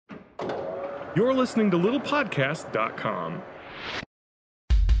You're listening to littlepodcast.com.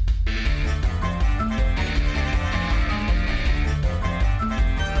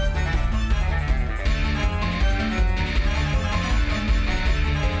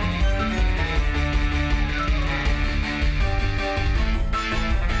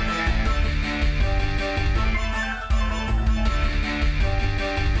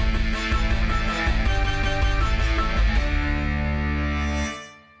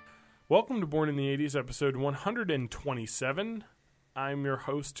 Welcome to Born in the 80s, episode 127. I'm your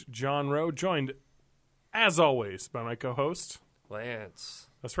host, John Rowe, joined, as always, by my co-host, Lance.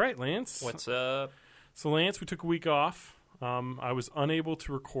 That's right, Lance. What's up? So, Lance, we took a week off. I was unable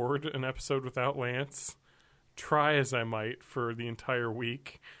to record an episode without Lance, try as I might, for the entire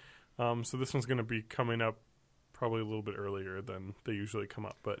week. So this one's going to be coming up probably a little bit earlier than they usually come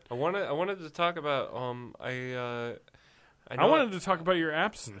up. But I wanted to talk about I wanted to talk about your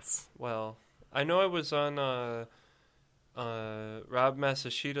absence. Well, I know I was on Rob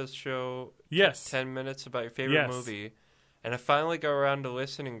Masashita's show. Yes. 10 minutes about your favorite movie. And I finally got around to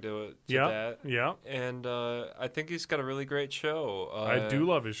listening to it. That. Yeah. And I think he's got a really great show. I do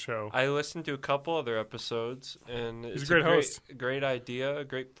love his show. I listened to a couple other episodes, and he's it's a great host. Great idea, a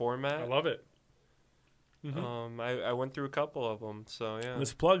great format. I love it. Mm-hmm. I went through a couple of them, so yeah.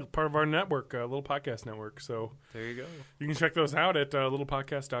 This plug, part of our network, Little Podcast Network. So there you go. You can check those out at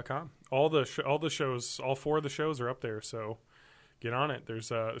littlepodcast.com. All the shows, all four of the shows are up there. So get on it.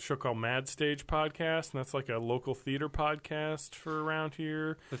 There's a show called Mad Stage Podcast, and that's like a local theater podcast for around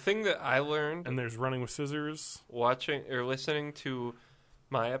here. The thing that I learned, and there's Running with Scissors, watching or listening to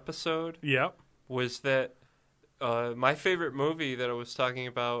my episode. Yep. Was that my favorite movie that I was talking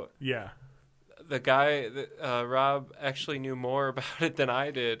about? Yeah. The guy, Rob, actually knew more about it than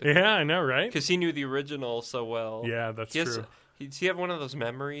I did. Yeah, I know, right? Because he knew the original so well. Yeah, that's true. Does he have one of those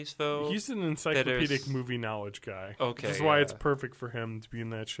memories, though? He's an encyclopedic movie knowledge guy. Okay. Which is why it's perfect for him to be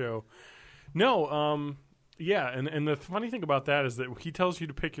in that show. No, yeah, and the funny thing about that is that he tells you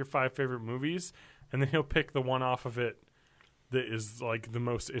to pick your 5 favorite movies, and then he'll pick the one off of it that is, like, the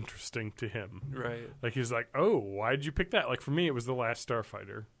most interesting to him. Right. Like, he's like, oh, why did you pick that? Like, for me, it was The Last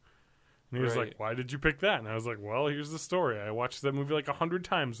Starfighter. And he was like, why did you pick that? And I was like, well, here's the story. I watched that movie like 100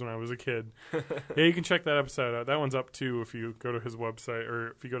 times when I was a kid. Yeah, you can check that episode out. That one's up, too, if you go to his website.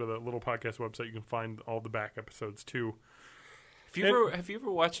 Or if you go to the Little Podcast website, you can find all the back episodes, too. Have you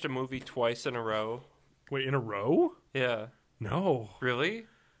ever watched a movie twice in a row? Wait, in a row? Yeah. No. Really?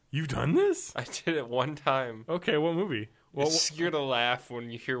 You've done this? I did it one time. Okay, what movie? Well, you're going to laugh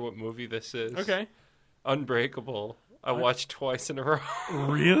when you hear what movie this is. Okay. Unbreakable. I watched twice in a row.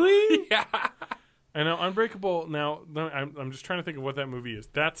 Really? Yeah. I know Unbreakable. Now I'm just trying to think of what that movie is.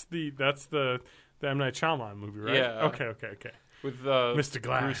 That's the M. Night Shyamalan movie, right? Yeah. Okay. With Mr.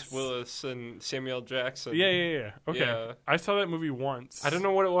 Glass, Bruce Willis, and Samuel Jackson. Yeah. Okay. Yeah. I saw that movie once. I don't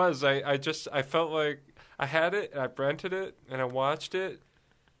know what it was. I felt like I had it, and I rented it, and I watched it,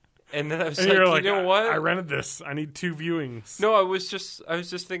 and then I was like, you know what? I rented this. I need 2 viewings. No, I was just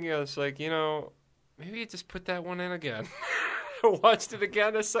thinking. I was like, maybe I just put that one in again. I watched it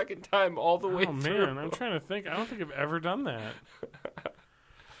again a second time all the way through. Oh, man. I'm trying to think. I don't think I've ever done that.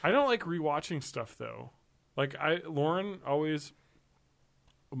 I don't like rewatching stuff, though. Like, Lauren always...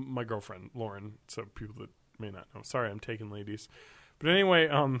 My girlfriend, Lauren, so people that may not know. Sorry, I'm taking ladies. But anyway,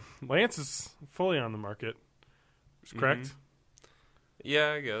 Lance is fully on the market. Is correct? Mm-hmm.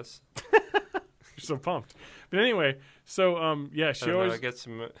 Yeah, I guess. You're so pumped. But anyway, so, yeah, she always... I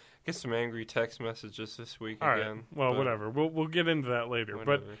get some angry text messages this week All again. Right. Well, whatever. We'll get into that later.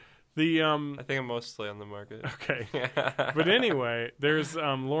 Whatever. But the I think I'm mostly on the market. Okay. But anyway, there's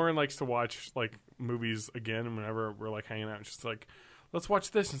Lauren likes to watch like movies again, and whenever we're like hanging out, and she's like, "Let's watch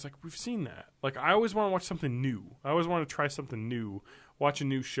this." And it's like, we've seen that. Like, I always want to watch something new. I always want to try something new, watch a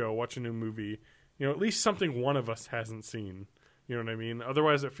new show, watch a new movie. At least something one of us hasn't seen. You know what I mean?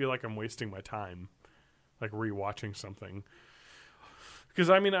 Otherwise, I feel like I'm wasting my time, like rewatching something. Because,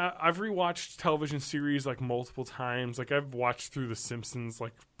 I mean, I've rewatched television series, like, multiple times. Like, I've watched through The Simpsons,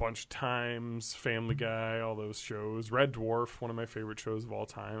 like, a bunch of times. Family Guy, all those shows. Red Dwarf, one of my favorite shows of all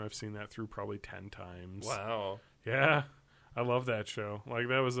time. I've seen that through probably 10 times. Wow. Yeah. I love that show. Like,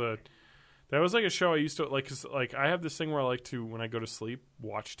 that was like a show I used to, like, 'cause, like, I have this thing where I like to, when I go to sleep,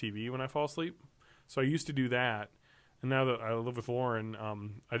 watch TV when I fall asleep. So I used to do that. And now that I live with Lauren,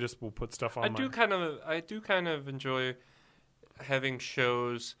 I just will put stuff on I do kind of enjoy having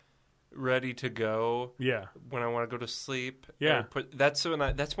shows ready to go. Yeah. When I want to go to sleep. Yeah. That's when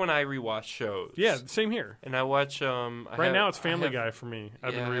I rewatch shows. Yeah, same here. And I watch now it's Family Guy for me.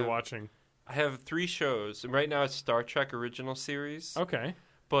 I've been rewatching. I have 3 shows, and right now it's Star Trek original series. Okay.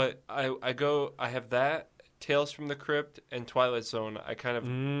 But I have that, Tales from the Crypt, and Twilight Zone. I kind of,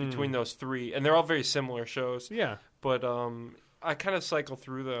 between those three, and they're all very similar shows. Yeah. But I kind of cycle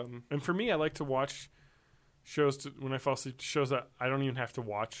through them. And for me, I like to watch shows when I fall asleep, shows that I don't even have to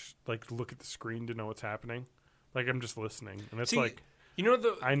watch, like look at the screen to know what's happening. Like I'm just listening. And it's like, you know,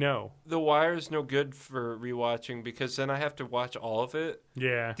 I know. The Wire is no good for rewatching because then I have to watch all of it.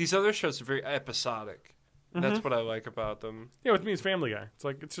 Yeah. These other shows are very episodic. That's what I like about them. Yeah, with me, it's Family Guy. It's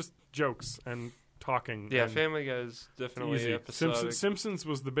like, it's just jokes and talking. Yeah, and Family Guy is definitely easy. episodic. Simpsons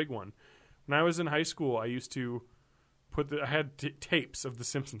was the big one. When I was in high school, I used to I had tapes of The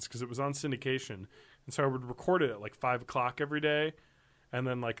Simpsons because it was on syndication. And so I would record it at like 5 o'clock every day. And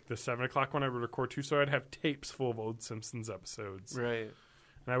then like the 7 o'clock one I would record too. So I'd have tapes full of old Simpsons episodes. Right.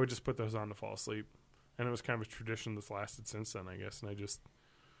 And I would just put those on to fall asleep. And it was kind of a tradition that's lasted since then, I guess. And I just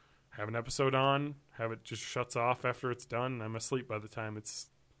have an episode on, have it just shuts off after it's done, and I'm asleep by the time it's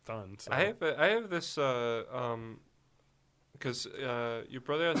done. So. I have this because your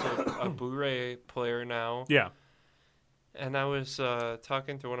brother has a Blu-ray player now. Yeah. And I was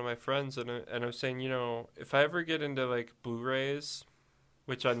talking to one of my friends, and I was saying, you know, if I ever get into like Blu-rays,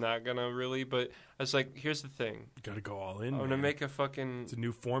 which I'm not gonna really, but I was like, here's the thing. You gotta go all in. I'm gonna make a fucking. It's a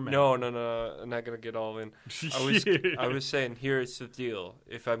new format. No, I'm not gonna get all in. I was saying, here's the deal.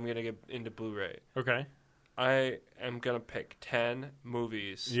 If I'm gonna get into Blu-ray, okay, I am gonna pick 10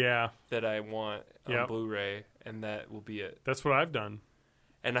 movies. Yeah. That I want on Blu-ray, and that will be it. That's what I've done.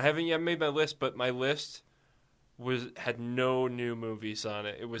 And I haven't yet made my list, but my list had no new movies on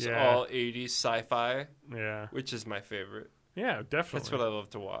it. It was all 80s sci-fi. Yeah. Which is my favorite. Yeah, definitely. That's what I love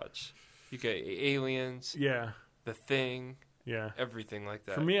to watch. You get Aliens. Yeah. The Thing. Yeah. Everything like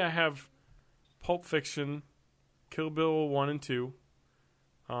that. For me, I have Pulp Fiction, Kill Bill 1 and 2.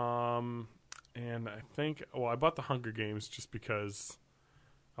 And I think, I bought The Hunger Games just because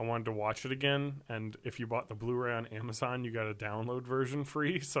I wanted to watch it again. And if you bought the Blu-ray on Amazon, you got a download version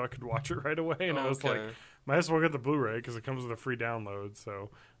free, so I could watch it right away. And I was like, might as well get the Blu-ray because it comes with a free download,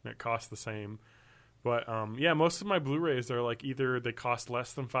 so and it costs the same. But, most of my Blu-rays are like either they cost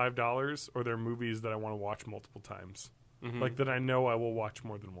less than $5 or they're movies that I want to watch multiple times. Mm-hmm. Like that I know I will watch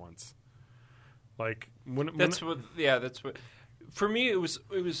more than once. Like that's what for me it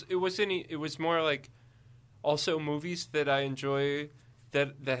was more like also movies that I enjoy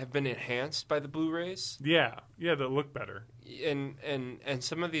that have been enhanced by the Blu-rays. Yeah, that look better. And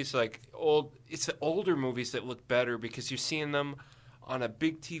some of these like it's the older movies that look better because you're seeing them on a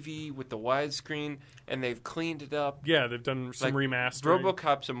big TV with the widescreen, and they've cleaned it up. Yeah, they've done some remastering.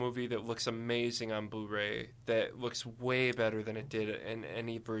 RoboCop's a movie that looks amazing on Blu-ray. That looks way better than it did in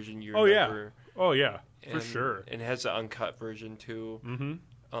any version you remember. Oh yeah, for sure. And it has an uncut version too.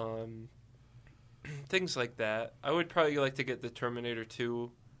 Mm-hmm. Things like that. I would probably like to get the Terminator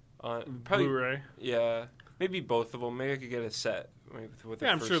 2 on Blu-ray. Yeah, maybe both of them. Maybe I could get a set.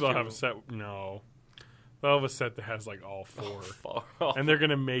 I'm sure they'll have a set. No. They'll have a set that has like all four. And they're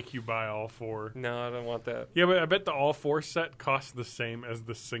going to make you buy all four. No, I don't want that. Yeah, but I bet the all four set costs the same as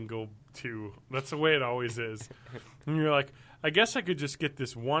the single two. That's the way it always is. And you're like, I guess I could just get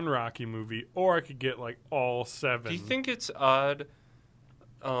this one Rocky movie, or I could get like all 7. Do you think it's odd?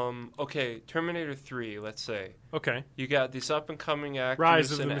 Okay, Terminator 3, let's say. Okay. You got these up-and-coming actors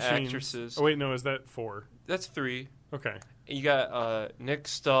Rise of and the Machines. actresses. Oh, wait, no, is that 4? That's 3. Okay. You got Nick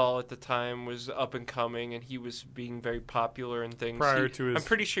Stahl at the time was up and coming, and he was being very popular and things. Prior to his... I'm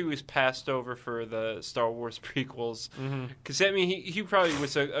pretty sure he was passed over for the Star Wars prequels. Because, I mean, he probably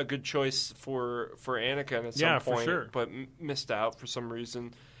was a good choice for Anakin at some point, for sure. but missed out for some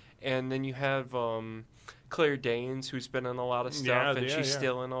reason. And then you have Claire Danes, who's been in a lot of stuff, and she's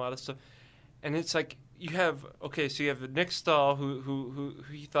still in a lot of stuff. And it's like... You have Nick Stahl who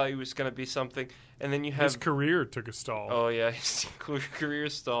he thought he was going to be something, and then you have his career took a stall. Oh yeah, his career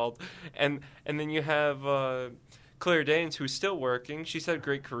stalled, and then you have Claire Danes who's still working. She's had a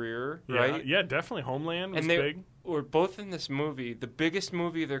great career, right? Yeah, definitely. Homeland was big. Were both in this movie, the biggest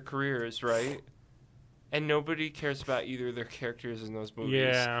movie of their careers, right? And nobody cares about either of their characters in those movies.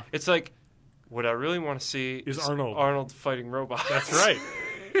 Yeah, it's like what I really want to see is Arnold fighting robots. That's right.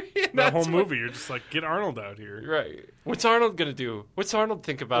 That whole movie, you're just like, get Arnold out here. Right. What's Arnold going to do? What's Arnold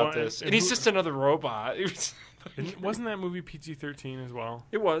think about this? And he's just another robot. Wasn't that movie PG-13 as well?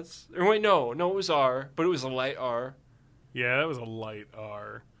 It was. Or wait, no, it was R, but it was a light R. Yeah, that was a light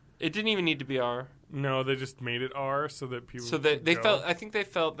R. It didn't even need to be R. No, they just made it R so that people I think they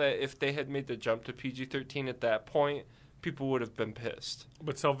felt that if they had made the jump to PG-13 at that point, people would have been pissed.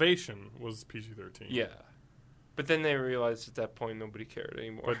 But Salvation was PG-13. Yeah. But then they realized at that point nobody cared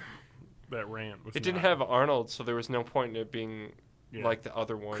anymore. But that rant was It didn't have Arnold, so there was no point in it being like the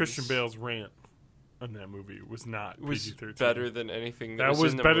other ones. Christian Bale's rant in that movie was not PG-13. Better than anything that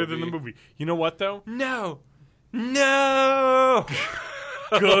was better than the movie. You know what, though? No!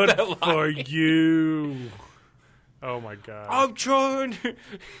 Good for you. Oh, my God. I'm trying.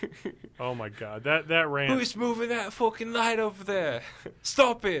 Oh, my God. That rant. Who's moving that fucking light over there?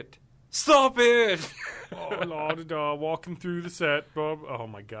 Stop it. Stop it. Oh, Lord, walking through the set, Bob. Oh,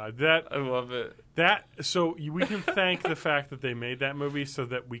 my God. I love it. So we can thank the fact that they made that movie so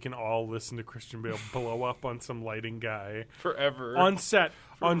that we can all listen to Christian Bale blow up on some lighting guy. Forever. On set.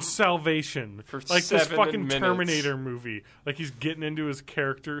 On Salvation. For like this fucking minutes. Terminator movie. Like he's getting into his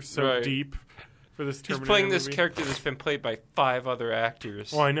character so deep for this Terminator He's playing movie. this character that's been played by 5 other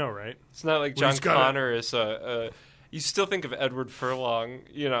actors. Oh, I know, right? It's not like John Connor is you still think of Edward Furlong,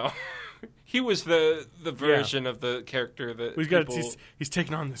 you know. He was the version of the character that he's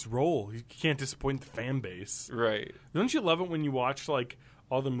taking on this role. He can't disappoint the fan base. Right. Don't you love it when you watch like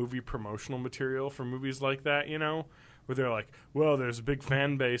all the movie promotional material for movies like that, you know? Where they're like, well, there's a big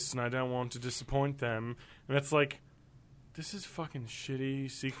fan base and I don't want to disappoint them. And it's like, this is fucking shitty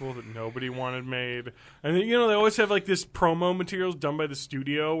sequel that nobody wanted made. And you know, they always have like this promo materials done by the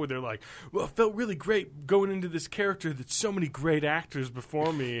studio where they're like, well, it felt really great going into this character that so many great actors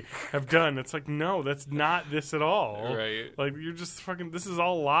before me have done. It's like, no, that's not this at all. Right. Like, you're just fucking, this is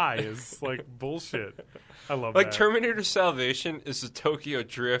all lies. Like, bullshit. I love like that. Terminator Salvation is the Tokyo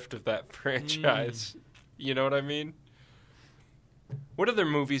Drift of that franchise. You know what I mean? What other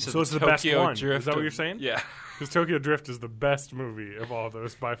movies so are it's the Tokyo best one. Drift? Is that what you're saying? Yeah. Because Tokyo Drift is the best movie of all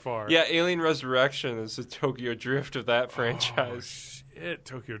those by far. Yeah, Alien Resurrection is the Tokyo Drift of that franchise. Oh, shit.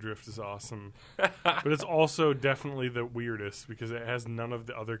 Tokyo Drift is awesome. But it's also definitely the weirdest because it has none of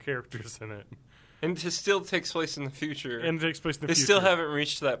the other characters in it. And it still takes place in the future. And it takes place in the future. They still haven't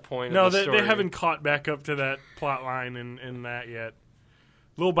reached that point. No, in the story. they haven't caught back up to that plot line in that yet.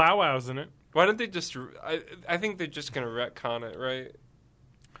 Lil Bow Wow's in it. Why don't they just... I think they're just going to retcon it, right?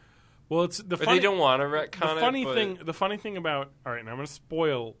 Well, it's the they don't want to retcon The funny thing about... All right, and I'm going to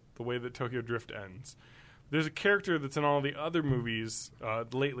spoil the way that Tokyo Drift ends. There's a character that's in all the other movies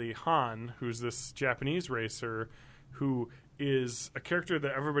lately, Han, who's this Japanese racer who is a character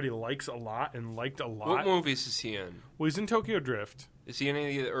that everybody likes a lot and liked a lot. What movies is he in? Well, he's in Tokyo Drift. Is he in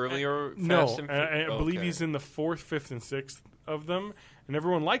any of the earlier Fast and I believe he's in the 4th, 5th, and 6th of them. And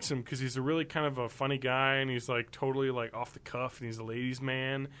everyone likes him because he's a really kind of a funny guy and he's like totally like off the cuff and he's a ladies'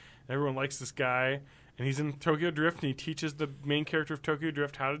 man. And everyone likes this guy. And he's in Tokyo Drift and he teaches the main character of Tokyo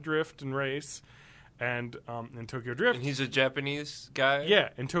Drift how to drift and race. And in Tokyo Drift... And he's a Japanese guy? Yeah.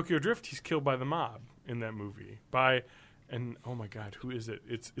 In Tokyo Drift, he's killed by the mob in that movie. And oh my God, who is it?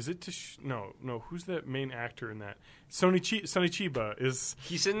 No. Who's the main actor in that? Sonny Chiba is.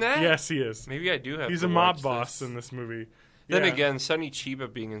 He's in that? Yes, he is. Maybe I do have. He's to a mob watch boss this. in this movie. Then again, Sonny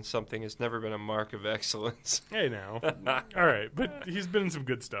Chiba being in something has never been a mark of excellence. Hey now, all right, but he's been in some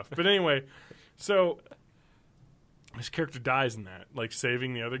good stuff. But anyway, so his character dies in that, like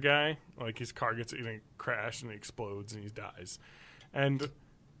saving the other guy. Like his car gets in a crash and it explodes and he dies, and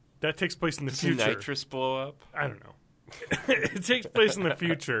that takes place in the future. Does nitrous blow up? I don't know. It takes place in the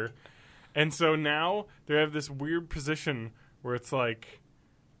future. And so now they have this weird position where it's like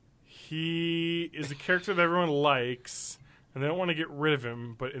he is a character that everyone likes and they don't want to get rid of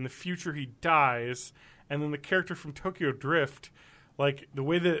him, but in the future he dies. And then the character from Tokyo Drift, like the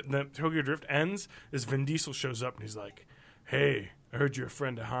way that Tokyo Drift ends is Vin Diesel shows up and he's like, hey, I heard you're a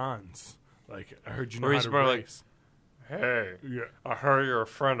friend of Han's. Like, I heard you know how to race. Hey, I heard you're a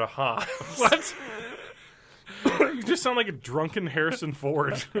friend of Han's. What? You just sound like a drunken Harrison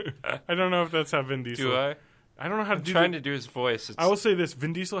Ford. I don't know if that's how Vin Diesel... Do I? I don't know how to do... I'm trying to do his voice. I will say this.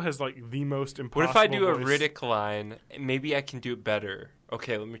 Vin Diesel has, like, the most impossible What if I do voice. a Riddick line? Maybe I can do it better.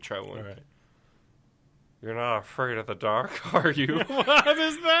 Okay, let me try one. All right. You're not afraid of the dark, are you? What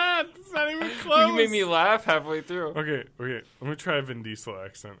is that? It's not even close. You made me laugh halfway through. Okay. Let me try a Vin Diesel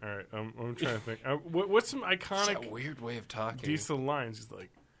accent. All right. I'm trying to think. What's some iconic... It's a weird way of talking. Diesel lines? He's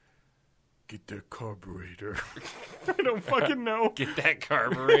like, get that carburetor. I don't fucking know. Get that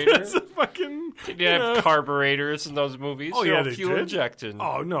carburetor. That's a fucking... Did you have carburetors in those movies? Oh, yeah, they fuel did. injected.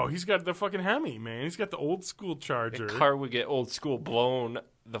 Oh, no. He's got the fucking Hemi, man. He's got the old school Charger. The car would get old school blown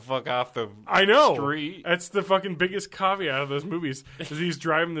the fuck off the street. That's the fucking biggest caveat of those movies is he's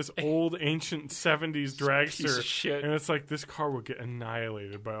driving this old ancient 70s dragster. Piece of shit. And it's like this car will get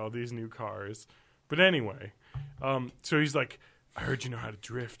annihilated by all these new cars. But anyway, so he's like, I heard you know how to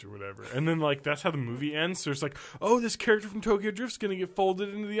drift or whatever. And then, like, that's how the movie ends. So it's like, oh, this character from Tokyo Drift's going to get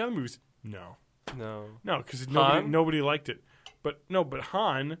folded into the other movies. No, because nobody liked it. But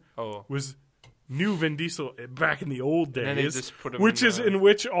Han was new Vin Diesel back in the old days, and they just put him in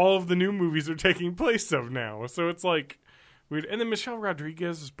which all of the new movies are taking place of now. So it's like weird. And then Michelle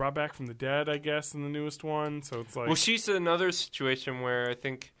Rodriguez was brought back from the dead, I guess, in the newest one. So it's like, well, she's another situation where I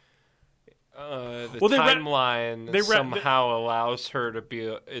think timeline somehow allows her to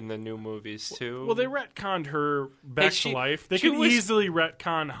be in the new movies too. Well, they retconned her back to life. They could easily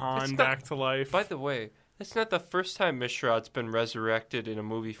retcon Han back to life. By the way, that's not the first time Mishra's been resurrected in a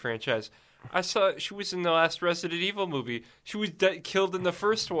movie franchise. I saw she was in the last Resident Evil movie. She was killed in the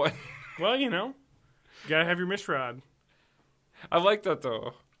first one. Well, you gotta have your Mishrod. I like that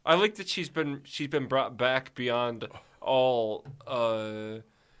though. I like that she's been brought back beyond all.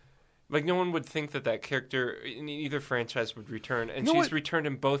 Like, no one would think that character in either franchise would return, and she's returned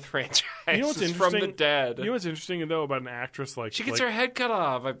in both franchises from the dead. You know what's interesting, though, about an actress like... She gets her head cut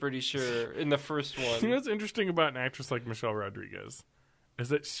off, I'm pretty sure, in the first one. You know what's interesting about an actress like Michelle Rodriguez? Is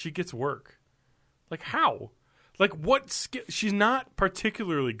that she gets work. Like, how? Like, what skill... She's not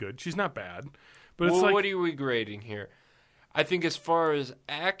particularly good. She's not bad. But it's what are we grading here? I think as far as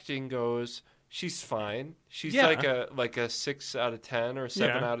acting goes... She's fine. She's like a 6 out of 10 or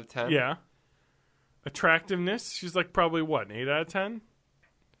 7 out of 10. Yeah. Attractiveness, she's like probably what, an 8 out of 10?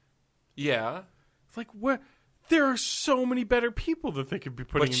 Yeah. It's like what? There are so many better people that they could be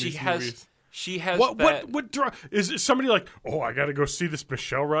putting in these movies. She has is somebody like, oh, I got to go see this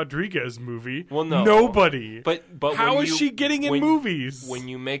Michelle Rodriguez movie? Well, no. Nobody. But how is she getting in movies? When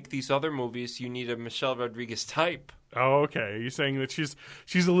you make these other movies, you need a Michelle Rodriguez type. Oh, okay. You're saying that she's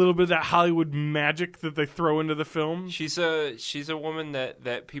a little bit of that Hollywood magic that they throw into the film? She's a woman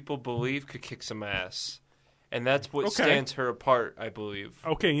that people believe could kick some ass. And that's what stands her apart, I believe.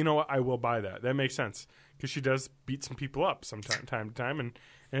 Okay, you know what? I will buy that. That makes sense. Because she does beat some people up time to time, and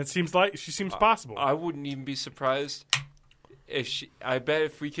it seems like she seems possible. I wouldn't even be surprised I bet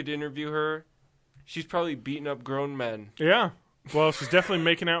if we could interview her, she's probably beating up grown men. Yeah. Well, she's definitely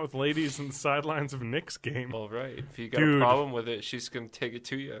making out with ladies in the sidelines of a Knicks game. All right. If you got a problem with it, she's going to take it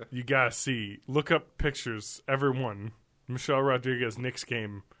to you. You got to see. Look up pictures, everyone. Michelle Rodriguez, Knicks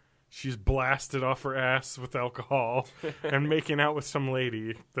game. She's blasted off her ass with alcohol and making out with some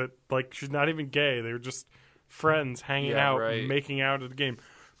lady that, like, she's not even gay. They were just friends hanging out and making out at the game.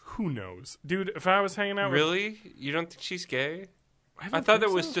 Who knows? Dude, if I was hanging out Really? You don't think she's gay? I thought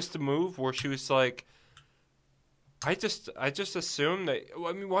that was just a move where she was like... I just assumed that...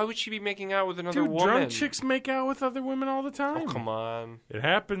 I mean, why would she be making out with another woman? Drunk chicks make out with other women all the time. Oh, come on. It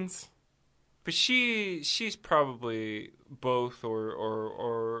happens. But she's probably both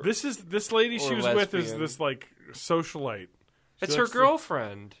or this lady she was with is this, like, socialite. It's her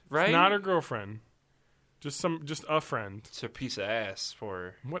girlfriend, right? It's not her girlfriend. Just a friend. It's a piece of ass for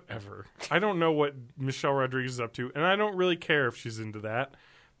her. Whatever. I don't know what Michelle Rodriguez is up to, and I don't really care if she's into that.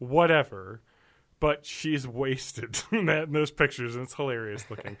 Whatever. But she's wasted in those pictures, and it's hilarious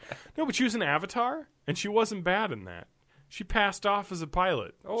looking. No, but she was in Avatar, and she wasn't bad in that. She passed off as a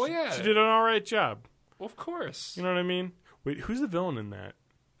pilot. Oh, yeah. She did an all right job. Well, of course. You know what I mean? Wait, who's the villain in that?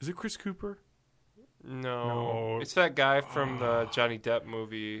 Is it Chris Cooper? No. It's that guy from the Johnny Depp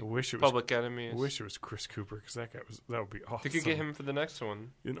movie, Public Enemies. I wish it was Chris Cooper, because that would be awesome. They could get him for the next one.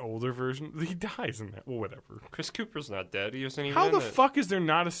 An older version? He dies in that. Well, whatever. Chris Cooper's not dead. He wasn't even How in the it. fuck is there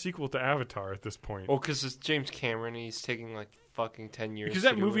not a sequel to Avatar at this point? Well, because it's James Cameron, and he's taking, like, fucking 10 years because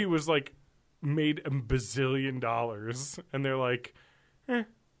that movie was, like, made $1 bazillion, and they're like,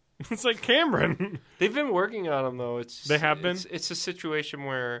 it's like Cameron. They've been working on him, though. They have been? It's a situation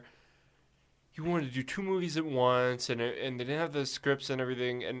where... You wanted to do 2 movies at once, and they didn't have the scripts and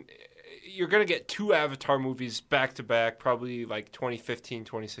everything, and you're going to get 2 Avatar movies back-to-back, probably like 2015,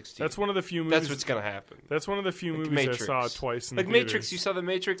 2016. That's one of the few movies... That's what's going to happen. That's one of the few movies Matrix. I saw twice in like theaters. Matrix, you saw The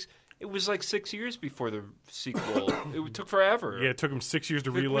Matrix, it was like 6 years before the sequel. It took forever. Yeah, it took them 6 years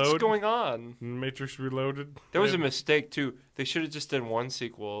to reload. What's going on? Matrix Reloaded. That was a mistake, too. They should have just done one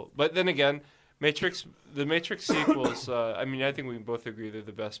sequel. But then again... The Matrix sequels, I mean, I think we can both agree they're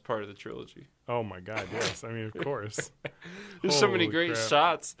the best part of the trilogy. Oh, my God, yes. I mean, of course. There's so many great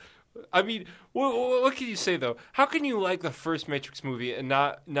shots. I mean, what can you say, though? How can you like the first Matrix movie and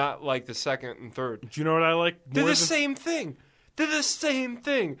not like the second and third? Do you know what I like? They're the same thing. They're the same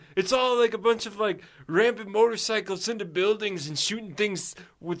thing. It's all like a bunch of, like, rampant motorcycles into buildings and shooting things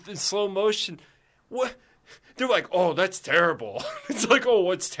in slow motion. What... They're like, oh, that's terrible. It's like, oh,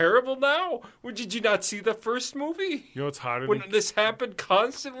 what's terrible now? Well, did you not see the first movie? You know what's hotter when this happened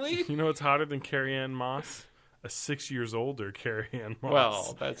constantly? You know what's hotter than Carrie-Anne Moss? A 6 years older Carrie-Anne Moss.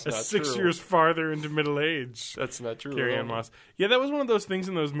 Well, that's not true. 6 years farther into middle age. That's not true. Carrie-Anne Moss. Yeah, that was one of those things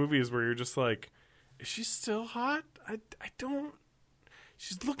in those movies where you're just like, is she still hot? I don't...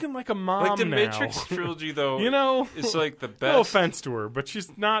 she's looking like a mom Like the now. Matrix trilogy, though, is like the best. No offense to her, but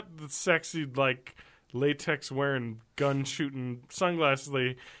she's not the sexy, like, latex wearing, gun shooting sunglasses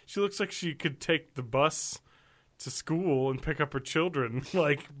lady. She looks like she could take the bus to school and pick up her children.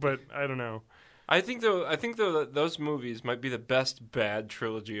 But I don't know. I think though that those movies might be the best bad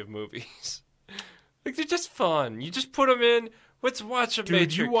trilogy of movies. Like, they're just fun. You just put them in. Let's watch a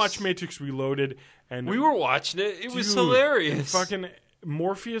Matrix. You watch Matrix Reloaded, and we were watching it. It was hilarious. And fucking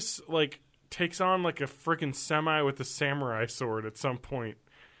Morpheus takes on like a freaking semi with a samurai sword at some point.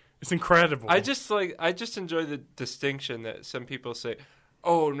 It's incredible. I just enjoy the distinction that some people say,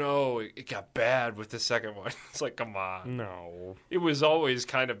 "Oh no, it got bad with the second one." It's like, come on. No. It was always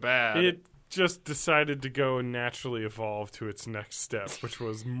kind of bad. It just decided to go and naturally evolve to its next step, which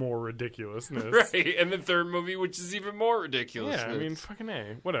was more ridiculousess. Right, and the third movie, which is even more ridiculous. Yeah, I mean, fucking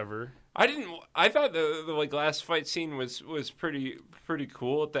A, whatever. I thought the last fight scene was pretty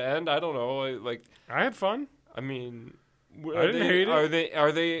cool at the end. I don't know, I had fun. I mean, I didn't hate it.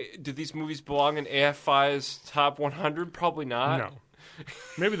 Are they? Do these movies belong in AFI's top 100? Probably not. No.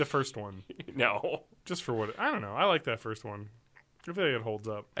 Maybe the first one. No. Just for what I don't know. I like that first one. I feel like it holds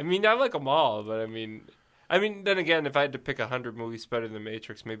up. I mean, I like them all, but I mean, then again, if I had to pick 100 movies better than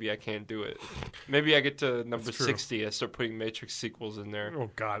Matrix, maybe I can't do it. Maybe I get to number 60. I start putting Matrix sequels in there.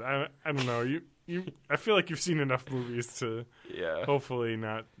 Oh God, I don't know. You. I feel like you've seen enough movies to hopefully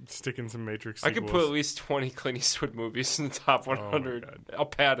not stick in some Matrix sequels. I could put at least 20 Clint Eastwood movies in the top 100. I'll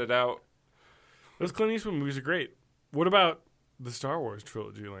pad it out. Those Clint Eastwood movies are great. What about the Star Wars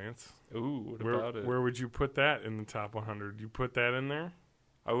trilogy, Lance? Ooh, what about it? Where would you put that in the top 100? You put that in there?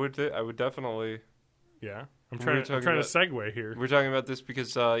 I would definitely. Yeah, I'm trying to segue here. We're talking about this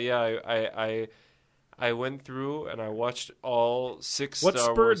because I went through and I watched all 6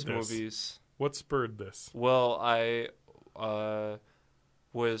 Star Wars movies. What spurred this? Well, I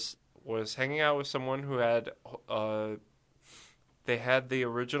was hanging out with someone who had they had the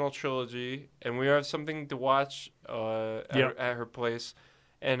original trilogy, and we have something to watch at her place.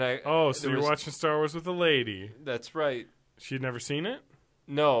 And so you're watching Star Wars with a lady? That's right. She'd never seen it?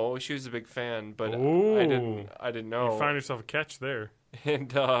 No, she was a big fan, but I didn't know. You find yourself a catch there.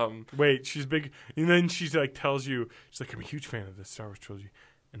 And wait, she's big, and then she tells you, she's like, I'm a huge fan of the Star Wars trilogy,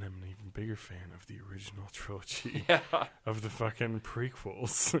 and I'm an even bigger fan of the original trilogy of the fucking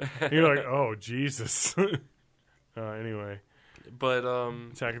prequels. And you're like, oh Jesus. Anyway, but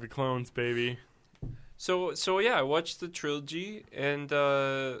Attack of the Clones, baby. So yeah, I watched the trilogy, and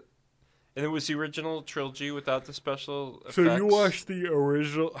it was the original trilogy without the special effects. So you watched the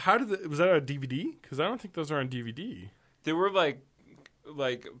original? Was that on DVD? Because I don't think those are on DVD. They were like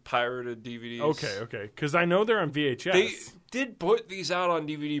pirated DVDs. Okay. Because I know they're on VHS. They did put these out on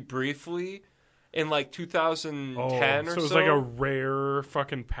DVD briefly in 2010 or so. So it was like a rare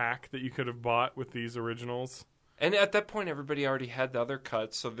fucking pack that you could have bought with these originals. And at that point, everybody already had the other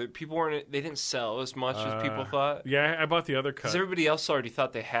cuts, so that they didn't sell as much as people thought. Yeah, I bought the other cut. Because everybody else already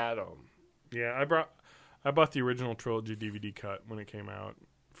thought they had them. Yeah, I bought the original trilogy DVD cut when it came out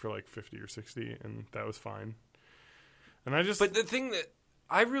for like 50 or 60, and that was fine. And But the thing that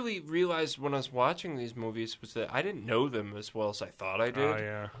I really realized when I was watching these movies was that I didn't know them as well as I thought I did. Oh,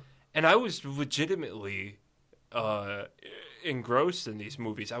 yeah. And I was legitimately engrossed in these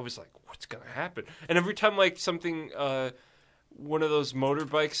movies. I was like, what's going to happen? And every time something, one of those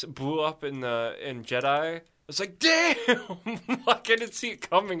motorbikes blew up in Jedi, I was like, damn! I didn't see it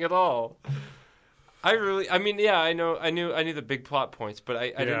coming at all. I knew the big plot points, but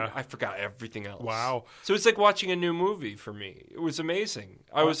I forgot everything else. Wow. So it's like watching a new movie for me. It was amazing.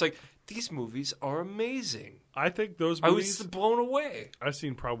 I was like, these movies are amazing. I think those movies... I was blown away. I've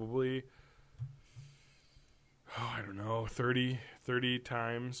seen probably, I don't know, 30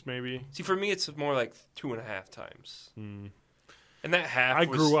 times maybe. See, for me, it's more like 2.5 times. And that half I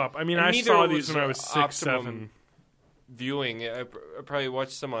grew up. I mean, I saw these when I was 6, 7. Viewing, I probably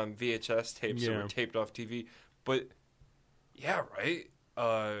watched some on VHS tapes that were taped off TV. But, yeah, right?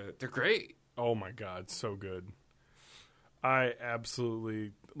 They're great. Oh, my God. So good. I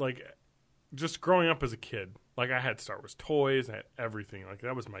absolutely, just growing up as a kid, I had Star Wars toys, I had everything.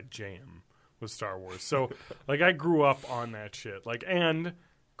 That was my jam, was Star Wars. So, I grew up on that shit. And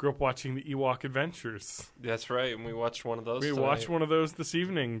grew up watching the Ewok Adventures. That's right, and we watched one of those We watched one of those this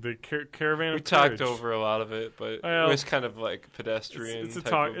evening, the Caravan of Courage. We talked over a lot of it, but it was kind of pedestrian it's a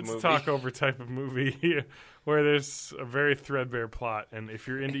movie. talk-over type of movie where there's a very threadbare plot, and if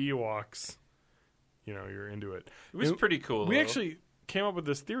you're into Ewoks, you're into it. It was pretty cool, We actually came up with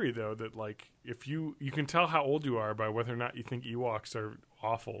this theory, though, that, if you can tell how old you are by whether or not you think Ewoks are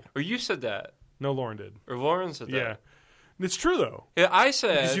awful. Or you said that. No, Lauren did. Or Lauren said that. Yeah. It's true, though. Yeah,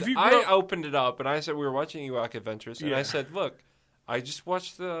 I opened it up, and I said we were watching Ewok Adventures, and I said, look, I just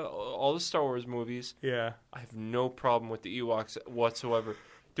watched all the Star Wars movies. Yeah. I have no problem with the Ewoks whatsoever.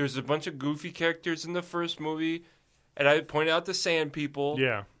 There's a bunch of goofy characters in the first movie, and I pointed out the Sand People,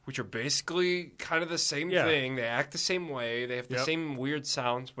 which are basically kind of the same thing. They act the same way. They have the same weird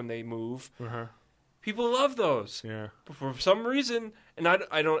sounds when they move. Uh-huh. People love those. Yeah. But for some reason, and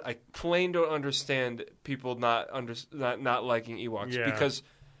I plain don't understand people not liking Ewoks because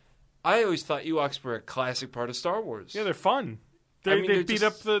I always thought Ewoks were a classic part of Star Wars. Yeah, they're fun. They beat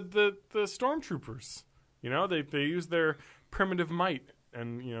up the stormtroopers. They use their primitive might,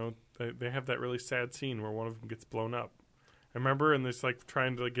 and they have that really sad scene where one of them gets blown up. I remember, and they're like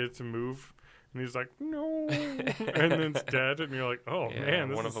trying to get it to move. And he's like, no. And then it's dead. And you're like, oh,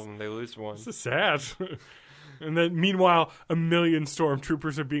 man. One of them, they lose one. This is sad. And then, meanwhile, 1 million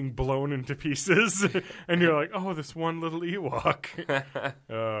stormtroopers are being blown into pieces. And you're like, oh, this one little Ewok.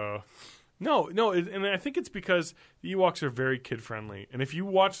 No. And I think it's because the Ewoks are very kid-friendly. And if you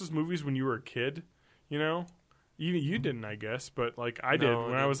watch those movies when you were a kid, you didn't, I guess. But, like, I did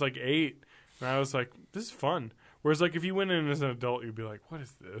when I was, like, 8. And I was like, this is fun. Whereas, like, if you went in as an adult, you'd be like, what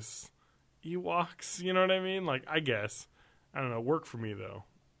is this? Ewoks, you know what I mean? Like, I guess. I don't know. Work for me, though.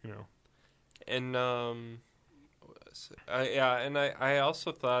 And, I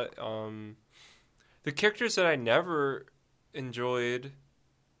also thought, the characters that I never enjoyed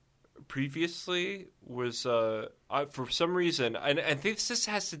previously was, for some reason, and I think this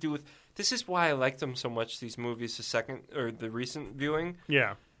has to do with, this is why I liked them so much, these movies, the recent viewing.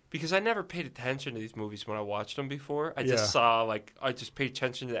 Yeah. Because I never paid attention to these movies when I watched them before. I just I just paid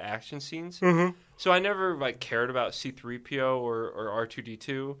attention to the action scenes. Mm-hmm. So I never, cared about C-3PO or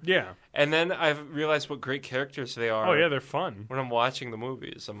R2-D2. Yeah. And then I've realized what great characters they are. Oh, yeah, they're fun. When I'm watching the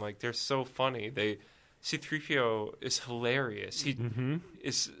movies. I'm like, they're so funny. C-3PO is hilarious. He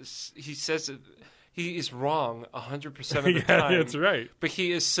says it. He is wrong 100% of the time. Yeah, that's right. But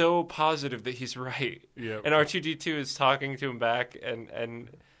he is so positive that he's right. Yeah. And R2-D2 is talking to him back, and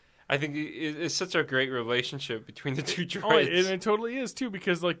I think it's such a great relationship between the two droids. Oh, and it totally is, too,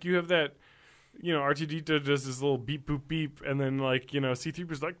 because, you have that, R2-D2 does this little beep, boop, beep, and then,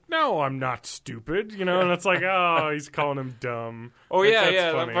 C-3PO's like, no, I'm not stupid, and it's like, oh, he's calling him dumb. Oh,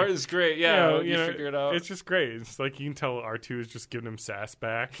 that's funny. That part is great. Yeah, you figure it out. It's just great. It's like you can tell R2 is just giving him sass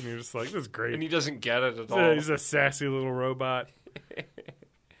back, and you're just like, this is great. And he doesn't get it at all. He's a sassy little robot.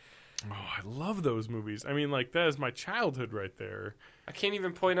 Oh, I love those movies. I mean, that is my childhood right there. I can't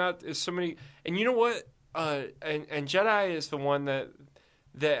even point out. There's so many. And you know what? And Jedi is the one that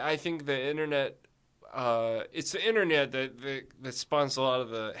I think the internet. It's the internet that spawns a lot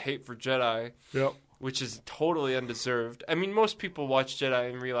of the hate for Jedi. Yep. Which is totally undeserved. I mean, most people watch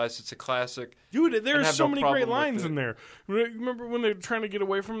Jedi and realize it's a classic. Dude, there are so many great lines in there. Remember when they're trying to get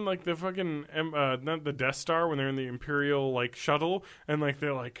away from the fucking not the Death Star, when they're in the Imperial shuttle, and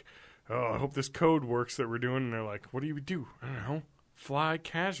they're like, oh, I hope this code works that we're doing, and they're like, what do you do? I don't know. Fly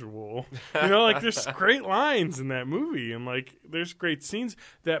casual. There's great lines in that movie, and there's great scenes.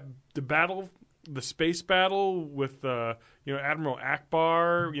 That the space battle with Admiral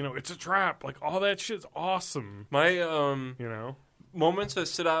Akbar, it's a trap. All that shit's awesome. My moments that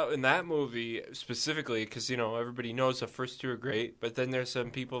stood out in that movie specifically, because everybody knows the first two are great, but then there's some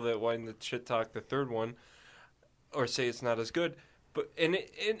people that want to shit talk the third one or say it's not as good. But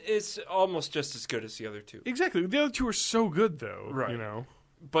it's almost just as good as the other two. Exactly. The other two are so good, though. Right.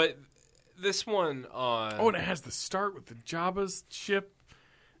 But this one and it has the start with the Jabba's ship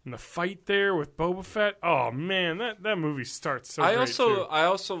and the fight there with Boba Fett. Oh, man, that movie starts so great, too. I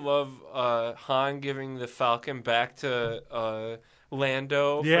also love Han giving the Falcon back to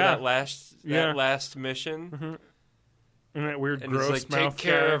Lando for that last mission. Mm-hmm. And that weird gross mouth take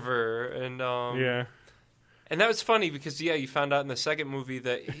care of her. And And that was funny because, you found out in the second movie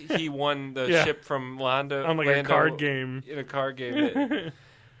that he won the ship from Lando. On Lando a card game. In a card game.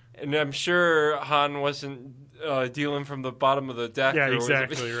 And I'm sure Han wasn't dealing from the bottom of the deck. Yeah,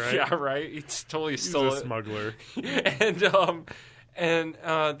 exactly, right? Yeah, right? He's totally stole it. He's a smuggler. And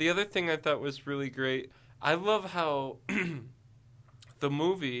the other thing I thought was really great, I love how the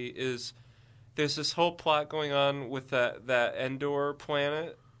movie is, there's this whole plot going on with that Endor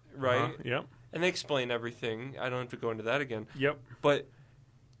planet, right? Yep. And they explain everything. I don't have to go into that again. Yep. But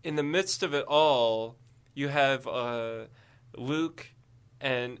in the midst of it all, you have Luke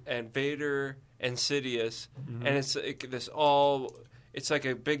and Vader and Sidious, and it's like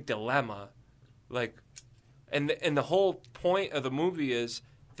a big dilemma, and the whole point of the movie is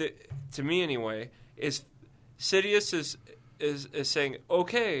that, to me anyway, is Sidious is saying,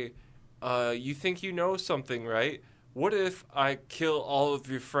 okay, you think you know something, right? what if I kill all of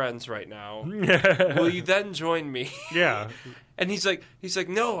your friends right now? Will you then join me? Yeah. And he's like,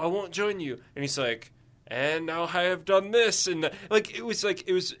 no, I won't join you. And he's like, and now I have done this. And it was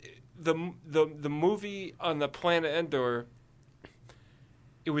the movie on the planet Endor.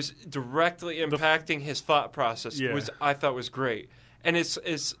 It was directly impacting his thought process. Yeah. I thought was great. And it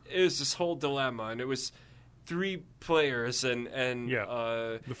was this whole dilemma, and it was 3 players, and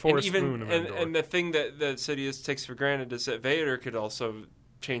the forest moon of Endor. And the thing that Sidious takes for granted is that Vader could also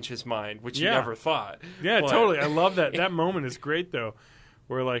change his mind, which he never thought. Yeah, totally. I love that. That moment is great, though,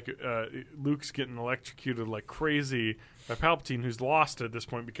 where Luke's getting electrocuted like crazy by Palpatine, who's lost at this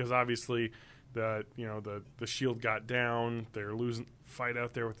point because obviously the shield got down. They're losing fight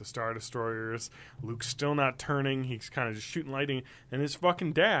out there with the Star Destroyers. Luke's still not turning. He's kind of just shooting lightning, and his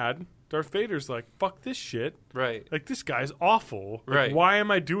fucking dad, Darth Vader's like, fuck this shit. Right. Like, this guy's awful. Like, right. Why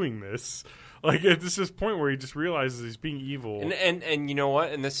am I doing this? Like, it's this point where he just realizes he's being evil. And you know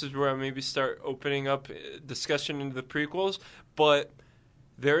what? And this is where I maybe start opening up discussion into the prequels. But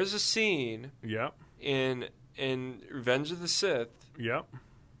there is a scene in Revenge of the Sith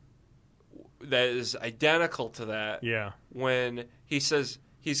that is identical to that. Yeah. When he says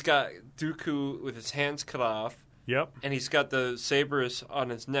he's got Dooku with his hands cut off. Yep. And he's got the sabers on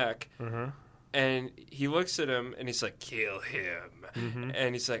his neck. Uh-huh. And he looks at him and he's like, kill him. Mm-hmm.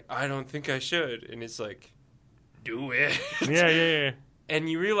 And he's like, I don't think I should. And he's like, do it. Yeah. And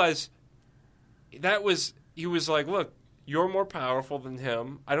you realize he was like, look, you're more powerful than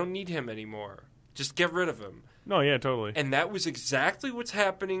him. I don't need him anymore. Just get rid of him. No, yeah, totally. And that was exactly what's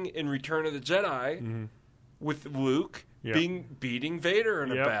happening in Return of the Jedi with Luke beating Vader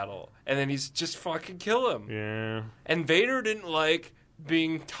in a battle. And then he's just fucking kill him. Yeah. And Vader didn't like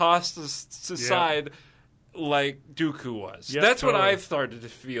being tossed aside like Dooku was. Yep, That's totally. what I've started to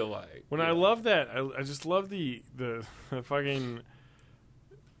feel like. When I love that, I just love the fucking...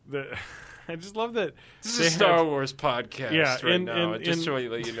 I just love that this is a Star Wars podcast now. Just to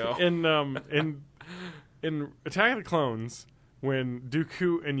let you know. In Attack of the Clones, when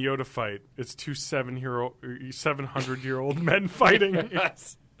Dooku and Yoda fight, it's 2 700-year-old men fighting.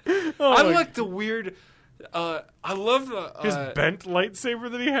 Yes. I like the weird. I love his bent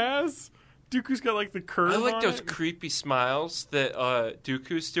lightsaber that he has. Dooku's got like the curve. I like on those it. creepy smiles that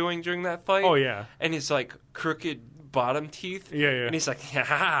Dooku's doing during that fight. Oh yeah, and his like crooked bottom teeth. Yeah. And he's like,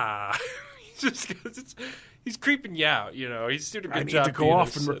 ha. He's creeping you out, you know. He's doing a good job. I need to go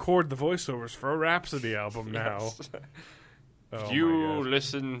off and record the voiceovers for a Rhapsody album now. Yes. If you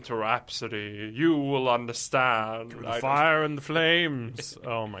listen to Rhapsody, you will understand. The fire and the flames.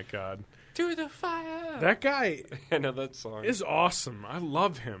 Oh my god. To the fire. That guy. I know that song. Is awesome. I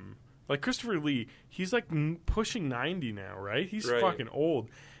love him. Like Christopher Lee, he's like pushing 90 now, right? He's fucking old.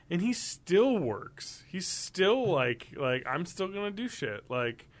 And he still works. He's still like I'm still going to do shit.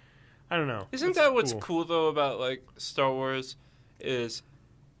 Like, I don't know. Isn't that what's cool though about like Star Wars is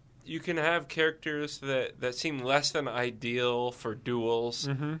you can have characters that seem less than ideal for duels,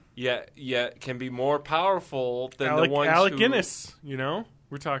 yet can be more powerful than the ones Alec Guinness, you know?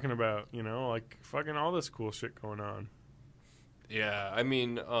 We're talking about, you know, like fucking all this cool shit going on. Yeah, I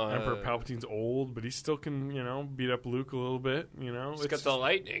mean... Emperor Palpatine's old, but he still can, you know, beat up Luke a little bit, you know? He's got the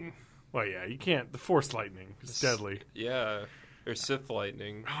lightning. Well, yeah, you can't... The Force lightning is deadly. Yeah, or Sith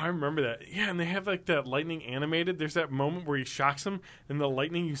lightning. Oh, I remember that. Yeah, and they have, like, that lightning animated. There's that moment where he shocks him, and the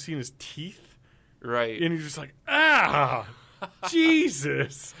lightning you see in his teeth. Right. And you're just like, ah!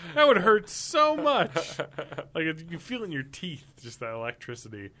 Jesus! That would hurt so much. Like, you can feel it in your teeth, just that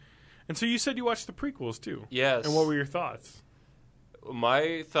electricity. And so you said you watched the prequels, too. Yes. And what were your thoughts?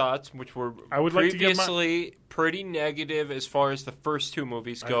 My thoughts, which were previously pretty negative as far as the first 2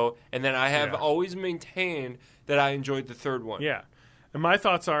 movies go, and then I have always maintained that I enjoyed the third one. Yeah. And my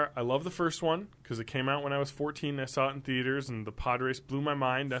thoughts are, I love the first one, because it came out when I was 14, I saw it in theaters, and the pod race blew my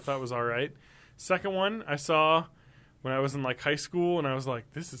mind. I thought it was all right. Second one, I saw when I was in, like, high school, and I was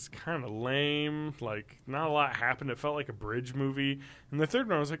like, this is kind of lame. Like, not a lot happened. It felt like a bridge movie. And the third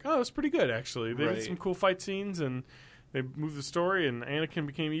one, I was like, oh, it's pretty good, actually. They did some cool fight scenes, and... They moved the story, and Anakin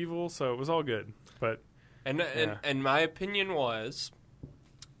became evil, so it was all good. But and my opinion was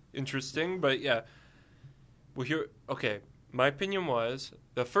interesting, but yeah. Well, here, okay. My opinion was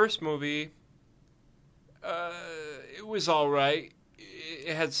the first movie. It was all right.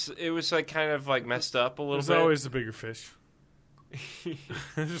 It was like kind of like messed up a little bit. There's always the bigger fish.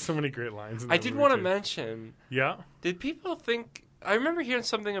 There's so many great lines. I did want to mention. Yeah. Did people think? I remember hearing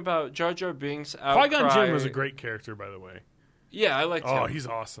something about Jar Jar Binks' outcry. Qui-Gon Jinn was a great character, by the way. Yeah, I liked him. Oh, he's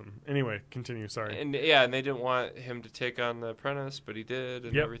awesome. Anyway, continue. Sorry. And and they didn't want him to take on the apprentice, but he did,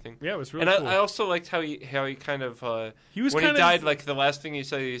 and everything. Yeah, it was really cool. I also liked how he kind of he was when kind he died. Like the last thing he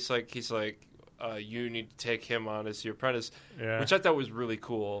said, he's like you need to take him on as your apprentice, which I thought was really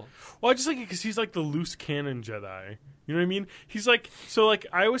cool. Well, I just like it because he's like the loose cannon Jedi. You know what I mean? He's like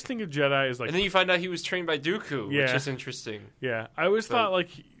I always think of Jedi as like, and then you find out he was trained by Dooku, which is interesting. Yeah, I always thought like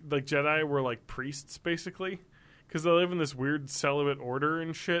Jedi were like priests basically. Because they live in this weird celibate order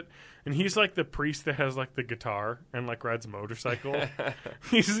and shit. And he's like the priest that has like the guitar and like rides a motorcycle.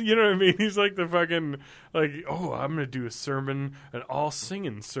 He's, you know what I mean? He's like the fucking, like, oh, I'm going to do a sermon, an all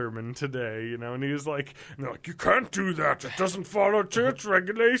singing sermon today, you know? And he was like, and they're like, you can't do that. It doesn't follow church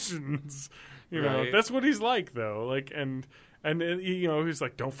regulations. You know, that's what he's like though. Like, and you know, he's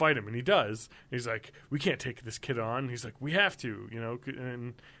like, don't fight him. And he does. And he's like, we can't take this kid on. And he's like, we have to, you know,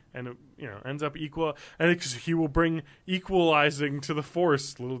 and it, you know, ends up equal. And he will bring equalizing to the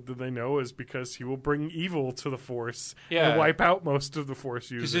Force. Little do they know is because he will bring evil to the Force and wipe out most of the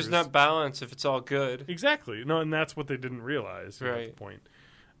Force users. Because there's not balance if it's all good. Exactly. No, and that's what they didn't realize. Right. At the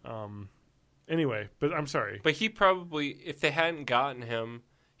point. Anyway, but I'm sorry. But he probably, if they hadn't gotten him,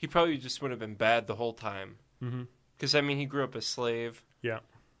 he probably just would have been bad the whole time. Because, I mean, he grew up a slave. Yeah.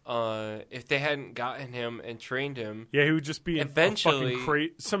 If they hadn't gotten him and trained him, he would just be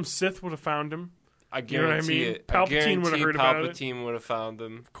eventually. Some Sith would have found him. I guarantee it. Palpatine would have heard about it. Palpatine would have found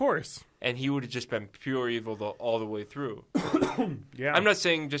him, of course, and he would have just been pure evil all the way through. Yeah, I'm not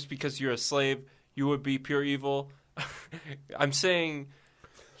saying just because you're a slave you would be pure evil. I'm saying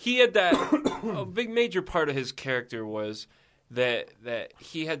he had that. A big major part of his character was that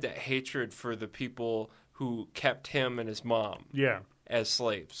he had that hatred for the people who kept him and his mom. Yeah. As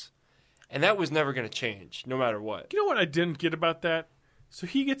slaves. And that was never going to change, no matter what. You know what I didn't get about that? So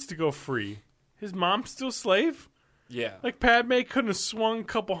he gets to go free. His mom's still slave? Yeah. Like, Padme couldn't have swung a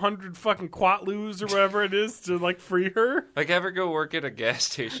couple hundred fucking quatloos or whatever it is to, like, free her? Like, have her go work at a gas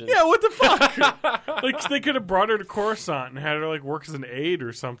station. Yeah, what the fuck? Like, they could have brought her to Coruscant and had her, like, work as an aide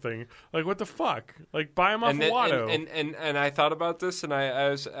or something. Like, what the fuck? Like, buy him off Watto. And I thought about this, and I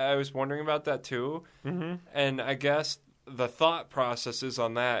was wondering about that, too. Mm-hmm. And I guess the thought processes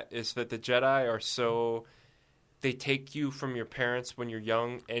on that is that the Jedi are so... They take you from your parents when you're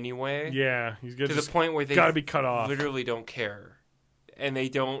young anyway. Yeah. To the point where they gotta be cut off. Literally don't care. And they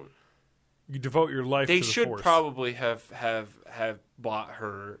don't... You devote your life to the Force. They should probably have bought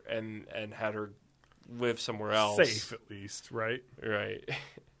her and had her live somewhere else. Safe, at least, right? Right.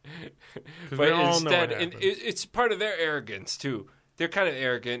 But instead, it's part of their arrogance, too. They're kind of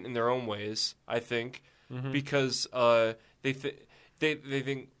arrogant in their own ways, I think, because they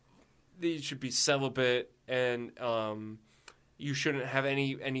think they should be celibate and you shouldn't have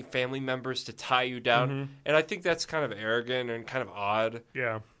any family members to tie you down. And I think that's kind of arrogant and kind of odd.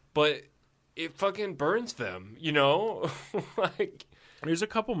 Yeah. But it fucking burns them, you know? Like, there's a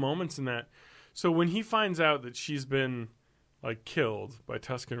couple moments in that. So when he finds out that she's been, like, killed by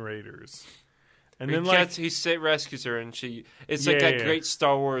Tusken Raiders, and then he rescues her, and it's like that great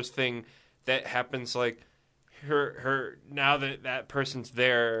Star Wars thing that happens, like, her now that person's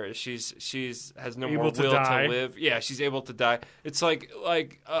there, she's has no more will to live. Yeah, she's able to die. It's like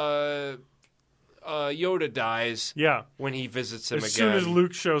Yoda dies. Yeah, when he visits him again. As soon as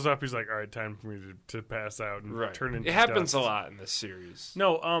Luke shows up, he's like, "All right, time for me to pass out and turn into." It happens a lot in this series.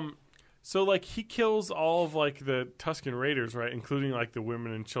 No, so like he kills all of like the Tusken Raiders, right, including like the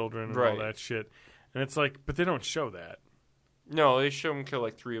women and children and all that shit. And it's like, but they don't show that. No, they show him kill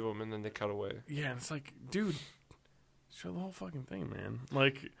like 3 of them, and then they cut away. Yeah, and it's like, dude, show the whole fucking thing, man.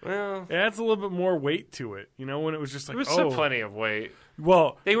 Like, well, it adds a little bit more weight to it, you know, when it was just like, there was still plenty of weight.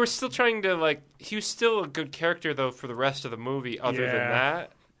 Well, they were still trying to, like, he was still a good character, though, for the rest of the movie, other than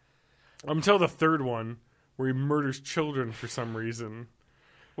that. Until the third one, where he murders children for some reason.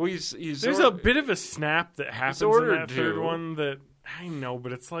 Well, there's a bit of a snap that happens in that third one that, I know,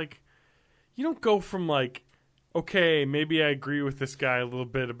 but it's like, you don't go from, like, okay, maybe I agree with this guy a little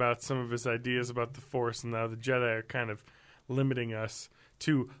bit about some of his ideas about the Force, and now the Jedi are kind of limiting us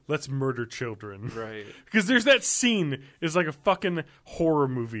to let's murder children. Right. Because there's that scene, it's like a fucking horror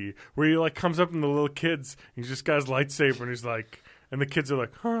movie, where he like comes up to the little kids, and he's just got his lightsaber, and he's like, and the kids are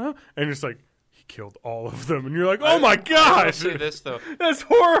like, huh? And it's like, he killed all of them. And you're like, oh my gosh! I'll say this, though. That's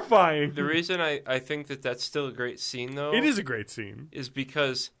horrifying. The reason I think that's still a great scene, though. It is a great scene. Is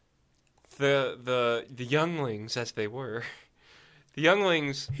because the younglings, as they were, the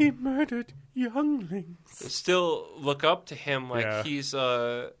younglings... He murdered younglings. Still look up to him like he's...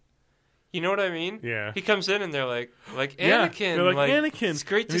 You know what I mean? Yeah. He comes in and they're like Anakin. They're like, Anakin. It's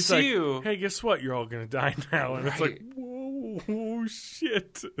great to see you. Hey, guess what? You're all going to die now. And it's like, whoa. oh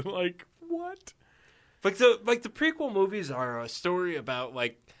shit! Like what? Like the prequel movies are a story about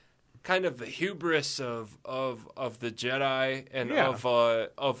like kind of the hubris of the Jedi and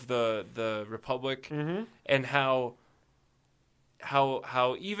of the Republic, and how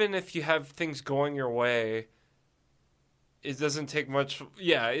even if you have things going your way, it doesn't take much.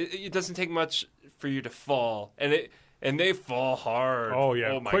 Yeah, it doesn't take much for you to fall, and they fall hard. Oh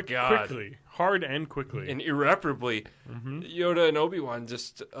yeah, oh my god, quickly, hard and quickly, and irreparably. Yoda and Obi-Wan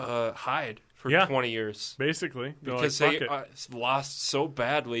just hide for 20 years, basically, because they lost so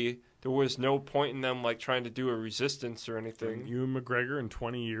badly. There was no point in them like trying to do a resistance or anything. Ewan McGregor in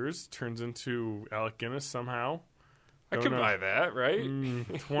 20 years turns into Alec Guinness somehow. I could buy that, right?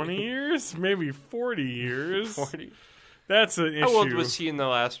 20 years? Maybe 40 years. 40. That's an issue. How old was he in the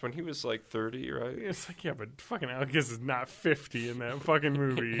last one? He was like 30, right? It's like, yeah, but fucking Alec Guinness is not 50 in that fucking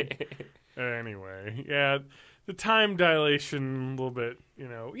movie. Anyway, yeah, the time dilation a little bit, you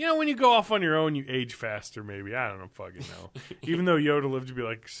know, when you go off on your own, you age faster, maybe. I don't fucking know. Even though Yoda lived to be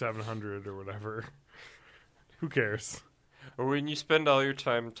like 700 or whatever. Who cares? Or when you spend all your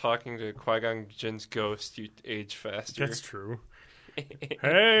time talking to Qui-Gon Jinn's ghost, you age faster. That's true.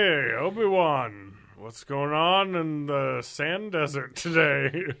 Hey, Obi-Wan, what's going on in the sand desert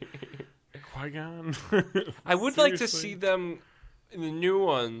today? Qui-Gon? I would like to see them in the new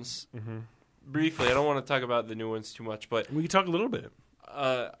ones. Briefly, I don't want to talk about the new ones too much, but we can talk a little bit.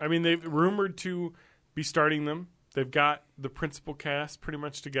 I mean, they've rumored to be starting them. They've got the principal cast pretty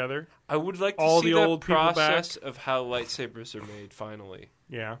much together. I would like to see the old process of how lightsabers are made, finally.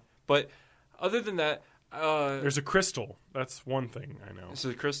 Yeah. But other than that... there's a crystal. That's one thing I know. Is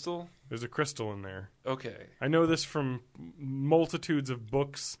it a crystal? There's a crystal in there. Okay. I know this from multitudes of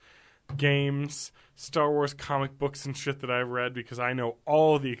books, games, Star Wars comic books and shit that I've read, because I know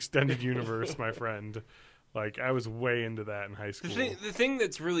all the extended universe, my friend. Like, I was way into that in high school. The thing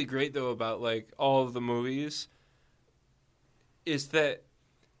that's really great, though, about, like, all of the movies is that,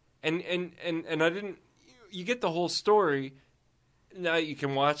 and I didn't, you get the whole story, now you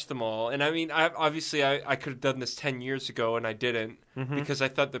can watch them all. And, I mean, I could have done this 10 years ago, and I didn't, because I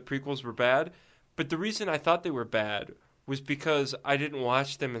thought the prequels were bad. But the reason I thought they were bad was because I didn't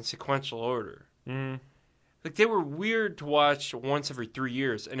watch them in sequential order. Like, they were weird to watch once every 3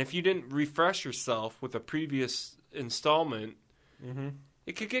 years. And if you didn't refresh yourself with a previous installment,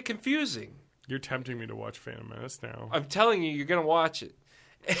 it could get confusing. You're tempting me to watch Phantom Menace now. I'm telling you, you're going to watch it.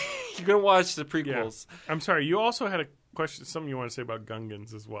 You're going to watch the prequels. Yeah. I'm sorry, you also had a question, something you want to say about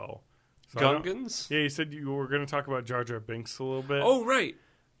Gungans as well. So Gungans? Yeah, you said you were going to talk about Jar Jar Binks a little bit. Oh, right.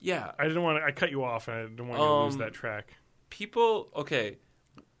 Yeah. I cut you off, and I didn't want you to lose that track. Okay.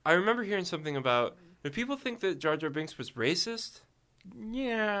 I remember hearing something about, did people think that Jar Jar Binks was racist?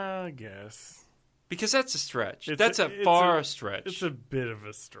 Yeah, I guess. Because that's a stretch. That's a far stretch. It's a bit of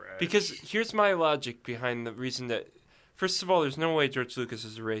a stretch. Because here's my logic behind the reason that, first of all, there's no way George Lucas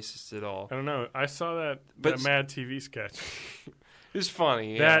is a racist at all. I don't know. I saw that Mad TV sketch. It was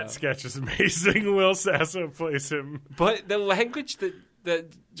funny. That sketch is amazing. Will Sasso plays him. But the language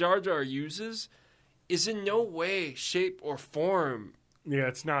that Jar Jar uses is in no way, shape, or form. Yeah,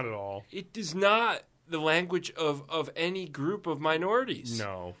 it's not at all. It is not the language of any group of minorities.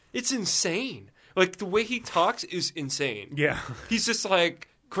 No. It's insane. Like, the way he talks is insane. Yeah. He's just, like,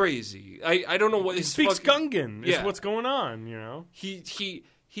 crazy. I don't know what he speaks Gungan is what's going on, you know? He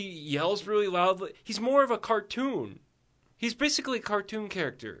yells really loudly. He's more of a cartoon. He's basically a cartoon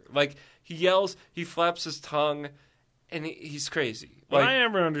character. Like, he yells, he flaps his tongue, and he's crazy. Like, I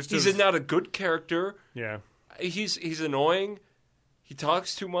never understood. He's not a good character. Yeah. He's annoying. He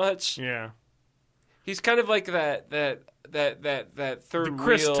talks too much. Yeah. He's kind of like that third the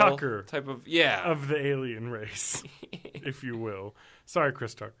Chris wheel Tucker type of of the alien race, if you will. Sorry,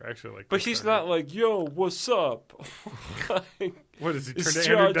 Chris Tucker. I actually like. But he's Tucker. not like, yo, what's up? What is he? Turn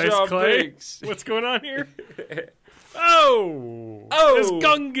to Andrew Dice Clay? Binks. What's going on here? Oh, there's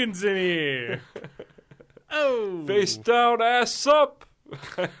Gungans in here. Oh, face down, ass up.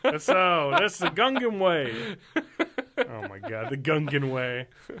 That's the Gungan way. Oh my god, the Gungan way.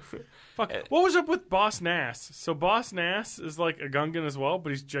 Fuck. What was up with Boss Nass? So Boss Nass is like a Gungan as well,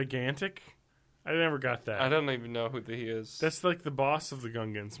 but he's gigantic. I never got that. I don't even know who he is. That's like the boss of the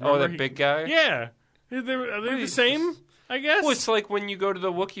Gungans. Remember that big guy? Yeah. Are they the same? I guess. Well, it's like when you go to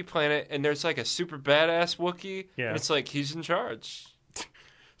the Wookiee planet and there's like a super badass Wookiee. Yeah. And it's like he's in charge.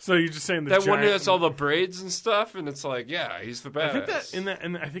 So you're just saying that one that's all the braids and stuff, and it's like, yeah, he's the badass.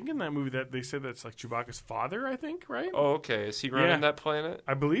 I think in that movie that they said that's like Chewbacca's father. I think, right? Oh, okay. Is he running that planet?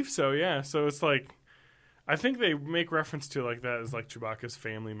 I believe so. Yeah. So it's like, I think they make reference to like that as like Chewbacca's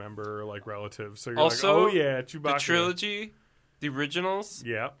family member or like relative. So you're also, like, oh yeah, Chewbacca. The trilogy The originals.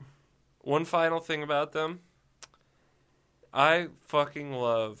 Yeah. One final thing about them. I fucking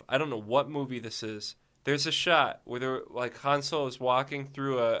love. I don't know what movie this is. There's a shot where Han Solo is walking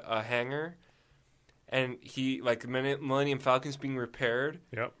through a hangar, and Millennium Falcon's being repaired.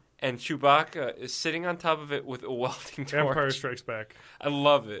 Yep. And Chewbacca is sitting on top of it with a welding torch. Empire Strikes Back. I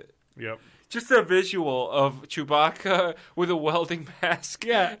love it. Yep. Just the visual of Chewbacca with a welding mask.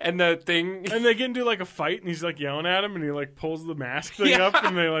 Yeah. And the thing. And they get into a fight, and he's yelling at him, and he pulls the mask thing up,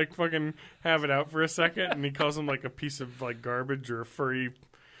 and they fucking have it out for a second, and he calls him a piece of garbage or a furry.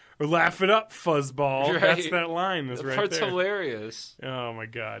 Or laugh it up, fuzzball. Right. That's that line. That's right part's there. Hilarious. Oh my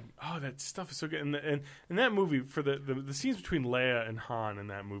god. Oh, that stuff is so good. And that movie, for the scenes between Leia and Han in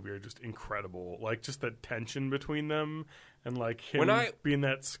that movie are just incredible. Just the tension between them, and him being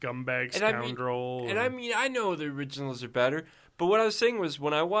that scumbag scoundrel. I know the originals are better, but what I was saying was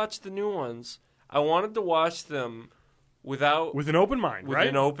when I watched the new ones, I wanted to watch them with an open mind, right? With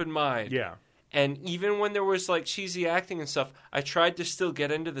an open mind. Yeah. And even when there was cheesy acting and stuff, I tried to still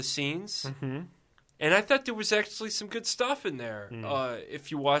get into the scenes. Mm-hmm. And I thought there was actually some good stuff in there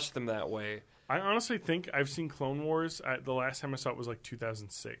if you watch them that way. I honestly think I've seen Clone Wars. The last time I saw it was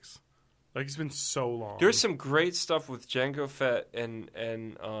 2006. It's been so long. There's some great stuff with Jango Fett and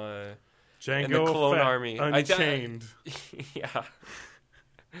Jango and the Clone Fett, Army. Unchained. Yeah.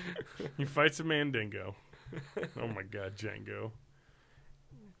 He fights a Mandingo. Oh my god, Jango.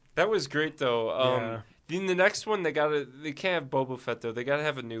 That was great, though. In the next one, they can't have Boba Fett, though. They gotta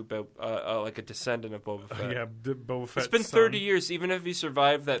have a new, a descendant of Boba Fett. Yeah, Boba Fett. It's been 30 years, even if he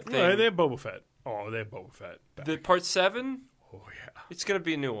survived that thing. Oh, they have Boba Fett. Oh, they have Boba Fett. The part 7? Oh, yeah. It's gonna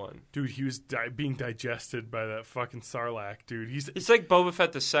be a new one. Dude, he was being digested by that fucking Sarlacc, dude. It's like Boba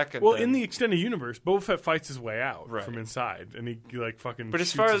Fett the second. Well, in the extended universe, Boba Fett fights his way out from inside, and he fucking. But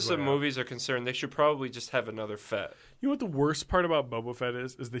as far as the movies are concerned, they should probably just have another Fett. You know what the worst part about Boba Fett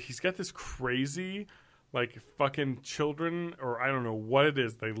is that he's got this crazy, fucking children, or I don't know what it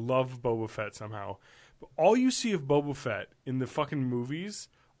is. They love Boba Fett somehow. But all you see of Boba Fett in the fucking movies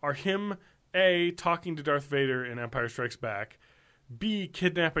are him, A, talking to Darth Vader in Empire Strikes Back, B,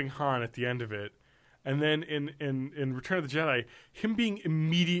 kidnapping Han at the end of it, and then in Return of the Jedi, him being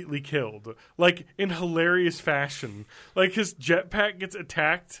immediately killed, in hilarious fashion. His jetpack gets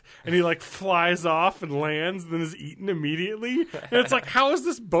attacked, and he flies off and lands, and then is eaten immediately. And it's how is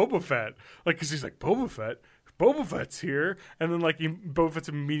this Boba Fett? Because he's Boba Fett? Boba Fett's here, and then Boba Fett's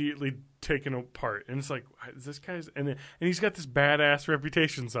immediately taken apart, and it's is this guy's and he's got this badass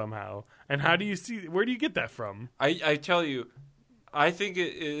reputation somehow. And how do you where do you get that from? I tell you, I think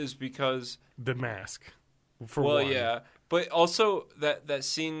it is because the mask. For one. Yeah, but also that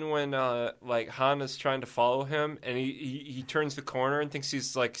scene when Han is trying to follow him, and he turns the corner and thinks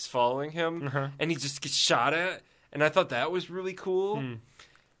he's following him, and he just gets shot at, and I thought that was really cool.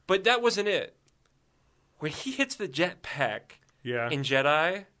 But that wasn't it. When he hits the jetpack in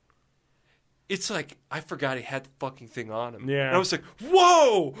Jedi, it's I forgot he had the fucking thing on him. Yeah. And I was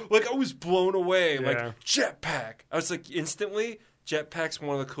whoa! I was blown away. Yeah. Jetpack. I was instantly, jetpack's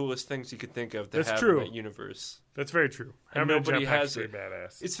one of the coolest things you could think of to have in that universe. That's very true. And nobody has it.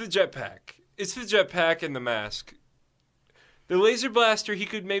 Badass. It's the jetpack. It's the jetpack and the mask. The laser blaster,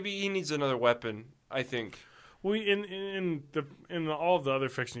 he needs another weapon, I think. Well, in all of the other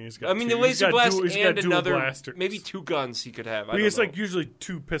fiction, he's got. the laser blast and another, blasters. maybe 2 guns he could have. He has usually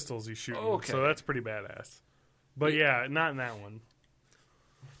 2 pistols he's shooting, so that's pretty badass. But yeah, not in that one.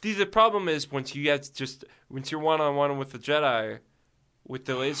 The problem is once you're one-on-one with the Jedi, with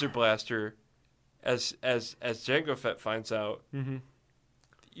the laser blaster, as Jango Fett finds out,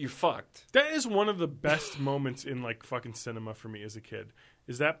 you're fucked. That is one of the best moments in fucking cinema for me as a kid.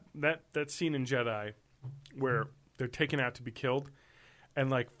 Is that scene in Jedi where they're taken out to be killed,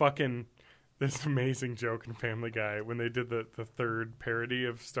 and fucking this amazing joke in Family Guy when they did the third parody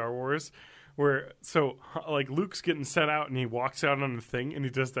of Star Wars, where Luke's getting set out and he walks out on the thing and he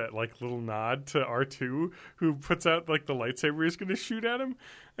does that little nod to R2 who puts out the lightsaber he's going to shoot at him,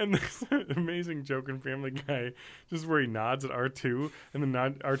 and there's an amazing joke in Family Guy just where he nods at R2 and then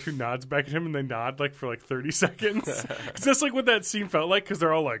R2 nods back at him and they nod for 30 seconds. It's just what that scene felt like, because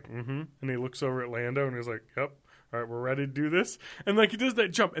they're all and he looks over at Lando and he's yep. All right, we're ready to do this. And he does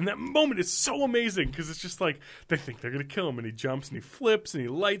that jump. And that moment is so amazing because it's just they think they're going to kill him. And he jumps and he flips and he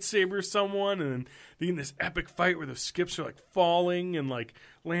lightsabers someone. And then they get in this epic fight where the skips are falling. And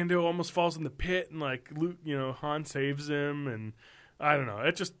Lando almost falls in the pit. And Luke, Han saves him. And I don't know.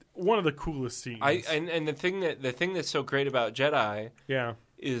 It's just one of the coolest scenes. And the thing that's so great about Jedi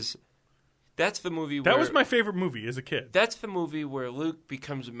is That's the movie that was my favorite movie as a kid. That's the movie where Luke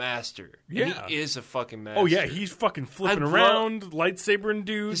becomes a master. Yeah. And he is a fucking master. Oh, yeah, he's fucking flipping around, lightsabering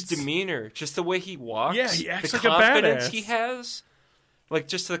dudes. His demeanor, just the way he walks. Yeah, he acts like a badass. The confidence he has. Like,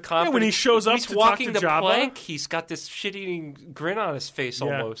 just the confidence. Yeah, when he shows up he's to walking talk to the Jabba. plank, he's got this shit-eating grin on his face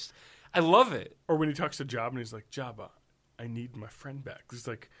almost. I love it. Or when he talks to Jabba and he's like, Jabba, I need my friend back. He's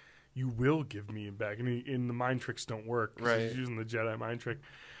like, you will give me him back. And the mind tricks don't work. Right. He's using the Jedi mind trick.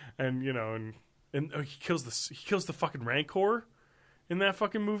 And, you know, and he kills the fucking Rancor in that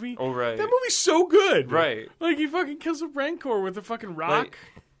fucking movie. Oh, right. That movie's so good. Right. Like, he fucking kills a Rancor with a fucking rock. Like,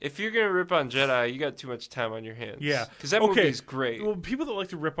 if you're going to rip on Jedi, you got too much time on your hands. Yeah. Because that movie's great. Well, people that like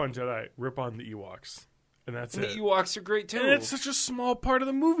to rip on Jedi rip on the Ewoks. And that's it. The Ewoks are great, too. And it's such a small part of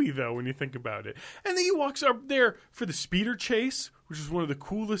the movie, though, when you think about it. And the Ewoks are there for the speeder chase, which is one of the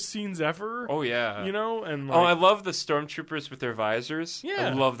coolest scenes ever. Oh, yeah. You know? And like, I love the stormtroopers with their visors. Yeah.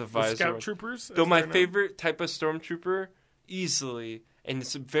 I love the visors. The scout troopers. Though my favorite type of stormtrooper, easily, and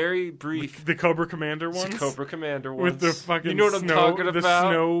it's a very brief... The Cobra Commander ones? The Cobra Commander ones. With the fucking You know what I'm talking about? The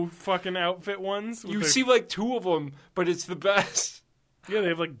snow fucking outfit ones. You see like two of them, but it's the best. Yeah, they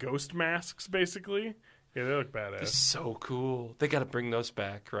have like ghost masks, basically. Yeah, they look badass. They're so cool. They got to bring those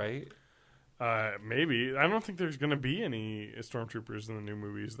back, right? Maybe. I don't think there's going to be any stormtroopers in the new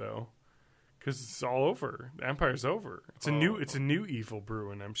movies, though, because it's all over. The Empire's over. It's a new evil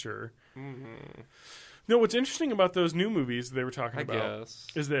brewing, I'm sure. Mm-hmm. No, what's interesting about those new movies they were talking about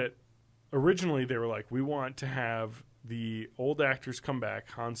is that originally they were like, we want to have the old actors come back,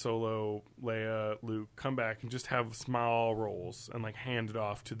 Han Solo, Leia, Luke, come back and just have small roles and like hand it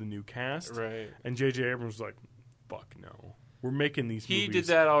off to the new cast. Right. And J.J. Abrams was like, fuck no. We're making these movies. He did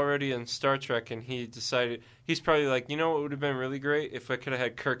that already in Star Trek, and he decided, he's probably like, you know what would have been really great if I could have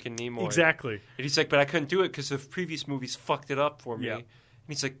had Kirk and Nimoy. Exactly. And he's like, but I couldn't do it because the previous movies fucked it up for me. Yeah. And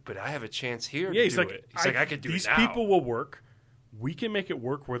he's like, but I have a chance here he's to like, do it. He's like, I could do these it now. These people will work. We can make it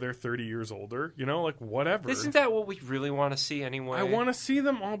work where they're 30 years older. You know, like, whatever. Isn't that what we really want to see anyway? I want to see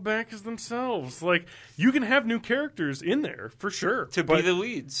them all back as themselves. Like, you can have new characters in there, for sure. To be the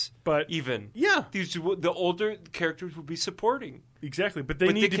leads. But even. Yeah. The older characters will be supporting. Exactly. But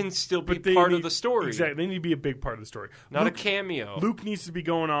they can still be part of the story. Exactly. They need to be a big part of the story. Not a cameo. Luke needs to be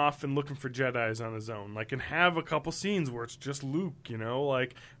going off and looking for Jedis on his own. Like, and have a couple scenes where it's just Luke, you know?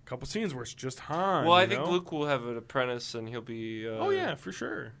 Like, a couple scenes where it's just Han. Well, I think Luke will have an apprentice and he'll be... oh, yeah, for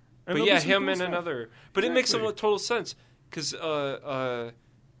sure. And but yeah, him and another... But it makes a total sense. Because,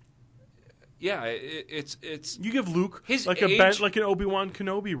 yeah, it's... You give Luke his like age, like an Obi-Wan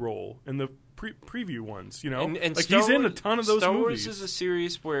Kenobi role in the preview ones, you know? And like, he's in a ton of those Star movies. Wars is a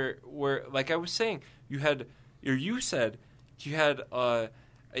series where, like I was saying, you had an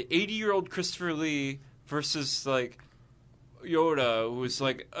 80-year-old Christopher Lee versus, like, Yoda, who was,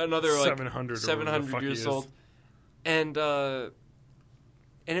 like, another, like, 700 years old. And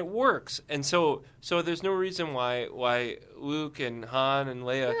it works. And so there's no reason why Luke and Han and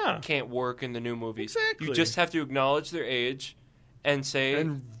Leia can't work in the new movies. Exactly. You just have to acknowledge their age and say,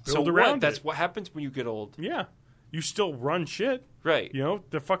 and so around what? That's what happens when you get old. Yeah. You still run shit. Right. You know,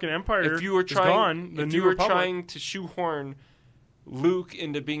 the fucking Empire if you were is gone. If you were trying to shoehorn Luke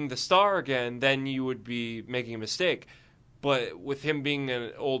into being the star again, then you would be making a mistake. But with him being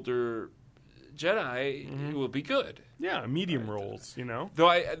an older Jedi, it will be good. Yeah, medium roles, you know? Though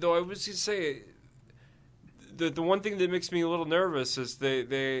I was going to say, the one thing that makes me a little nervous is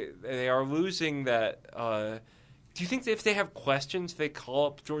they are losing that... do you think that if they have questions, they call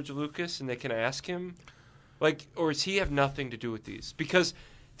up George Lucas and they can ask him? Like, or does he have nothing to do with these? Because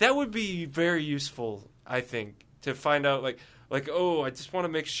that would be very useful, I think, to find out, like, oh, I just want to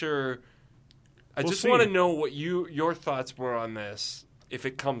make sure... I just want to know what your thoughts were on this if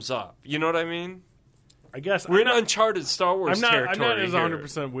it comes up. You know what I mean? I guess we're in uncharted Star Wars territory. I'm not as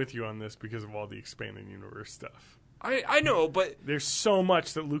 100% with you on this because of all the expanded universe stuff. I know, but there's so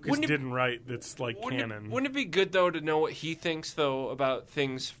much that Lucas didn't write that's like canon. Wouldn't it be good though to know what he thinks though about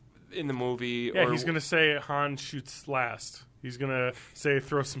things in the movie? Yeah, he's gonna say Han shoots last. He's gonna say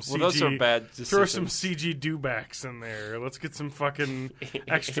throw some CG. Well, those are bad decisions. Throw some CG dewbacks in there. Let's get some fucking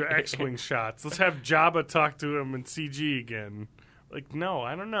extra X-wing shots. Let's have Jabba talk to him in CG again. Like, no,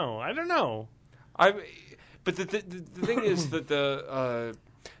 I don't know. But the thing is that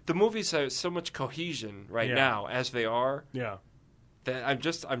the movies have so much cohesion now as they are. Yeah. That I'm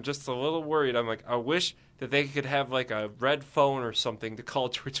just a little worried. I'm like, I wish that they could have like a red phone or something to call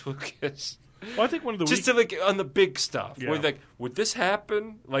George Lucas. Well, I think one of the just to like on the big stuff. Yeah. Where like, would this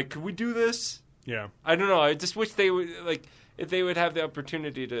happen? Like, could we do this? Yeah. I don't know. I just wish they would like if they would have the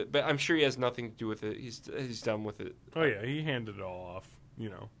opportunity to. But I'm sure he has nothing to do with it. He's done with it. Oh yeah, he handed it all off. You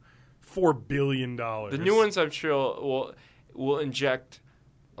know, $4 billion. The new ones, I'm sure, will inject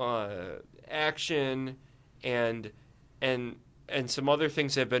action and some other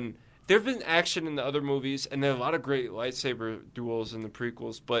things that have been. There have been action in the other movies, and there are a lot of great lightsaber duels in the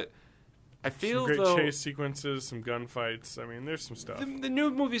prequels, but I feel some great chase sequences, some gunfights. I mean, there's some stuff. The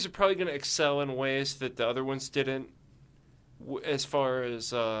new movies are probably going to excel in ways that the other ones didn't, as far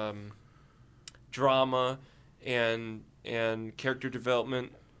as drama and character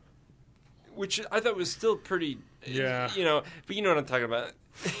development, which I thought was still pretty. Yeah. But you know what I'm talking about.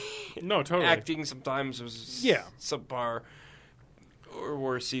 No, totally. Acting sometimes was subpar, or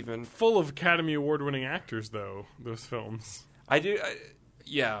worse even. Full of Academy Award-winning actors, though. Those films.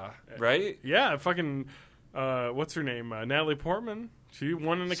 Yeah, right? Yeah, fucking, what's her name? Natalie Portman. She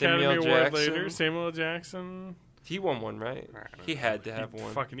won an Academy Award later. Samuel L. Jackson. He won one, right? He had to have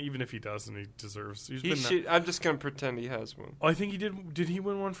one. Fucking, even if he doesn't, he deserves. I'm just going to pretend he has one. I think he did. Did he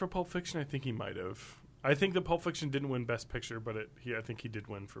win one for Pulp Fiction? I think he might have. I think the Pulp Fiction didn't win Best Picture, but I think he did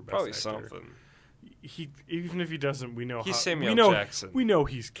win for Best Actor. Probably something. Even if he doesn't, we know he's Samuel Jackson. We know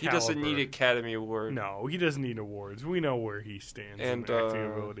he's caliber. He doesn't need Academy Award. No, he doesn't need awards. We know where he stands in acting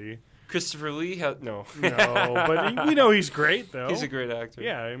ability. Christopher Lee no, but we know he's great though. He's a great actor.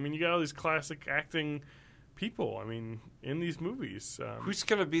 Yeah, I mean, you got all these classic acting people. I mean, in these movies, who's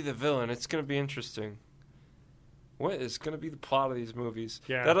going to be the villain? It's going to be interesting. What is going to be the plot of these movies?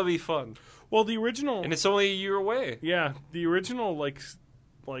 Yeah, that'll be fun. Well, the original, and it's only a year away. Yeah, the original,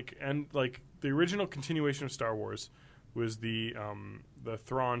 the original continuation of Star Wars was the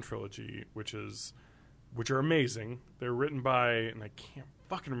Thrawn trilogy, which are amazing. They're written by, and I can't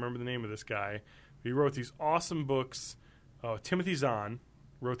fucking remember the name of this guy. He wrote these awesome books. Timothy Zahn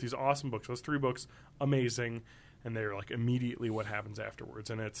wrote these awesome books. Those 3 books, amazing, and they're like immediately what happens afterwards.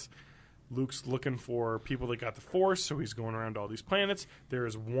 And it's Luke's looking for people that got the Force, so he's going around to all these planets. There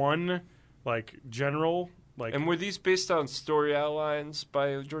is one general. And were these based on story outlines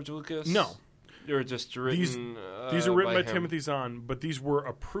by George Lucas? No. They were just written. These are written by him. Timothy Zahn, but these were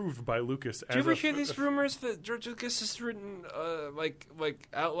approved by Lucas. Do you ever hear these rumors that George Lucas has written like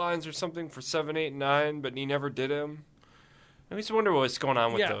outlines or something for 7, 8, 9, but he never did them? I always wonder what's going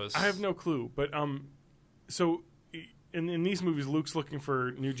on with those. I have no clue, but so in these movies, Luke's looking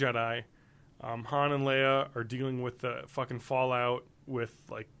for new Jedi. Han and Leia are dealing with the fucking fallout with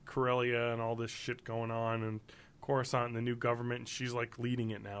like Corellia and all this shit going on, and Coruscant and the new government, and she's like leading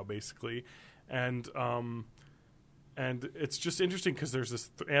it now, basically. And it's just interesting because there's this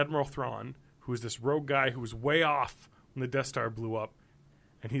Admiral Thrawn, who is this rogue guy who was way off when the Death Star blew up,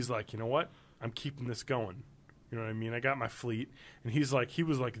 and he's like, you know what? I'm keeping this going. You know what I mean? I got my fleet, and he was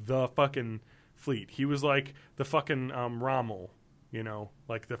like the fucking fleet. He was like the fucking Rommel,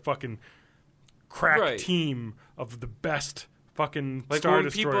 like the fucking crack team of the best fucking Star Destroyer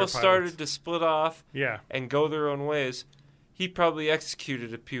pilots. When people started to split off, yeah, and go their own ways. He probably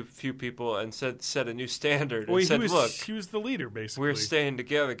executed a few people and set a new standard. And said, "Look, he was the leader. Basically, we're staying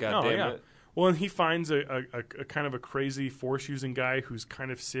together. Goddammit." It. Well, and he finds a kind of a crazy Force using guy who's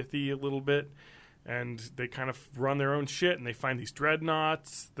kind of Sithy a little bit, and they kind of run their own shit. And they find these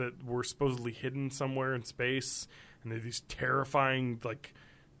dreadnoughts that were supposedly hidden somewhere in space, and they're these terrifying, like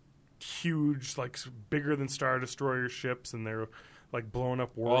huge, like bigger than Star Destroyer ships, and they're like blowing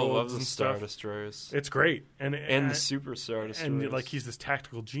up worlds. All of the and Star stuff. Destroyers. It's great, and the Super Star Destroyers. And like he's this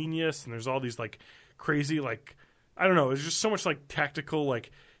tactical genius, and there's all these like crazy, like I don't know. There's just so much like tactical,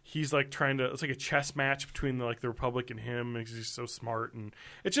 like he's like trying to. It's like a chess match between the Republic and him, and he's so smart, and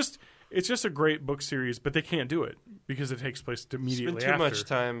it's just a great book series. But they can't do it because it takes place immediately it's been too after. much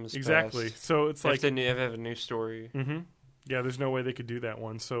time. Exactly. Passed. So it's like they have a new story. Mm-hmm. Yeah, there's no way they could do that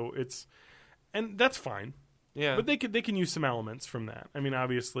one. So and that's fine. Yeah, but they can use some elements from that. I mean,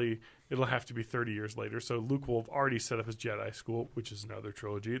 obviously, it'll have to be 30 years later. So Luke will have already set up his Jedi school, which is another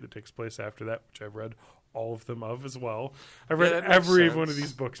trilogy that takes place after that, which I've read all of them of as well. I've read every one of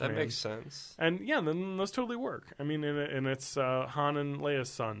these books. That makes sense. And yeah, then those totally work. I mean, and it's Han and Leia's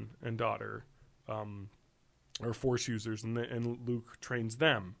son and daughter, are Force users, and Luke trains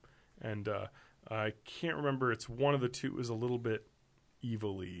them. And I can't remember. It's one of the two is a little bit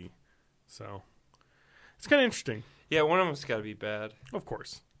evil-y, so. It's kind of interesting. Yeah, one of them's got to be bad. Of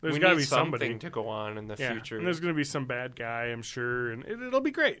course. There's got to be something to go on in the future. And there's going to be some bad guy, I'm sure, and it'll be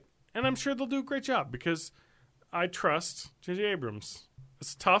great. And I'm sure they'll do a great job because I trust J.J. Abrams.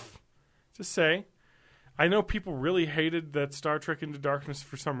 It's tough to say. I know people really hated that Star Trek Into Darkness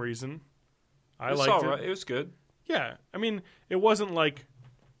for some reason. I liked it. Right. It was good. Yeah. I mean, it wasn't like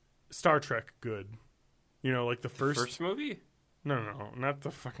Star Trek good. Like the first movie? No, not the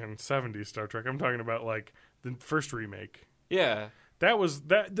fucking 70s Star Trek. I'm talking about, like, the first remake. Yeah.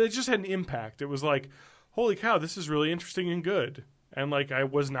 that just had an impact. It was like, holy cow, this is really interesting and good. And like I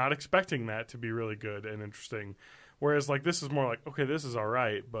was not expecting that to be really good and interesting. Whereas like this is more like, okay, this is all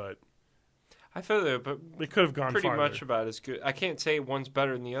right, but I feel that, but they could have gone pretty farther. much about as good. I can't say one's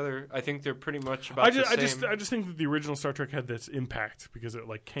better than the other. I think they're pretty much about the same. I just think that the original Star Trek had this impact because it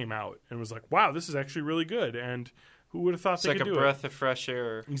like came out and was like, wow, this is actually really good. And who would have thought they could do it? It's like a breath of fresh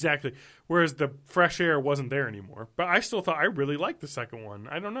air. Exactly. Whereas the fresh air wasn't there anymore. But I still thought I really liked the second one.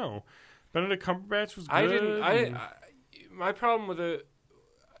 I don't know. Benedict Cumberbatch was good. My problem with it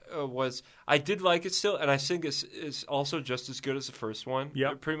was I did like it still, and I think it's also just as good as the first one.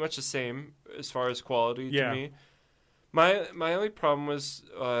 Yeah, pretty much the same as far as quality to me. My only problem was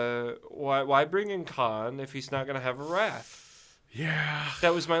why bring in Khan if he's not going to have a wrath? Yeah,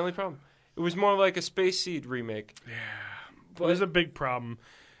 that was my only problem. It was more like a Space Seed remake. Yeah, but it was a big problem.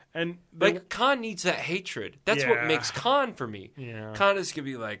 And like Khan needs that hatred. That's what makes Khan for me. Yeah, Khan is gonna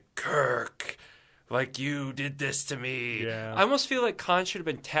be like, Kirk, like you did this to me. Yeah, I almost feel like Khan should have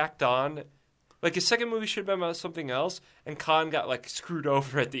been tacked on. Like his second movie should have been about something else, and Khan got like screwed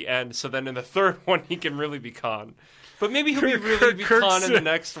over at the end. So then in the third one, he can really be Khan. But maybe he'll be Khan in the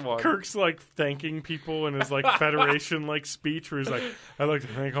next one. Kirk's like thanking people in his like Federation like speech, where he's like, "I'd like to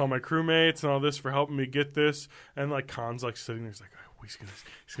thank all my crewmates and all this for helping me get this." And like Khan's like sitting there, he's like, "Oh, he's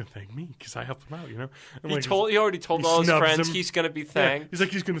gonna thank me because I helped him out," you know. And, he already told all his friends he's gonna be thanked. Yeah, he's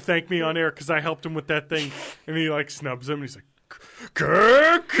like, he's gonna thank me on air because I helped him with that thing, and he like snubs him. And he's like,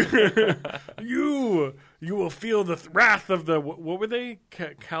 Kirk, you will feel the wrath of the what were they?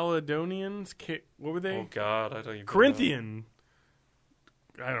 Caledonians? What were they? Oh God, I don't even Corinthian.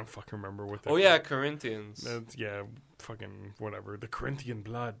 Know. I don't fucking remember what. Oh yeah, Corinthians. Yeah, fucking whatever. The Corinthian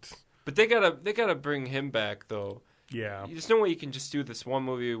blood. But they gotta bring him back though. Yeah. There's no way you can just do this one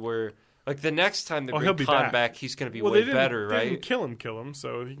movie where like the next time they bring Khan back, he's gonna be way better, right? They didn't kill him,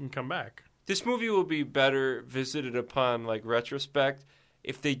 so he can come back. This movie will be better visited upon like retrospect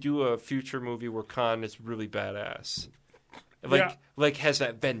if they do a future movie where Khan is really badass. Like has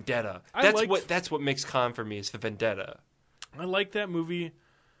that vendetta. That's what makes Khan for me is the vendetta. I like that movie.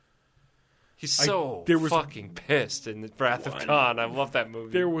 He's fucking pissed in the Wrath of Khan. I love that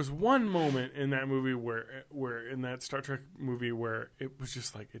movie. There was one moment in that movie where in that Star Trek movie where it was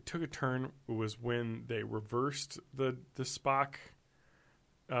just like it took a turn. It was when they reversed the Spock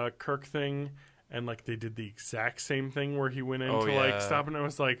Kirk thing, and like they did the exact same thing where he went in like stop, and I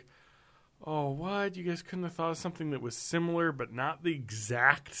was like, oh, what? You guys couldn't have thought of something that was similar but not the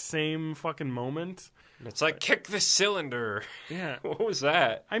exact same fucking moment? It's like kick the cylinder. Yeah. What was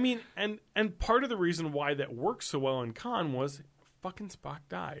that? I mean, and part of the reason why that worked so well in Khan was fucking Spock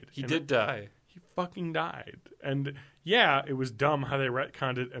died. He did die. He fucking died. And yeah, it was dumb how they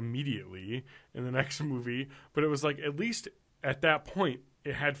retconned it immediately in the next movie, but it was like at least at that point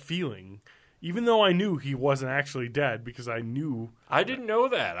it had feeling, even though I knew he wasn't actually dead because I knew. I didn't know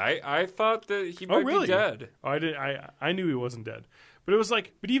that. I thought that he might be dead. I knew he wasn't dead, but it was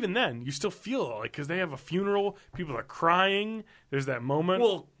like, but even then, you still feel it, like because they have a funeral, people are crying. There's that moment.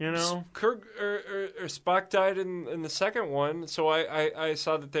 Well, you know, Kirk or Spock died in the second one, so I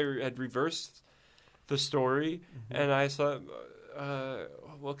saw that they had reversed the story, and I thought.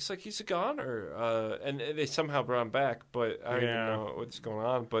 Looks like he's a goner, and they somehow brought him back, but I don't even know what's going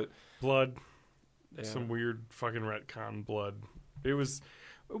on. But blood, some weird fucking retcon blood. It was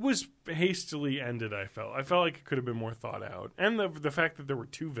hastily ended. I felt like it could have been more thought out, and the fact that there were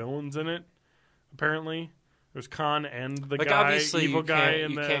two villains in it. Apparently, there's Khan and the evil guy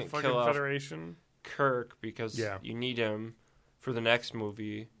in the fucking Federation. Kirk, because you need him for the next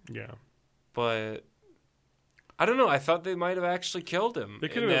movie. Yeah, but. I don't know. I thought they might have actually killed him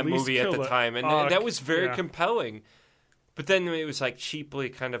in that movie at the time, and that was very compelling. But then it was like cheaply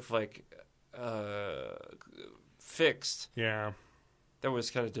kind of like fixed. Yeah, that was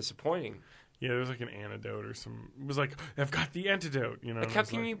kind of disappointing. Yeah, there was like an antidote or some. It was like I've got the antidote. You know, like how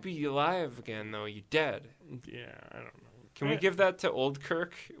can you be alive again though? You dead? Yeah, I don't know. Can we give that to old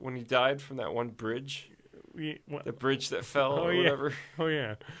Kirk when he died from that one bridge? The bridge that fell or whatever. Oh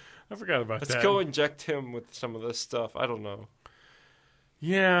yeah. I forgot about that. Let's go inject him with some of this stuff. I don't know.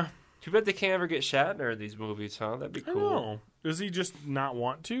 Yeah. Too bad they can't ever get Shatner in these movies, huh? That'd be cool. I know. Does he just not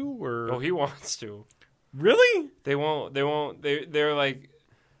want to? Or oh, he wants to. Really? They won't. They're like.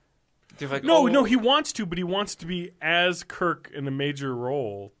 No, he wants to, but he wants to be as Kirk in a major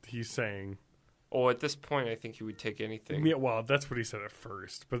role. He's saying. Oh, at this point, I think he would take anything. Yeah, well, that's what he said at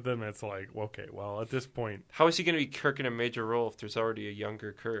first. But then it's like, okay, well, at this point... How is he going to be Kirk in a major role if there's already a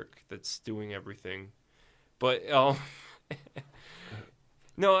younger Kirk that's doing everything? But,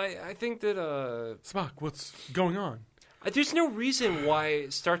 no, I think that... Spock, what's going on? There's no reason why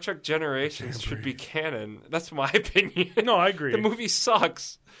Star Trek Generations should be canon. That's my opinion. No, I agree. The movie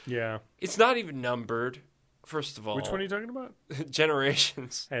sucks. Yeah. It's not even numbered, first of all. Which one are you talking about?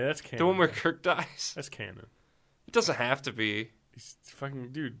 Generations. Hey, that's canon. The one where Kirk dies. That's canon. It doesn't have to be. He's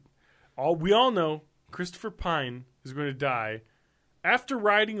fucking... Dude, we all know Christopher Pine is going to die after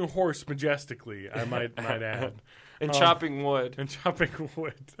riding a horse majestically, I might add. And chopping wood. And chopping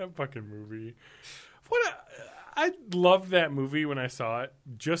wood. That fucking movie. I loved that movie when I saw it,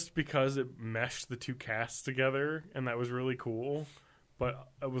 just because it meshed the two casts together, and that was really cool. But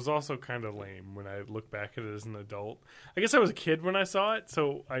it was also kind of lame when I look back at it as an adult. I guess I was a kid when I saw it,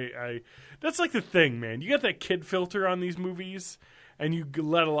 so I that's like the thing, man. You got that kid filter on these movies, and you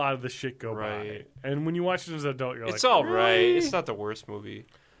let a lot of the shit go by. And when you watch it as an adult, you're like, it's all really? right. It's not the worst movie.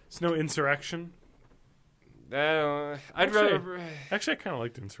 It's no Insurrection. I'd rather... Actually, I kind of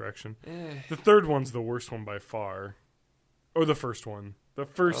liked Insurrection. The third one's the worst one by far. Or the first one. The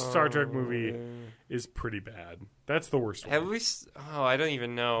first Star Trek movie is pretty bad. That's the worst one. At least... Oh, I don't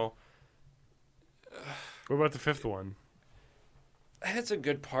even know. What about the fifth one? It had some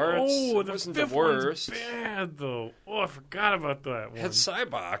good parts. Oh, it wasn't fifth the worst. One's bad, though. Oh, I forgot about that one. It had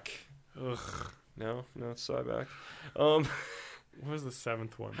Cybok. Ugh. No Cybok. What was the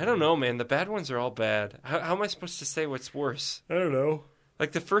seventh one? I don't know, man. The bad ones are all bad. How am I supposed to say what's worse? I don't know.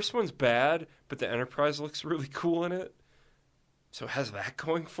 Like, the first one's bad, but the Enterprise looks really cool in it. So it has that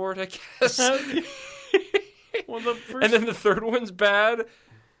going for it, I guess. And then the third one's bad,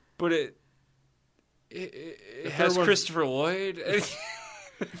 but it has Christopher Lloyd.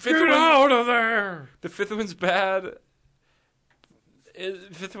 Get out of there! The fifth one's bad. The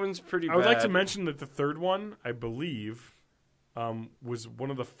fifth one's pretty bad. I would like to mention that the third one, I believe... was one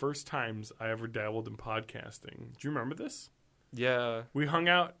of the first times I ever dabbled in podcasting. Do you remember this? Yeah. We hung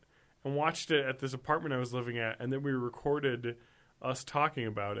out and watched it at this apartment I was living at, and then we recorded us talking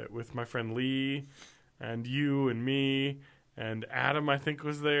about it with my friend Lee and you and me and Adam, I think,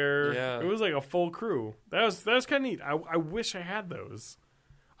 was there. Yeah. It was like a full crew. That was kind of neat. I wish I had those.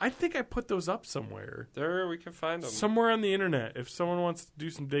 I think I put those up somewhere. There, we can find them. Somewhere on the internet. If someone wants to do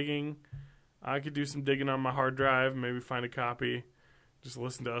some digging... I could do some digging on my hard drive, maybe find a copy. Just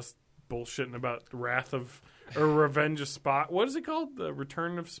listen to us bullshitting about Revenge of Spock. What is it called? The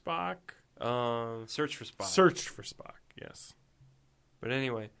Return of Spock? Search for Spock. Search for Spock, yes. But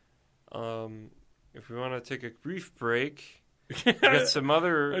anyway, if we want to take a brief break, we got some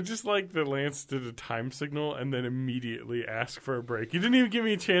other... I just like that Lance did a time signal and then immediately asked for a break. You didn't even give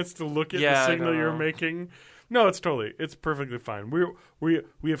me a chance to look at the signal you were making. No, it's perfectly fine. We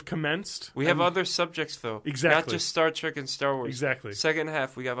have commenced. We have other subjects, though. Exactly. Not just Star Trek and Star Wars. Exactly. Second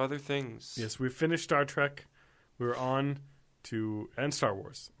half, we have other things. Yes, we've finished Star Trek. We're on to... And Star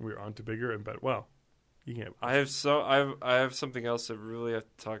Wars. We're on to bigger and better. Well, you can't... I have something else that we really have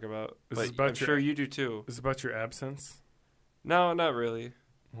to talk about. I'm sure you do, too. Is it about your absence? No, not really.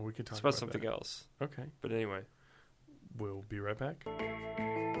 Well, we can talk about something else. Okay. But anyway. We'll be right back.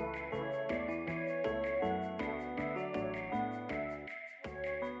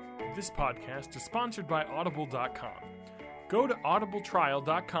 This podcast is sponsored by Audible.com. Go to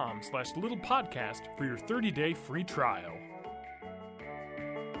audibletrial.com/littlepodcast for your 30-day free trial.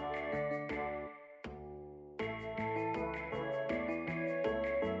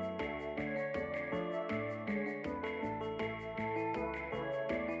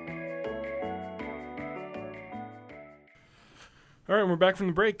 All right, we're back from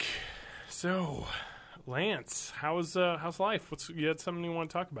the break. So... Lance, how's life? You had something you want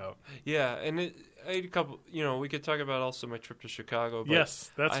to talk about? Yeah, and I had a couple. We could talk about also my trip to Chicago. But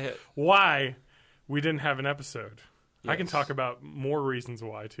yes, that's why we didn't have an episode. Yes. I can talk about more reasons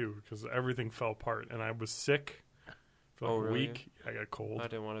why too, because everything fell apart, and I was sick for like a week. I got a cold. I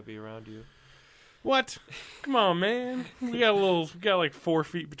didn't want to be around you. What? Come on, man. We got like 4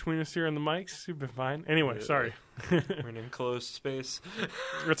 feet between us here on the mics. You've been fine. Anyway, sorry. We're in an enclosed space.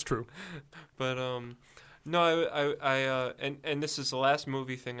 That's true. But no, I and this is the last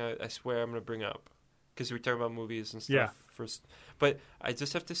movie thing I swear I'm going to bring up, because we talk about movies and stuff first. But I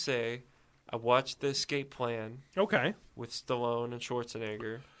just have to say, I watched The Escape Plan. Okay. With Stallone and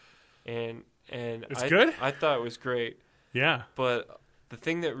Schwarzenegger, and it's good. I thought it was great. Yeah. But the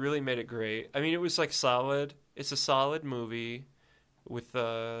thing that really made it great, I mean, it was like solid. It's a solid movie with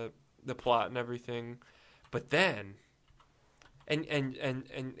the plot and everything. But then, and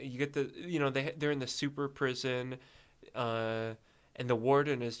you get they're in the super prison, and the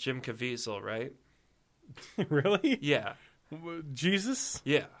warden is Jim Caviezel, right? Really? Yeah. Jesus?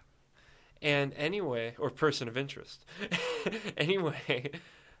 Yeah. And anyway, or person of interest. Anyway,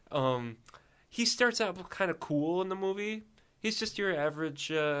 he starts out kind of cool in the movie. He's just your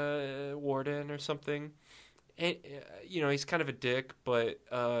average warden or something. And, he's kind of a dick, but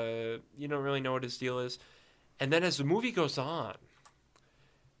you don't really know what his deal is. And then as the movie goes on,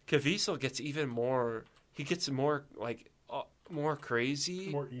 Caviezel gets even more... He gets more, more crazy.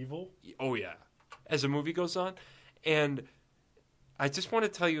 More evil? Oh, yeah. As the movie goes on. And I just want to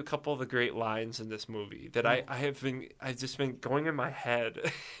tell you a couple of the great lines in this movie that I've just been going in my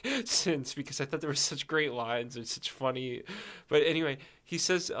head since, because I thought there were such great lines and such funny. But anyway, he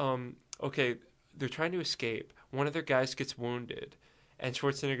says, okay, they're trying to escape. One of their guys gets wounded. And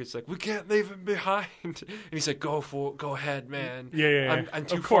Schwarzenegger's like, we can't leave him behind. And he's like, go ahead, man. Yeah. I'm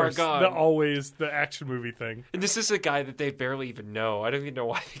too of course, far gone. Always the action movie thing. And this is a guy that they barely even know. I don't even know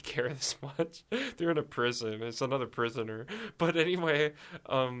why they care this much. They're in a prison. It's another prisoner. But anyway,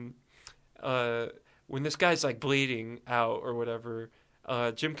 when this guy's like bleeding out or whatever,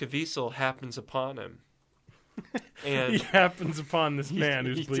 Jim Caviezel happens upon him. And he happens upon this man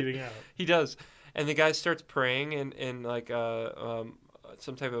who's bleeding out. He does. And the guy starts praying in like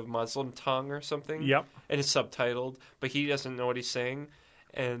some type of Muslim tongue or something. Yep. And it's subtitled, but he doesn't know what he's saying.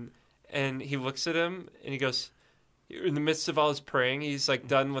 And he looks at him and he goes, in the midst of all his praying, he's like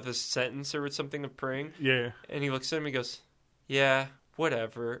done with a sentence or something of praying. Yeah. And he looks at him and he goes, yeah,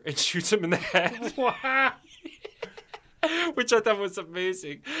 whatever, and shoots him in the head. Which I thought was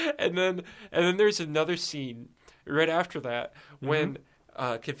amazing. And then there's another scene right after that when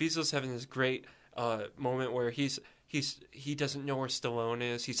Caviezel's having this great moment where he doesn't know where Stallone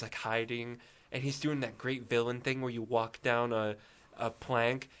is. He's like hiding, and he's doing that great villain thing where you walk down a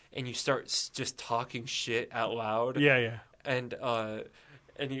plank and you start just talking shit out loud. Yeah. And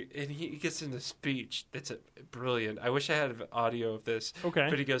he gets into speech that's brilliant. I wish I had audio of this. Okay.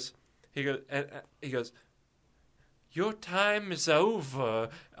 But he goes, your time is over,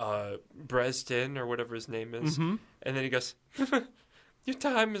 Bresden, or whatever his name is. Mm-hmm. And then he goes, your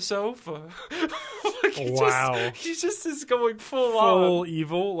time is over. He just is going full on. Full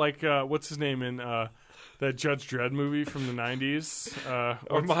evil. Like, what's his name in that Judge Dredd movie from the 90s?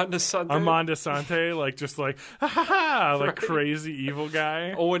 Armand Assante. Armand Assante, like, just like, ha ha ha, like right. Crazy evil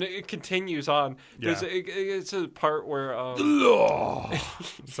guy. Oh, and it continues on. Yeah. It's a part where...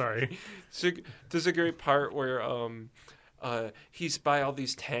 Sorry. So there's a great part where he's by all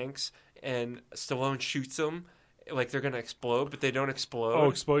these tanks, and Stallone shoots them. Like they're going to explode, but they don't explode. Oh,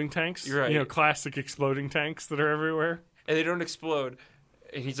 exploding tanks? You're right. Classic exploding tanks that are everywhere. And they don't explode.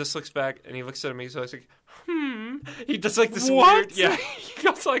 And he just looks back, and he looks at him, and he's like, He does like this weird... Yeah, he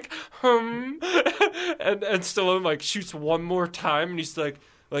goes like, And Stallone like shoots one more time, and he's like,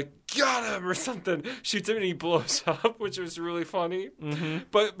 got him or something. Shoots him and he blows up, which was really funny. Mm-hmm.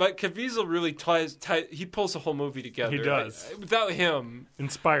 But Caviezel really he pulls the whole movie together. He does. Without him.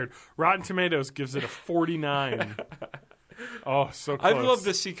 Inspired. Rotten Tomatoes gives it a 49. Oh, so close. I'd love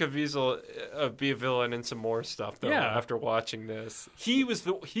to see Caviezel be a villain in some more stuff, though, after watching this. He was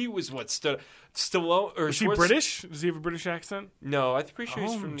what stood... Stallone... Or is he British? Does he have a British accent? No, I'm pretty sure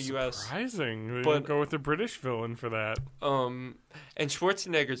he's from the U.S. Surprising. They didn't go with the British villain for that. And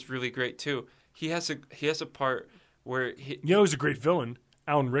Schwarzenegger's really great, too. He has a part where... He's a great villain.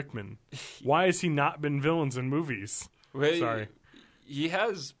 Alan Rickman. Why has he not been villains in movies? Well, sorry. He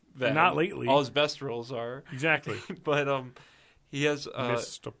has been. Not lately. All his best roles are. Exactly. But he has...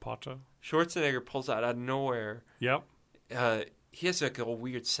 Mr. Potter. Schwarzenegger pulls out of nowhere. Yep. He has like all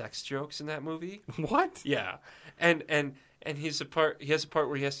weird sex jokes in that movie. What? Yeah. And he has a part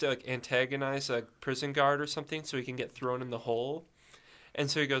where he has to like antagonize a prison guard or something so he can get thrown in the hole.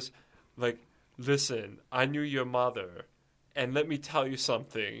 And so he goes like, listen, I knew your mother, and let me tell you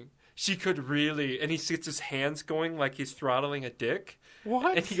something. She could really... And he gets his hands going like he's throttling a dick.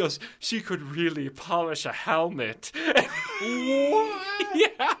 What? And he goes, she could really polish a helmet. What?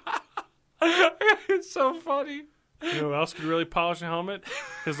 Yeah. It's so funny. You know who else could really polish a helmet?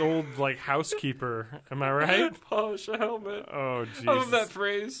 His old, housekeeper. Am I right? Polish a helmet. Oh, Jesus. I love that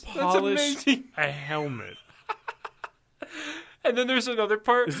phrase. Polish That's amazing. a helmet. And then there's another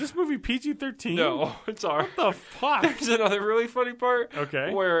part. Is this movie PG-13? No, it's R. What the fuck? There's another really funny part.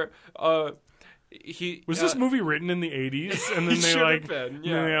 Okay. Where was this movie written in the 80s? And then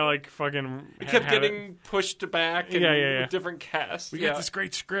they fucking... It kept getting pushed back and different casts. We got this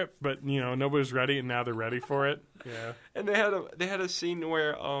great script, but nobody was ready, and now they're ready for it. Yeah. And they had a scene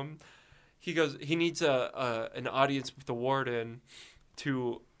where he needs an audience with the warden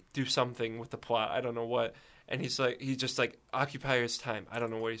to do something with the plot. I don't know what. And he just occupy his time. I don't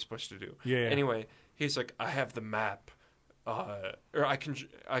know what he's supposed to do. Yeah. Anyway, he's like, I have the map, or I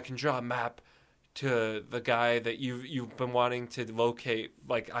can draw a map to the guy that you've been wanting to locate.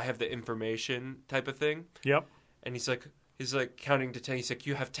 Like, I have the information type of thing. Yep. And he's like counting to 10. He's like,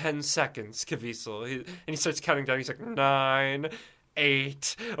 you have 10 seconds, Caviezel. And he starts counting down. He's like, 9,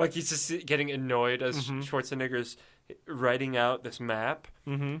 8. Like, he's just getting annoyed as Schwarzenegger's writing out this map.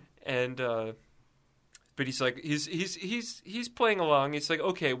 Mm-hmm. And but he's like, he's playing along. He's like,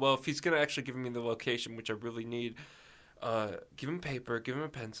 okay, well, if he's gonna actually give me the location, which I really need, give him paper, give him a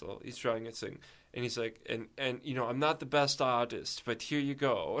pencil. He's drawing this thing. And he's like, and you know, I'm not the best artist, but here you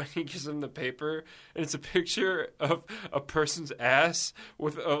go. And he gives him the paper, and it's a picture of a person's ass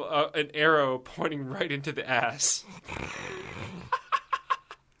with an arrow pointing right into the ass.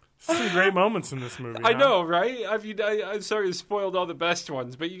 Some great moments in this movie. I know, right? I mean, I'm sorry to spoiled all the best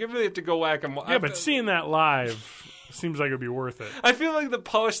ones, but you really have to go back and watch. Yeah, but seeing that live seems like it'd be worth it. I feel like the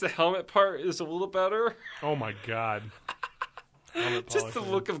polish the helmet part is a little better. Oh my god. Just the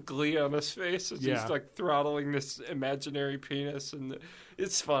look of glee on his face as he's like throttling this imaginary penis, and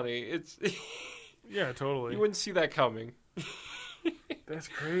it's funny. It's yeah, totally. You wouldn't see that coming. That's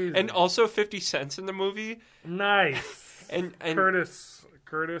crazy. And also 50 Cent's in the movie. Nice. And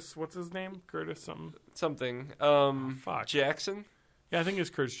Curtis, what's his name? Curtis something. Fuck. Jackson. Yeah, I think it's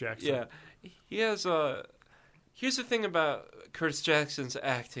Curtis Jackson. Yeah, he has Here's the thing about Curtis Jackson's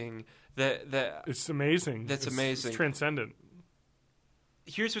acting that it's amazing. That's amazing. It's transcendent.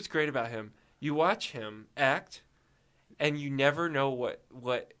 Here's what's great about him. You watch him act, and you never know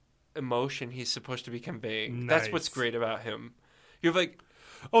what emotion he's supposed to be conveying. Nice. That's what's great about him. You're like,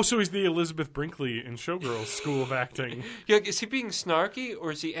 oh, so he's the Elizabeth Brinkley in Showgirls School of Acting. You're like, is he being snarky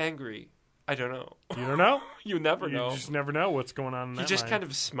or is he angry? I don't know. You don't know? You never know. You just never know what's going on in that He just mind. kind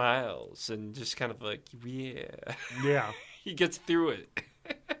of smiles and just kind of like, yeah. Yeah. He gets through it.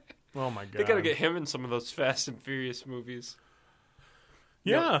 Oh, my God. They got to get him in some of those Fast and Furious movies.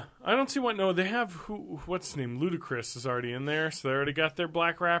 Yeah. Yep. I don't see what. No, they have, what's his name? Ludacris is already in there, so they already got their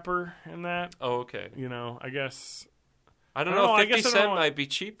black rapper in that. Oh, okay. You know, I guess. I don't know. 50 Cent might be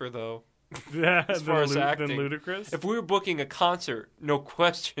cheaper, though. Yeah, as far as acting. Than Ludacris? If we were booking a concert, no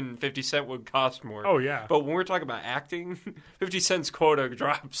question 50 Cent would cost more. Oh, yeah. But when we're talking about acting, 50 Cent's quota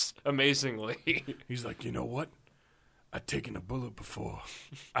drops amazingly. He's like, you know what? I've taken a bullet before.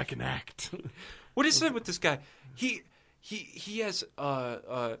 I can act. What is it with this guy? He has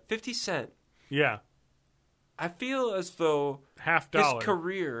 50 Cent. Yeah. I feel as though $50. His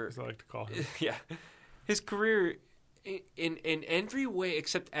career, as I like to call him. Yeah. His career in every way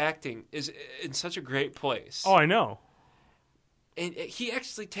except acting is in such a great place. Oh, I know. And he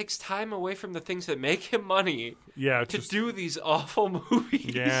actually takes time away from the things that make him money to do these awful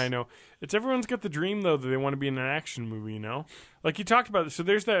movies. Yeah, I know. It's everyone's got the dream, though, that they want to be in an action movie, you know? Like you talked about. So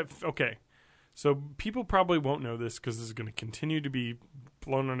there's that. Okay. So people probably won't know this because this is going to continue to be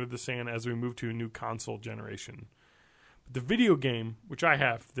blown under the sand as we move to a new console generation. But the video game, which I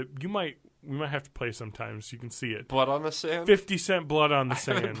have, that we might have to play sometime so you can see it. Blood on the Sand? 50 Cent Blood on the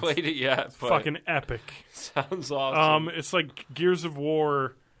Sand. I haven't played it yet. But fucking epic. Sounds awesome. It's like Gears of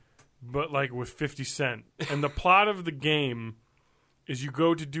War, but like with 50 Cent. And the plot of the game is you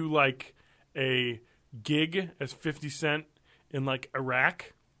go to do like a gig as 50 Cent in like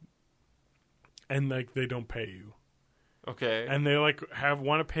Iraq, and like they don't pay you. Okay. And they like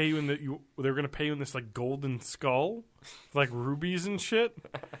want to pay you in they're going to pay you in this like golden skull, like rubies and shit.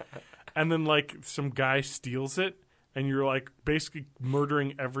 And then like some guy steals it, and you're like basically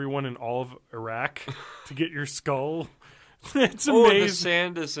murdering everyone in all of Iraq to get your skull. It's amazing. Oh, the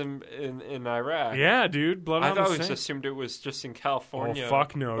sand is in Iraq. Yeah, dude. Blood on the Sand. I always assumed it was just in California. Oh,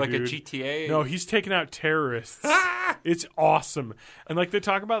 fuck no, like dude. a GTA. No, he's taking out terrorists. It's awesome. And like they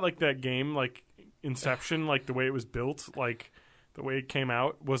talk about like that game, like Inception, like the way it was built, like the way it came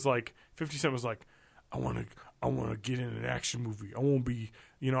out was like 50 Cent was like, I want to get in an action movie. I want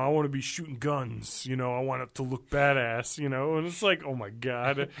to be shooting guns. You know, I want it to look badass. You know, and it's like, oh my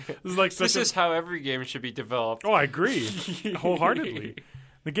god, this is like this is how every game should be developed. Oh, I agree wholeheartedly.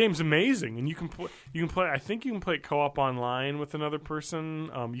 The game's amazing, and you can play. I think you can play it co-op online with another person.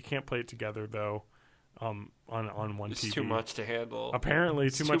 You can't play it together though. On one TV. It's too much to handle. Apparently,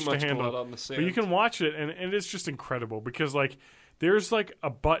 too much to handle. Blood on the Sand. But you can watch it, and it's just incredible because like there's like a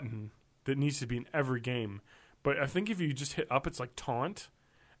button that needs to be in every game. But I think if you just hit up, it's like taunt,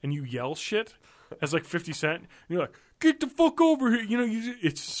 and you yell shit as like 50 Cent. And you're like, get the fuck over here. You know,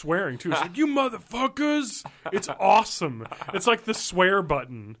 it's swearing too. It's like, you motherfuckers. It's awesome. It's like the swear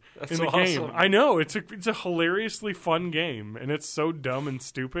button in the game. I know. It's a hilariously fun game, and it's so dumb and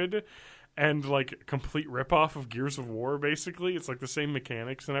stupid. And like complete ripoff of Gears of War, basically. It's like the same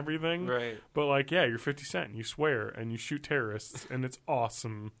mechanics and everything. Right. But like, yeah, you're 50 Cent. You swear and you shoot terrorists, and it's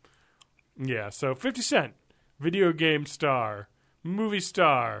awesome. Yeah, so 50 Cent, video game star, movie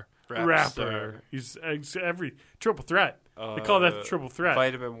star, rapper. Star. He's every triple threat. They call that the triple threat.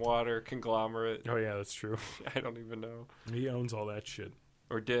 Vitamin water conglomerate. Oh, yeah, that's true. I don't even know. He owns all that shit.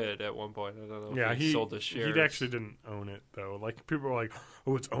 Or did at one point. I don't know. Yeah, if he sold his shares. He actually didn't own it, though. Like, people were like,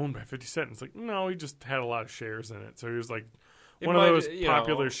 oh, it's owned by 50 Cent. It's like, no, he just had a lot of shares in it. So he was like one of those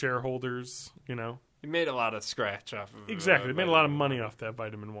popular shareholders, you know? He made a lot of scratch off of it. Exactly. He made a lot of money off that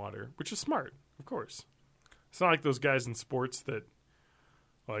vitamin water, which is smart, of course. It's not like those guys in sports that,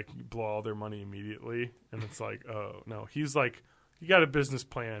 like, blow all their money immediately. And it's like, oh, no. He's like, you got a business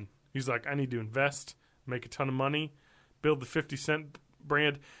plan. He's like, I need to invest, make a ton of money, build the 50 Cent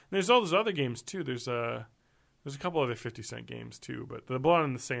brand. And there's all those other games, too. There's a couple other 50 Cent games, too. But the Blood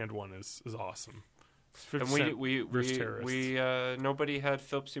in the Sand one is awesome. It's 50 and Cent versus terrorists. Nobody had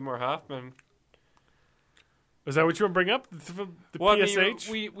Philip Seymour Hoffman. Is that what you want to bring up? The PSH?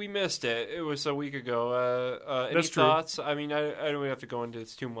 I mean, we missed it. It was a week ago. Any thoughts? I mean, I don't really have to go into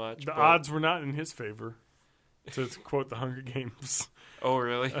this too much. The odds were not in his favor, to quote the Hunger Games. Oh,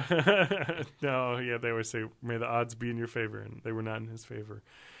 really? No, yeah, they always say, may the odds be in your favor, and they were not in his favor.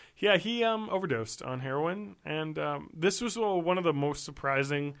 Yeah, he overdosed on heroin, and this was one of the most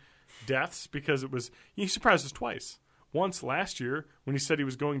surprising deaths because he surprised us twice. Once last year when he said he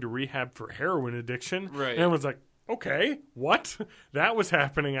was going to rehab for heroin addiction. Right. And everyone's like, okay, what? That was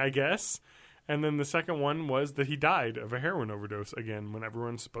happening, I guess. And then the second one was that he died of a heroin overdose again when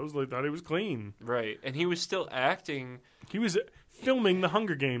everyone supposedly thought he was clean. Right. And he was still acting. He was filming the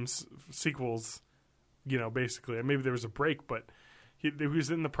Hunger Games sequels, basically. And maybe there was a break, but he was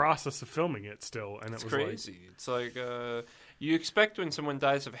in the process of filming it still. And it was crazy. It's like you expect when someone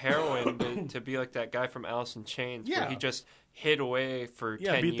dies of heroin to be like that guy from Alice in Chains, where he just hid away for 10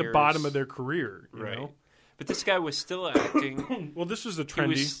 years. Yeah, be at the bottom of their career, you know? But this guy was still acting. Well, this was a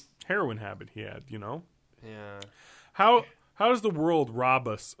trendy heroin habit he had, Yeah. How does the world rob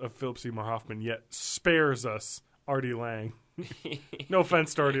us of Philip Seymour Hoffman yet spares us Artie Lang? No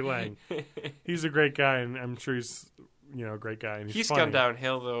offense to Artie Lang. He's a great guy, and I'm sure he's a great guy. And he's funny. Gone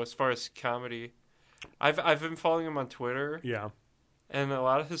downhill, though, as far as comedy. I've been following him on Twitter. Yeah. And a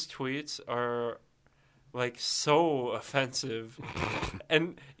lot of his tweets are, like, so offensive.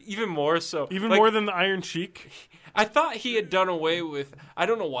 And even more so. Even more than the Iron Sheik? I thought he had done away with... I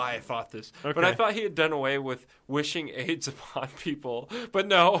don't know why I thought this. Okay. But I thought he had done away with wishing AIDS upon people. But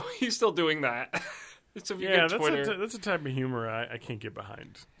no, he's still doing that. So that's a type of humor I can't get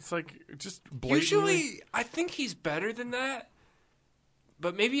behind. It's like, just blatantly... Usually, I think he's better than that.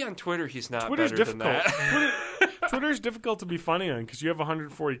 But maybe on Twitter he's not Twitter's better difficult. than that. Twitter's difficult to be funny on because you have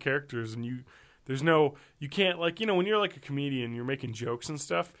 140 characters and you can't, like, when you're like a comedian, you're making jokes and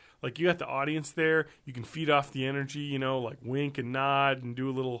stuff, like you got the audience there, you can feed off the energy, like wink and nod and do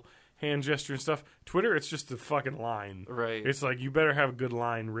a little hand gesture and stuff. Twitter, it's just a fucking line. Right. It's like you better have a good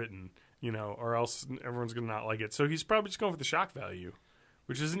line written, or else everyone's going to not like it. So he's probably just going for the shock value,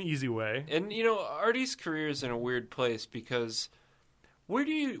 which is an easy way. And, Artie's career is in a weird place because... Where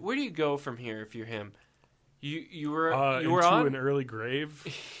do you go from here if you're him? You were into on an early grave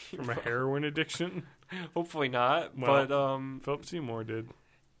from a heroin addiction. Hopefully not. Well, but Philip Seymour did.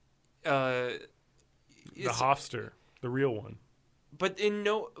 The Hofster, the real one. But and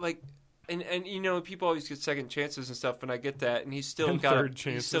people always get second chances and stuff, and I get that. And he's still got third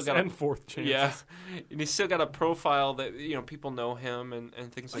chances and fourth chances. Yeah, and he's still got a profile that people know him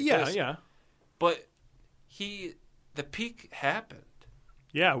and things like this. Yeah. But the peak happened.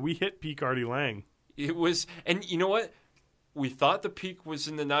 Yeah, we hit peak Artie Lang. It was, and you know what? We thought the peak was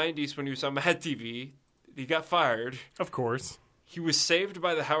in the 90s when he was on Mad TV. He got fired. Of course. He was saved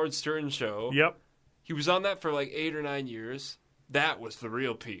by the Howard Stern show. Yep. He was on that for like 8 or 9 years. That was the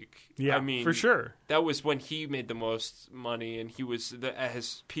real peak. Yeah, I mean, for sure. That was when he made the most money, and he was at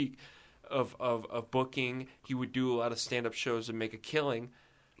his peak of booking. He would do a lot of stand-up shows and make a killing.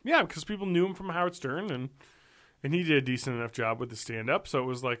 Yeah, because people knew him from Howard Stern, and he did a decent enough job with the stand-up, so it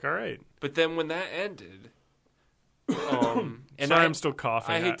was like, all right. But then when that ended... Sorry, I'm still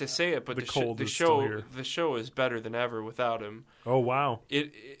coughing. I hate to say it, but the show is better than ever without him. Oh, wow.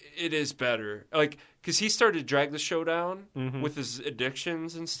 It is better. Like, because he started to drag the show down with his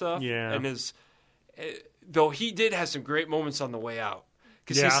addictions and stuff. Yeah. And though he did have some great moments on the way out.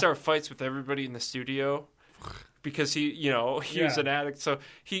 Because he started fights with everybody in the studio. Because he was an addict, so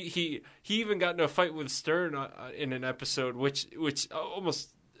he even got into a fight with Stern in an episode, which almost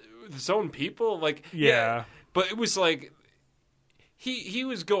his own people, like but it was like he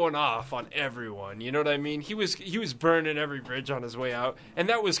was going off on everyone. You know what I mean? He was burning every bridge on his way out, and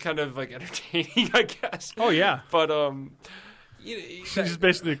that was kind of like entertaining, I guess. Oh yeah, but She just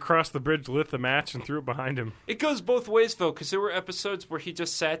basically crossed the bridge, lit the match, and threw it behind him. It goes both ways, though, because there were episodes where he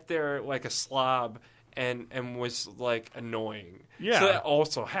just sat there like a slob and was, like, annoying. Yeah. So that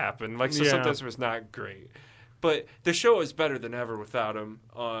also happened. Like, so sometimes it was not great. But the show is better than ever without him.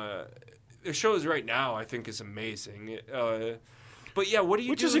 The show is right now, I think, is amazing. But yeah, what do you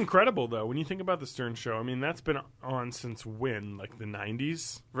Which is incredible, though, when you think about the Stern Show. I mean, that's been on since when? Like the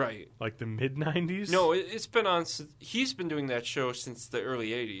 90s? Right. Like the mid-90s? No, it's been on since... He's been doing that show since the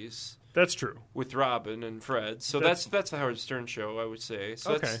early 80s. That's true. With Robin and Fred. So that's the Howard Stern Show, I would say.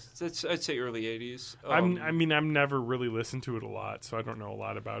 So okay. That's I'd say early 80s. I mean, I've never really listened to it a lot, so I don't know a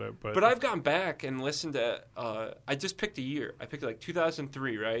lot about it. But I've gone back and listened to... I just picked a year. I picked like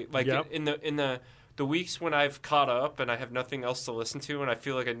 2003, right? Like in the weeks when I've caught up and I have nothing else to listen to and I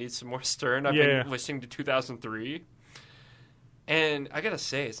feel like I need some more Stern, I've been listening to 2003. And I gotta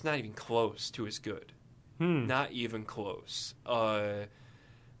say, it's not even close to as good. Not even close.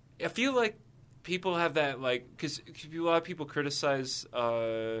 I feel like people have that, like, because a lot of people criticize,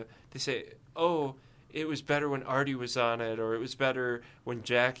 they say, oh, it was better when Artie was on it, or it was better when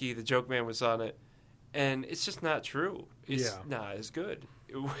Jackie, the joke man, was on it. And it's just not true. It's not as good.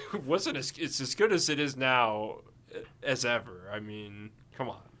 It wasn't it's as good as it is now as ever. I mean, come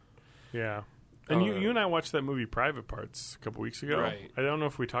on. Yeah. And you and I watched that movie Private Parts a couple weeks ago. Right. I don't know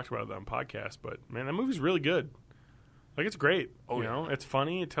if we talked about it on podcast, but man, that movie's really good. Like, it's great. You know, it's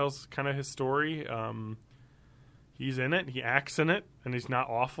funny. It tells kind of his story. He's in it. He acts in it, and he's not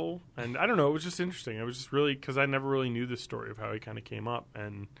awful. And I don't know. It was just interesting. It was just really because I never really knew the story of how he kind of came up,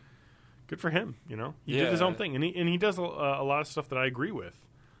 and good for him. You know, he did his own thing, and he does a lot of stuff that I agree with.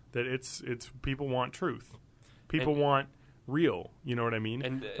 That it's people want truth, people want real. You know what I mean?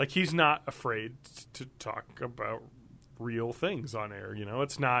 And like, he's not afraid to talk about real things on air. You know,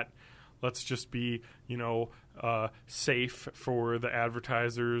 it's not. Let's just be, safe for the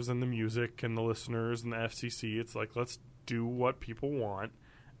advertisers and the music and the listeners and the FCC. It's like, let's do what people want.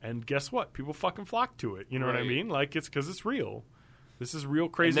 And guess what? People fucking flock to it. You know what I mean? Like, it's because it's real. This is real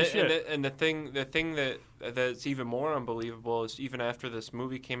crazy shit. And the thing that's even more unbelievable is even after this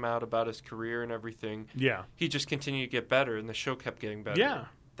movie came out about his career and everything, he just continued to get better, and the show kept getting better. Yeah.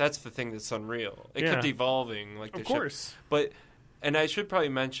 That's the thing that's unreal. It kept evolving. Like, of course. But... And I should probably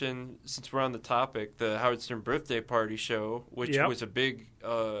mention, since we're on the topic, the Howard Stern birthday party show, which was a big,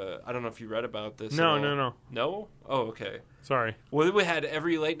 I don't know if you read about this. No. No? Oh, okay. Sorry. Well, we had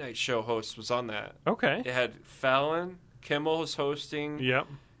every late night show host was on that. Okay. It had Fallon, Kimmel was hosting. Yep.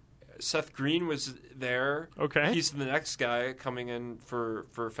 Seth Green was there. Okay. He's the next guy coming in for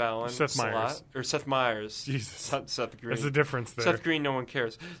Fallon. Seth Meyers. Or Seth Meyers. Jesus. Not Seth Green. There's a difference there. Seth Green, no one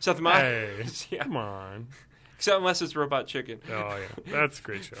cares. Seth Meyers. Hey, come on. Except unless it's Robot Chicken. Oh, yeah. That's a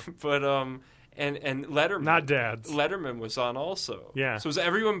great show. But, and Letterman. Not Dads. Letterman was on also. Yeah. So it was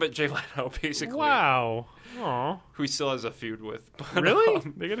everyone but Jay Leno, basically. Wow. Aw. Who he still has a feud with. But,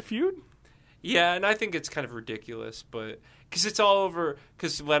 really? They got a feud? Yeah, and I think it's kind of ridiculous, but... Because it's all over...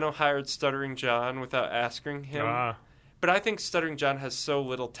 Because Leno hired Stuttering John without asking him. But I think Stuttering John has so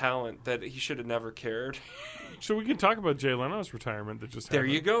little talent that he should have never cared. So we can talk about Jay Leno's retirement that just happened.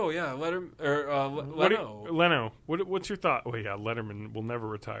 There you go, yeah. Leno. Leno, what's your thought? Well, yeah, Letterman will never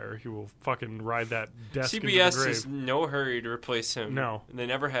retire. He will fucking ride that desk into the CBS grave. is no hurry to replace him. No. And they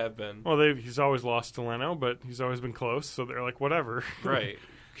never have been. Well, he's always lost to Leno, but he's always been close, so they're like, whatever. Right.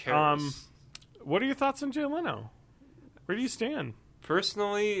 Who cares? What are your thoughts on Jay Leno? Where do you stand?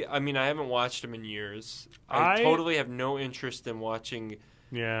 Personally, I mean, I haven't watched him in years. I totally have no interest in watching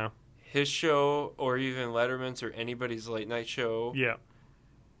his show or even Letterman's or anybody's late night show. Yeah.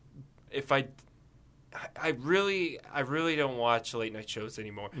 If I really don't watch late night shows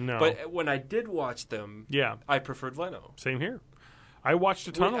anymore. No. But when I did watch them, I preferred Leno. Same here. I watched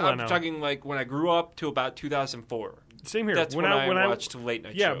a ton of Leno. I'm talking like when I grew up to about 2004. Same here. That's when I watched late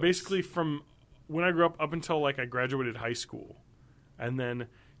night shows. Yeah, basically from when I grew up until like I graduated high school. And then,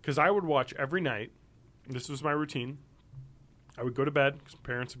 because I would watch every night, this was my routine. I would go to bed, because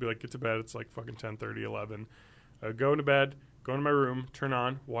parents would be like, get to bed, it's like fucking 10:30, 11. I would go into bed, go into my room, turn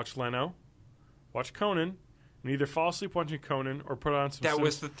on, watch Leno, watch Conan, and either fall asleep watching Conan or put on some That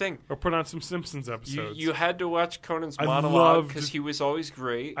was the thing. Or put on some Simpsons episodes. You had to watch Conan's monologue because he was always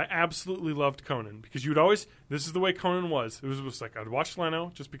great. I absolutely loved Conan, because you'd always, this is the way Conan was. It was like, I'd watch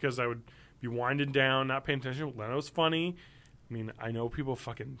Leno just because I would be winding down, not paying attention. Leno's funny. I mean, I know people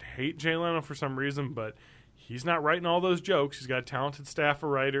fucking hate Jay Leno for some reason, but he's not writing all those jokes. He's got a talented staff of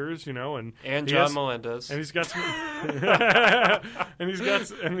writers, and John Melendez, and he's got some, and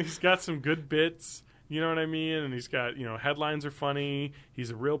he's got some good bits. You know what I mean? And he's got headlines are funny. He's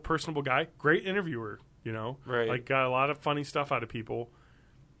a real personable guy. Great interviewer. You know, Right. like got a lot of funny stuff out of people.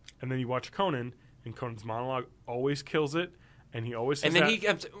 And then you watch Conan, and Conan's monologue always kills it, and he always says and then he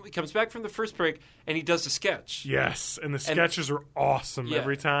comes back from the first break and he does the sketch. Yes, and the sketches are awesome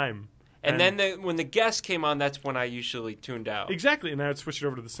every time. And then when the guest came on, that's when I usually tuned out. Exactly, and I would switch it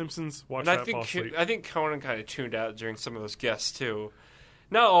over to The Simpsons, watch that, fall asleep. I think Conan kind of tuned out during some of those guests too.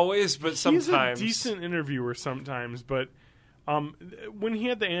 Not always, but sometimes. He's a decent interviewer sometimes, but when he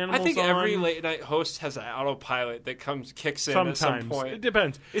had the animals I think on, every late night host has an autopilot that kicks in at some point. It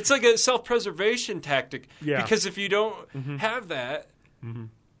depends. It's like a self-preservation tactic. Yeah. Because if you don't have that,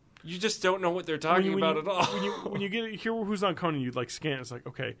 you just don't know what they're talking about at all. When you hear who's on Conan, you'd like scan. It's like,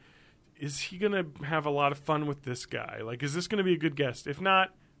 okay, is he gonna have a lot of fun with this guy? Like, is this gonna be a good guest? If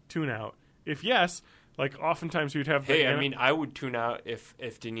not, tune out. If yes. Like, oftentimes you'd have... Hey, I mean, I would tune out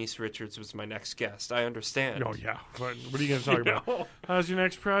if Denise Richards was my next guest. I understand. Oh, yeah. What are you going to talk about? How's your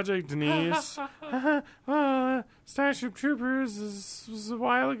next project, Denise? Starship Troopers was a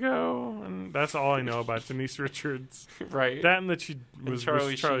while ago. And that's all I know about Denise Richards. Right. That and that she was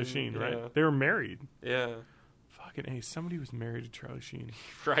Charlie Sheen, right? Yeah. They were married. Yeah. Fucking A, somebody was married to Charlie Sheen.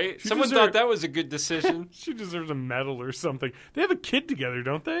 Right? Someone thought that was a good decision. She deserves a medal or something. They have a kid together,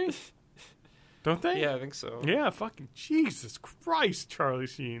 don't they? Don't they? Yeah, I think so. Yeah, fucking Jesus Christ, Charlie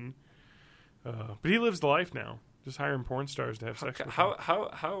Sheen. But he lives the life now. Just hiring porn stars to have sex with him.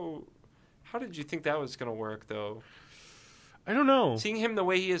 How did you think that was going to work, though? I don't know. Seeing him the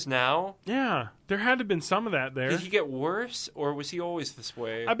way he is now? Yeah, there had to have been some of that there. Did he get worse, or was he always this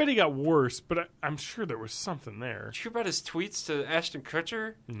way? I bet he got worse, but I'm sure there was something there. Did you hear about his tweets to Ashton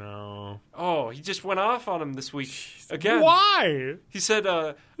Kutcher? No. Oh, he just went off on him this week. Again. Why? He said,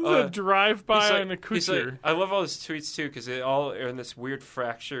 a drive-by on a Kutcher. I love all his tweets, too, because they all are in this weird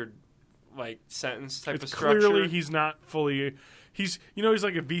fractured, like, sentence type of structure. Clearly he's not fully... He's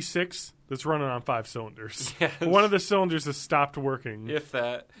like a V6 that's running on 5 cylinders. Yes. One of the cylinders has stopped working. If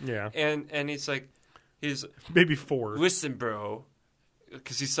that. Yeah. And he's maybe 4. Listen, bro.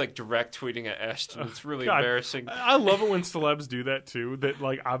 Because he's like direct tweeting at Ashton. It's really embarrassing. I love it when celebs do that too. That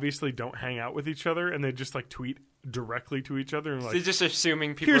like obviously don't hang out with each other and they just like tweet directly to each other and like they're just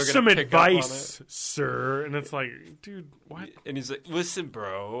assuming people are going to pick up on it. Here's some advice, sir. And it's like, dude, what? And he's like, listen,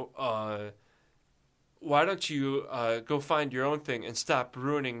 bro. Why don't you go find your own thing and stop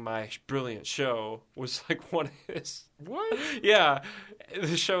ruining my brilliant show? Was like one of his. What? Yeah,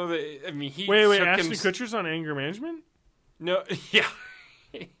 the show that he. Wait. Ashton Kutcher's on anger management? No, yeah.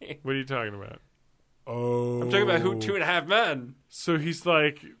 What are you talking about? Oh, I'm talking about Who 2.5 Men. So he's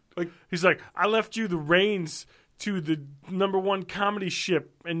like, I left you the reins to the #1 comedy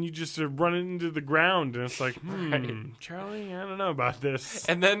ship, and you just are running into the ground, and it's like, right. Charlie, I don't know about this.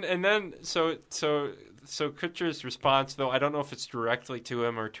 And then, so Kutcher's response, though I don't know if it's directly to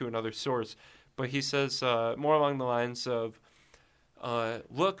him or to another source, but he says more along the lines of,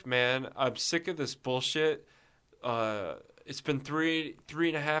 "Look, man, I'm sick of this bullshit. It's been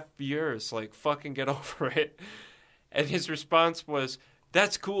 3.5 years. Like, fucking get over it." And his response was,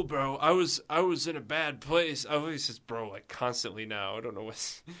 "That's cool, bro. I was in a bad place." I always says bro like constantly now. I don't know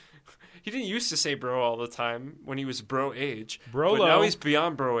what's. He didn't used to say bro all the time when he was bro age. Bro, but now he's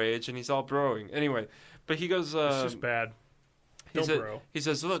beyond bro age and he's all broing. Anyway, but he goes. It's just bad. Bro. He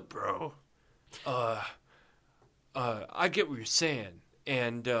says, "Look, bro. I get what you're saying,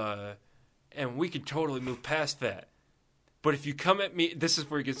 and we can totally move past that. But if you come at me, this is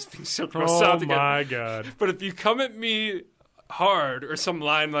where he gets things so gross out again. Oh my god! But if you come at me hard or some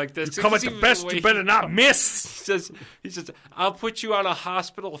line like this, you come at the best, you better not miss." He says, "I'll put you on a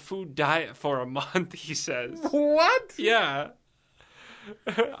hospital food diet for a month." He says, "What?" Yeah.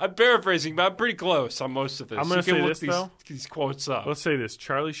 I'm paraphrasing, but I'm pretty close on most of this. I'm going to say this, though. These quotes up. Let's say this.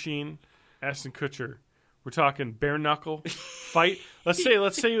 Charlie Sheen, Ashton Kutcher. We're talking bare knuckle fight. Let's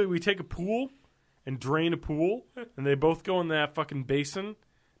say we take a pool and drain a pool, and they both go in that fucking basin.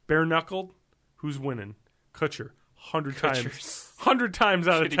 Bare knuckled. Who's winning? Kutcher. 100 times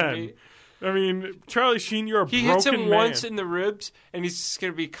out of 10. Me? I mean, Charlie Sheen, you're a broken man. He hits him once in the ribs, and he's just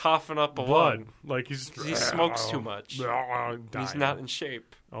going to be coughing up blood. Like he smokes too much. He's not in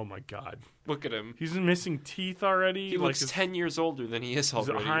shape. Oh, my God. Look at him. He's missing teeth already. He looks 10 years older than he is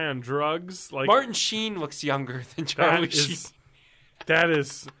already. He's high on drugs. Like Martin Sheen looks younger than Charlie Sheen. That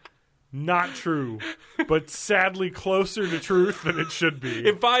is not true, but sadly closer to truth than it should be.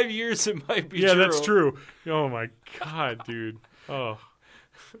 In 5 years, it might be true. Yeah, that's true. Oh, my God, dude. Oh.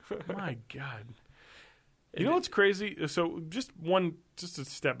 My God. You know what's crazy? So just to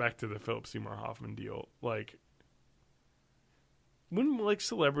step back to the Philip Seymour Hoffman deal. Like, when like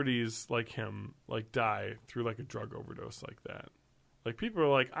celebrities like him like die through like a drug overdose like that, like people are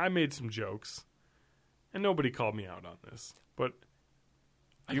like, I made some jokes, and nobody called me out on this, but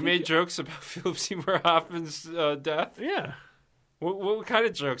you made jokes about Philip Seymour Hoffman's death? Yeah. What kind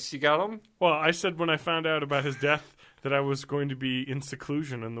of jokes? You got them? Well, I said when I found out about his death that I was going to be in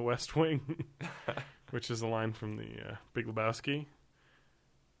seclusion in the West Wing, which is a line from the Big Lebowski.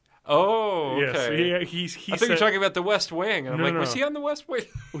 Oh, okay. Yes, he I thought you were talking about the West Wing. And I'm was he on the West Wing?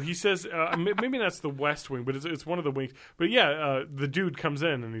 Well, he says, maybe that's the West Wing, but it's one of the wings. But yeah, the dude comes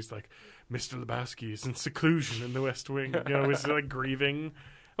in and he's like, Mr. Lebowski is in seclusion in the West Wing. You know, he's like grieving.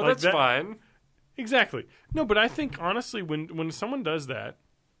 Well, like that's fine. Exactly. No, but I think, honestly, when someone does that,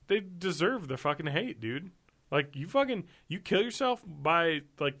 they deserve the fucking hate, dude. Like, you kill yourself by,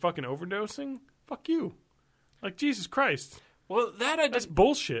 like, fucking overdosing? Fuck you. Like, Jesus Christ. Well, that's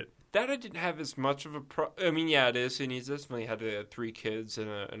bullshit. That I didn't have as much of a I mean, yeah, it is, and he's definitely had 3 kids and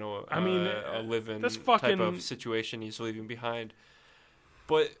a live-in type of situation he's leaving behind.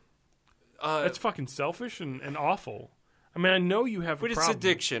 But that's fucking selfish and awful. I mean, I know you have a problem. But it's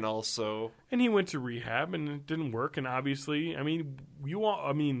addiction also. And he went to rehab, and it didn't work, and obviously, I mean,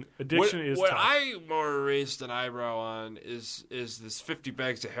 addiction is tough. What I'm more raised an eyebrow on is this 50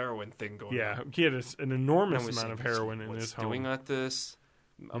 bags of heroin thing going on. Yeah, he had an enormous amount of heroin in his home. Doing at this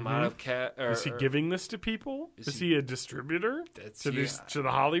amount of is he giving this to people? Is he a distributor to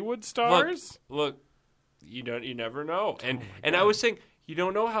the Hollywood stars? Look, you never know. And I was saying, you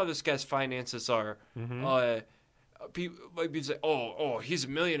don't know how this guy's finances are. People say, "Oh, he's a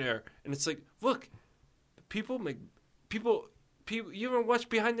millionaire," and it's like, look, people. You ever watch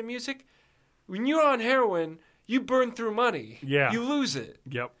Behind the Music? When you're on heroin, you burn through money. Yeah, you lose it.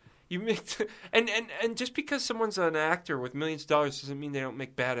 Yep. You make and just because someone's an actor with millions of dollars doesn't mean they don't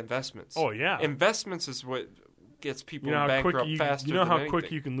make bad investments. Oh yeah, investments is what gets people bankrupt faster. You know how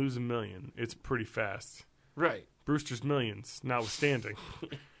quick you can lose $1 million? It's pretty fast. Right. Brewster's Millions, notwithstanding.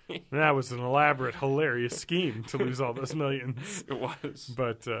 That was an elaborate, hilarious scheme to lose all those millions. It was.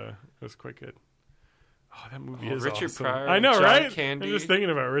 But it was quite good. Oh, that movie is Richard awesome. Pryor. I know, John right? Candy. I'm just thinking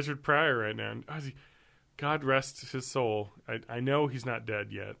about Richard Pryor right now. God rest his soul. I know he's not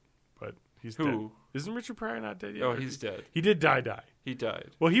dead yet, but he's dead. Isn't Richard Pryor not dead yet? Oh, he's dead. He did die. He died.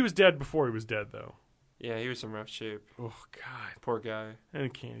 Well, he was dead before he was dead, though. Yeah, he was in rough shape. Oh, God. Poor guy.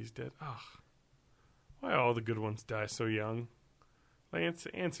 And Candy's dead. Oh. Why all the good ones die so young? Lance,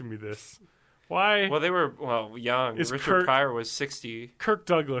 answer me this. Why? Well, they were young. Richard Pryor was 60. Kirk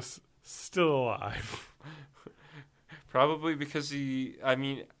Douglas still alive. Probably because he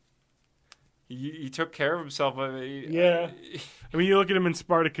took care of himself. Yeah. I mean, you look at him in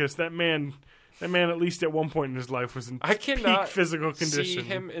Spartacus. That man, at least at one point in his life, was in peak physical condition. See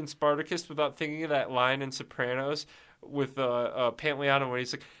him in Spartacus without thinking of that line in Sopranos with Pantaleano when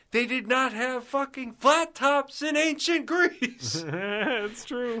he's like, they did not have fucking flat tops in ancient Greece. It's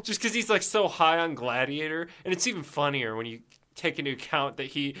true. Just because he's like so high on Gladiator. And it's even funnier when you take into account that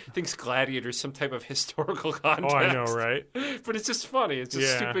he thinks Gladiator is some type of historical context. Oh, I know, right? But it's just funny. It's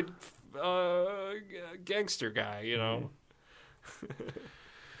a stupid gangster guy, you know?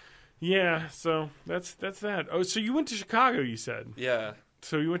 Yeah, so that's that. Oh, so you went to Chicago, you said? Yeah.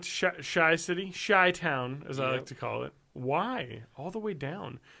 So you went to Chi-Town, as I like to call it. Why? All the way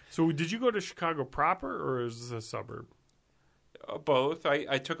down. So did you go to Chicago proper, or is this a suburb? Both.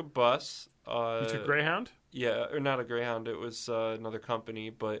 I took a bus. You took Greyhound? Yeah, or not a Greyhound. It was another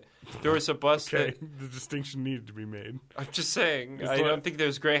company, but there was a bus okay, the distinction needed to be made. I'm just saying. I don't think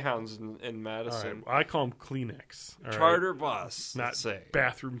there's Greyhounds in Madison. All right. Well, I call them Kleenex. Charter bus. Not say.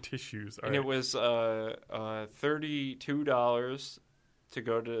 Bathroom tissues. All and it was $32 to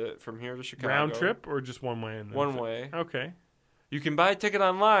go from here to Chicago. Round trip or just one way? One way. Okay. You can buy a ticket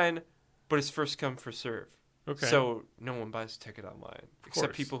online, but it's first come, first serve. Okay. So no one buys a ticket online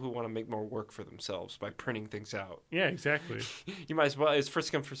except people who want to make more work for themselves by printing things out. Yeah, exactly. You might as well. It's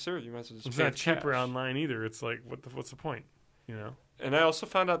first come, first serve. You might as well just. It's pay not cheaper cash. online either. It's like what's the point? You know. And I also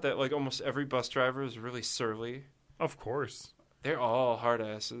found out that like almost every bus driver is really surly. Of course. They're all hard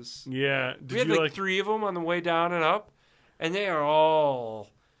asses. Yeah. We had like 3 of them on the way down and up, and they are all.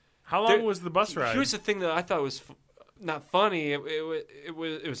 How long was the bus ride? Here's the thing that I thought was not funny. It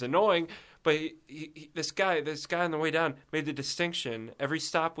was annoying. But this guy on the way down made the distinction. Every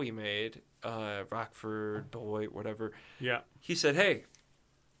stop we made, Rockford, Beloit, whatever. Yeah. He said, "Hey,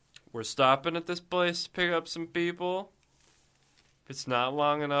 we're stopping at this place to pick up some people. It's not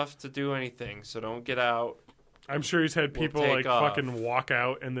long enough to do anything, so don't get out." I'm sure he's had people like fucking walk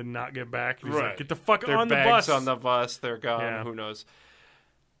out and then not get back. He's like, "Get the fuck on the bus!" Their bags on the bus. They're gone. Yeah. Who knows?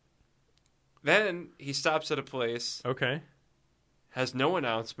 Then he stops at a place. Okay. Has no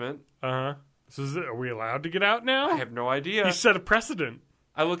announcement. So are we allowed to get out now? I have no idea. He set a precedent.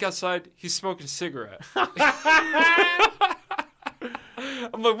 I look outside. He's smoking a cigarette.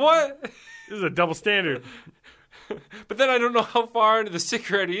 I'm like, what? This is a double standard. But then I don't know how far into the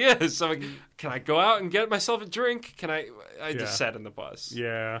cigarette he is. So I'm like, can I go out and get myself a drink? Can I just sat in the bus.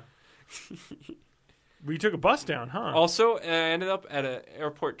 Yeah. We took a bus down, huh? Also, I ended up at an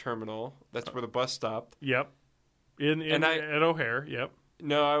airport terminal. That's where the bus stopped. Yep. At O'Hare, yep.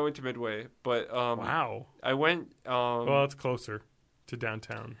 No, I went to Midway. But wow. I went... well, it's closer to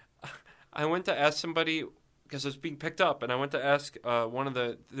downtown. I went to ask somebody... Because I was being picked up, and I went to ask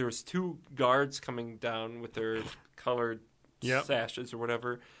there was 2 guards coming down with their colored sashes or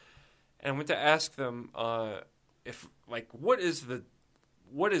whatever, and I went to ask them if, like, what is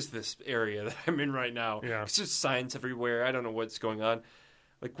this area that I'm in right now? Yeah. It's just signs everywhere. I don't know what's going on.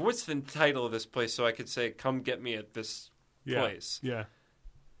 Like, what's the title of this place so I could say, come get me at this place? Yeah.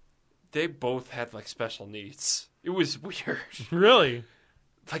 They both had, like, special needs. It was weird. Really?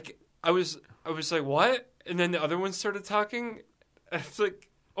 Like, I was like, what? And then the other one started talking. And it's like,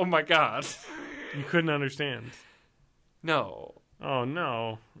 oh my God. You couldn't understand. No. Oh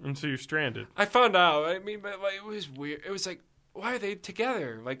no. And so you're stranded. I found out. I mean, but like, it was weird. It was like, why are they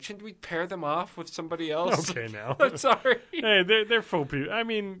together? Like, shouldn't we pair them off with somebody else? Okay, now. I'm sorry. Hey, they're full people. I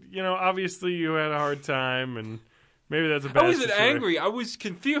mean, obviously you had a hard time, and maybe that's a bad I wasn't situation. angry. I was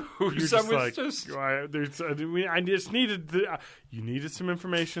confused. I just needed you needed some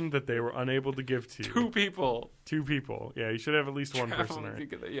information that they were unable to give to you. 2 people. 2 people. Yeah, you should have at least one person, right?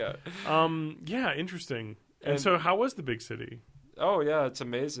 Yeah. Yeah, interesting. And so how was the big city? Oh, yeah, it's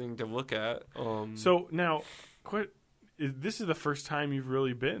amazing to look at. So now, this is the first time you've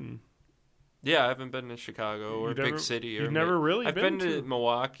really been. Yeah, I haven't been to Chicago or a big city. You've never really I've been to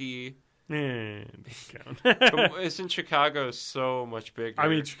Milwaukee. Isn't Chicago so much bigger? I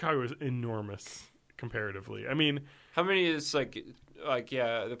mean, Chicago is enormous comparatively. I mean, how many is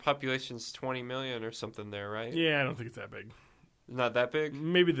the population's 20 million or something there, right? Yeah, I don't think it's that big. Not that big?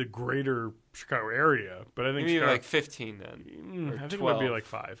 Maybe the greater Chicago area, but I think maybe like 15 then. I think 12. It might be like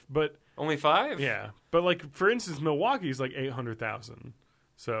 5, but only 5? Yeah, but like for instance, Milwaukee's like 800,000.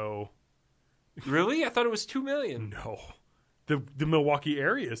 So really, I thought it was 2 million. No. The Milwaukee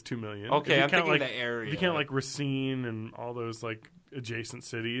area is 2 million. Okay, I'm thinking the area. If you count like Racine and all those like adjacent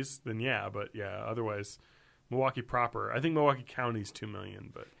cities, then yeah. But yeah, otherwise, Milwaukee proper. I think Milwaukee County's 2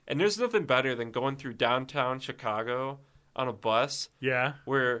 million. And there's nothing better than going through downtown Chicago on a bus. Yeah.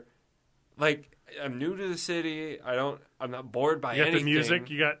 Where, like, I'm new to the city. I'm not bored by anything. You got the music.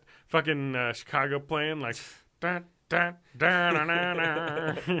 You got fucking Chicago playing like.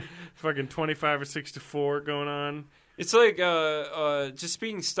 Fucking 25 or 64 going on. It's like just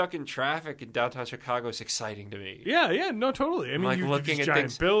being stuck in traffic in downtown Chicago is exciting to me. Yeah, no, totally. I mean, like you're looking at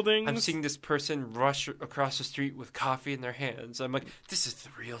giant buildings. I'm seeing this person rush across the street with coffee in their hands. I'm like, this is the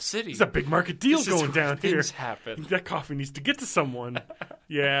real city. There's a big market deal going down here. Things happen. That coffee needs to get to someone.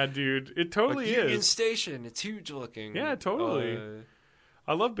 Yeah, dude, it totally like is. Union Station, it's huge looking. Yeah, totally.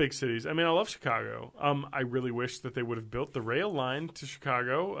 I love big cities. I mean, I love Chicago. I really wish that they would have built the rail line to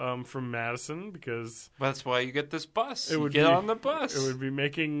Chicago from Madison because that's why you get this bus. You get on the bus. It would be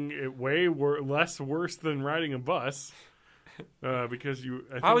making it way less worse than riding a bus because you.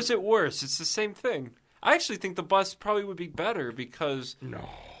 How is it worse? It's the same thing. I actually think the bus probably would be better because no.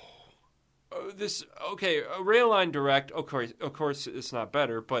 A rail line direct. Of course, it's not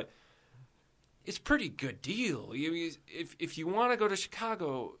better, but. It's a pretty good deal. If you want to go to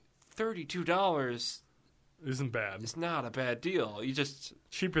Chicago, $32 isn't bad. It's not a bad deal. You just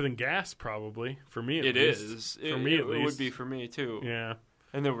cheaper than gas, probably for me. It is for me at least. It would be for me too. Yeah,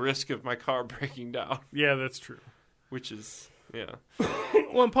 and the risk of my car breaking down. Yeah, that's true. Which is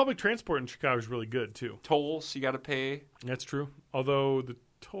well, and public transport in Chicago is really good too. Tolls you got to pay. That's true. Although the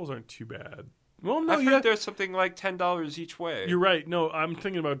tolls aren't too bad. Well, no, I've heard there's something like $10 each way. You're right. No, I'm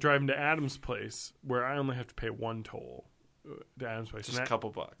thinking about driving to Adam's place, where I only have to pay one toll to Adam's place. Just a couple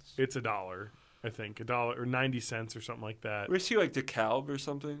bucks. It's $1, I think, $1 or 90 cents or something like that. Where's he, like DeKalb or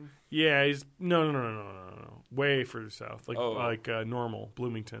something? Yeah, he's no, way further south, like Normal,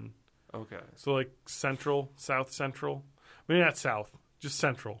 Bloomington. Okay. So like central, south central. Maybe not south, just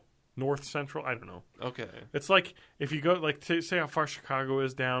central, north central. I don't know. Okay. It's like if you go like say how far Chicago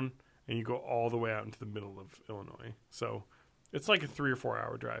is down. And you go all the way out into the middle of Illinois. So it's like a 3 or 4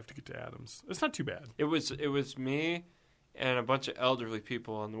 hour drive to get to Adams. It's not too bad. It was me and a bunch of elderly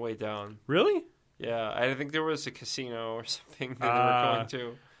people on the way down. Really? Yeah. I think there was a casino or something that they were going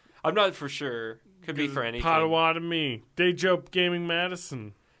to. I'm not for sure. Could be for anything. Potawatomi. Day Joke Gaming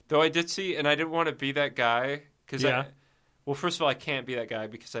Madison. Though I did see, and I didn't want to be that guy. Well, first of all, I can't be that guy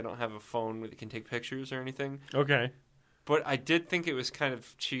because I don't have a phone that can take pictures or anything. Okay. But I did think it was kind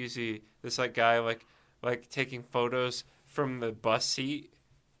of cheesy. This like guy like taking photos from the bus seat.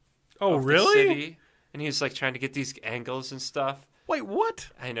 Oh, of really? The city, and he was like trying to get these angles and stuff. Wait, what?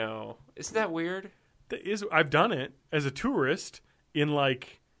 I know. Isn't that weird? I've done it as a tourist in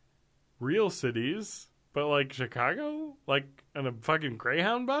like real cities, but like Chicago, like on a fucking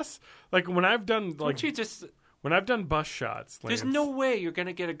Greyhound bus. Like when I've done when I've done bus shots, there's no way you're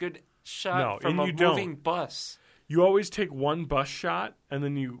gonna get a good shot from a moving bus. You always take one bus shot, and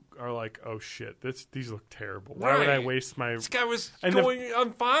then you are like, "Oh shit, these look terrible. Why would I waste my?" This guy was going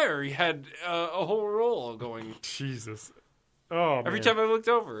on fire. He had a whole roll going. Jesus. Oh, every time I looked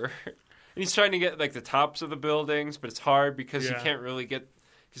over, and he's trying to get like the tops of the buildings, but it's hard because you can't really get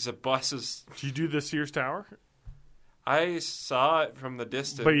because the bus is. Did you do the Sears Tower? I saw it from the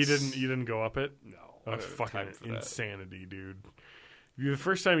distance, but you didn't go up it. No, that's fucking insanity, dude. The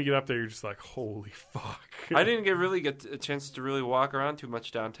first time you get up there, you're just like, holy fuck. I didn't get a chance to really walk around too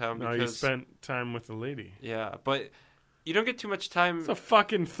much downtown because you spent time with the lady. Yeah, but you don't get too much time. It's a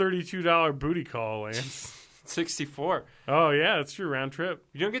fucking $32 booty call, Lance. 64. Oh yeah, that's your round trip.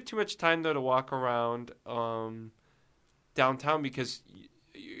 You don't get too much time though to walk around downtown because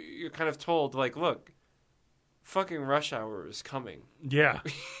you're kind of told like, look, fucking rush hour is coming. Yeah.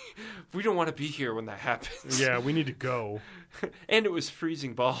 We don't want to be here when that happens. Yeah, we need to go. And it was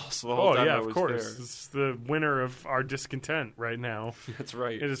freezing balls the whole time I was there. Oh, yeah, of course. It's the winter of our discontent right now. That's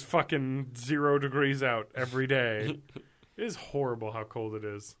right. It is fucking 0 degrees out every day. It is horrible how cold it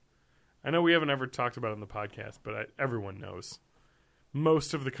is. I know we haven't ever talked about it on the podcast, but everyone knows.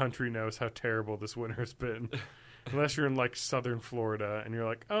 Most of the country knows how terrible this winter has been. Unless you're in, like, southern Florida, and you're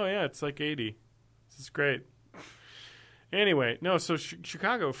like, oh, yeah, it's like 80. This is great. Anyway, no, so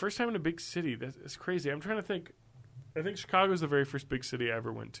Chicago, first time in a big city. That's crazy. I'm trying to think. I think Chicago is the very first big city I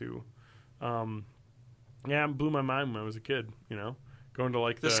ever went to. Yeah, it blew my mind when I was a kid, you know? Going to,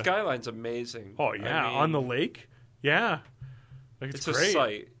 like, the skyline's amazing. Oh, yeah, on the lake? Yeah. Like, it's great. A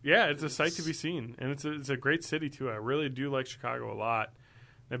sight. Yeah, it's a sight to be seen. And it's a great city, too. I really do like Chicago a lot.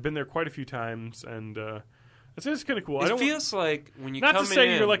 I've been there quite a few times, and it's just kind of cool. It feels like when you come in... Not to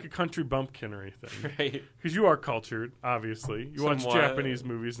say you're like a country bumpkin or anything. Right. Because you are cultured, obviously. You watch Japanese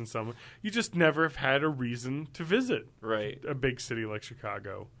movies and some. You just never have had a reason to visit a big city like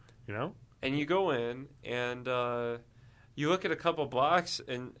Chicago, you know? And you go in, and you look at a couple blocks,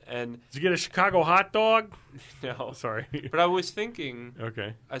 and... Did you get a Chicago hot dog? No. Sorry. But I was thinking...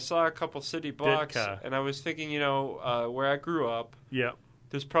 Okay. I saw a couple city blocks, and I was thinking, you know, where I grew up... Yeah.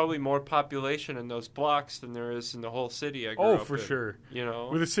 There's probably more population in those blocks than there is in the whole city I grew up in. Oh, for sure. You know?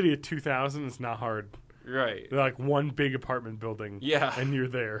 With a city of 2,000, it's not hard. Right. They're like one big apartment building. Yeah. And you're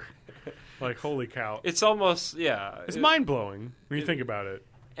there. Like, holy cow. It's almost, yeah. It's mind-blowing when you think about it.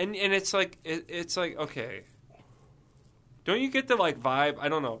 And it's like, okay. Don't you get the, like, vibe? I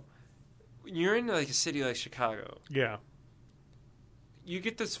don't know. When you're in, like, a city like Chicago. Yeah. You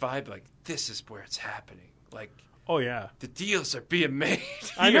get this vibe, like, this is where it's happening. Like... Oh, yeah. The deals are being made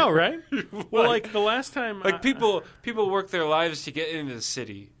here. I know, right? Well, like, the last time... Like, people work their lives to get into the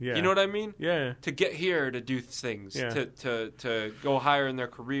city. Yeah. You know what I mean? Yeah. To get here to do things. Yeah. To go higher in their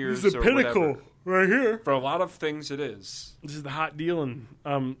careers. This is the pinnacle right here. For a lot of things, it is. This is the hot deal. And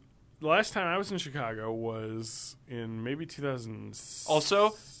the last time I was in Chicago was in maybe 2009.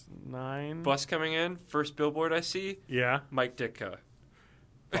 Also, bus coming in, first billboard I see. Yeah. Mike Ditka.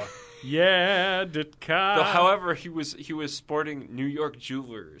 Yeah, Ditka. Though, however, he was sporting New York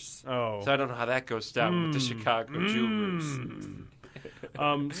Jewelers. Oh, so I don't know how that goes down with the Chicago Jewelers.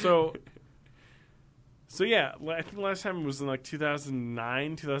 So yeah, I think the last time was in like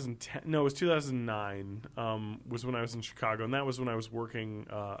 2009, 2010. No, it was 2009. Was when I was in Chicago, and that was when I was working.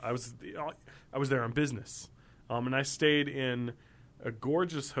 I was there on business, and I stayed in a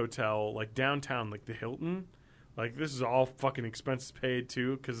gorgeous hotel like downtown, like the Hilton. Like, this is all fucking expenses paid,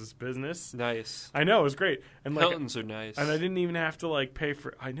 too, because it's business. Nice. I know, it was great. And like, Hiltons are nice. And I didn't even have to, like, pay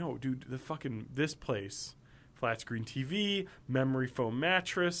for... I know, dude, this place. Flat screen TV, memory foam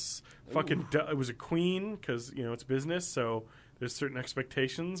mattress, fucking... it was a queen, because, you know, it's business, so there's certain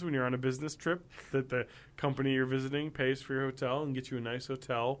expectations when you're on a business trip that the company you're visiting pays for your hotel and gets you a nice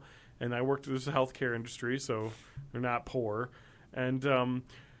hotel. And I worked in the healthcare industry, so they're not poor. And,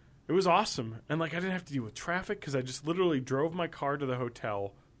 it was awesome. And, like, I didn't have to deal with traffic because I just literally drove my car to the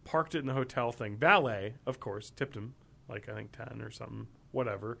hotel, parked it in the hotel thing. Valet, of course, tipped him, like, I think 10 or something,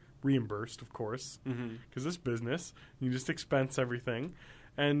 whatever. Reimbursed, of course, because it's business. You just expense everything.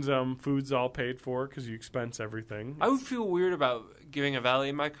 And food's all paid for because you expense everything. I would feel weird about giving a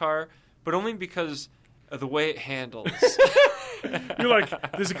valet my car, but only because of the way it handles. You're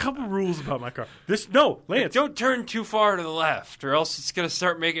like, there's a couple rules about my car. Lance. Don't turn too far to the left, or else it's going to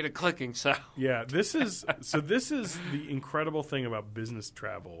start making a clicking sound. Yeah, this is the incredible thing about business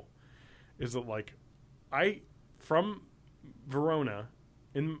travel, is that like, from Verona,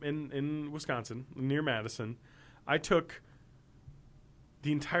 in Wisconsin, near Madison, I took.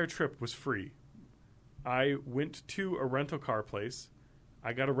 The entire trip was free. I went to a rental car place.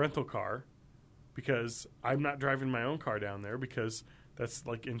 I got a rental car because I'm not driving my own car down there because that's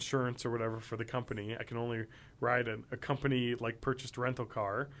like insurance or whatever for the company. I can only ride a company like purchased rental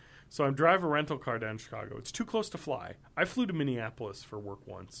car. So I'm driving a rental car down to Chicago. It's too close to fly. I flew to Minneapolis for work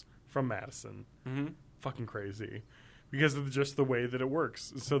once from Madison. Mm-hmm. Fucking crazy because of just the way that it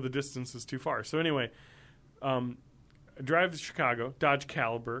works. So the distance is too far. So anyway, I drive to Chicago, Dodge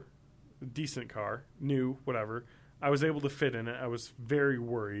Caliber, decent car, new, whatever. I was able to fit in it. I was very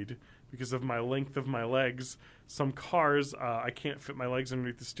worried because of my length of my legs. Some cars, I can't fit my legs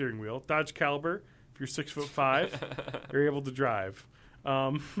underneath the steering wheel. Dodge Caliber, if you're 6'5", you're able to drive.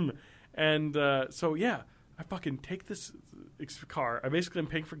 So yeah, I fucking take this car. I basically am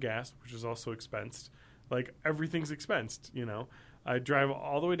paying for gas, which is also expensed. Like, everything's expensed, you know. I drive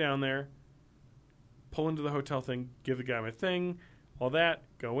all the way down there, pull into the hotel thing, give the guy my thing, all that,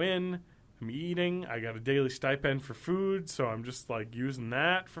 go in, I'm eating, I got a daily stipend for food, so I'm just like using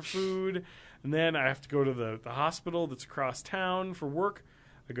that for food, and then I have to go to the hospital that's across town for work.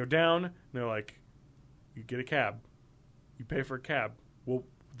 I go down, and they're like, you get a cab. You pay for a cab. Well,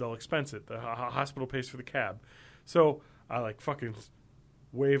 they'll expense it. The hospital pays for the cab. So I like fucking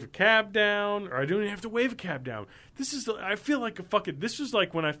wave a cab down, or I don't even have to wave a cab down. I feel like this was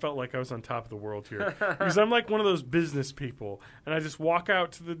like when I felt like I was on top of the world here. Because I'm like one of those business people, and I just walk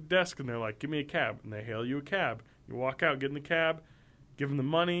out to the desk, and they're like, give me a cab. And they hail you a cab. You walk out, get in the cab, give them the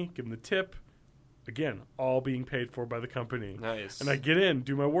money, give them the tip. Again, all being paid for by the company. Nice. And I get in,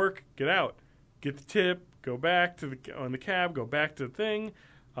 do my work, get out, get the tip, go back to on the cab, go back to the thing.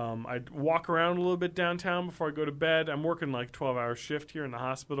 I walk around a little bit downtown before I go to bed. I'm working like 12-hour shift here in the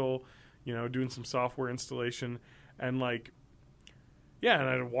hospital, you know, doing some software installation. And like, yeah, and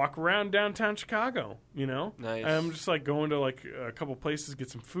I'd walk around downtown Chicago, you know? Nice. And I'm just like going to like a couple places, get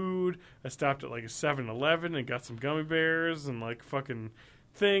some food. I stopped at like a 7-Eleven and got some gummy bears and like fucking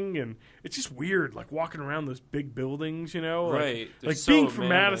thing. And it's just weird, like walking around those big buildings, you know? Right. Like being from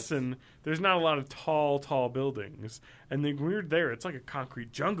Madison, there's not a lot of tall buildings. And then when we were there, it's like a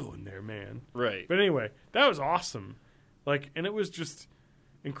concrete jungle in there, man. Right. But anyway, that was awesome. Like, and it was just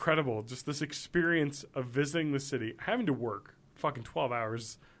incredible. Just this experience of visiting the city, having to work fucking 12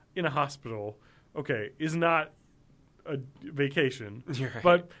 hours in a hospital, okay, is not a vacation, Right.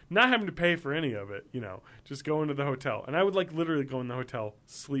 But not having to pay for any of it, you know, just going to the hotel. And I would like literally go in the hotel,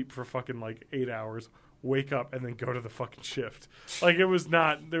 sleep for fucking like 8 hours, wake up, and then go to the fucking shift. Like, there was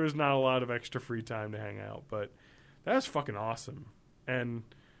not a lot of extra free time to hang out, but that was fucking awesome. And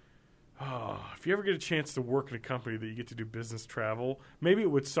if you ever get a chance to work in a company that you get to do business travel, maybe it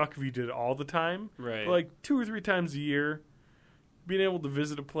would suck if you did it all the time. Right. But like 2 or 3 times a year, being able to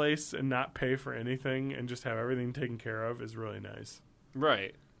visit a place and not pay for anything and just have everything taken care of is really nice.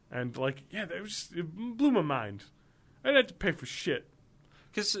 Right. And like, yeah, it blew my mind. I didn't have to pay for shit.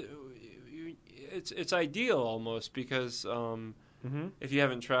 Because it's ideal almost because if you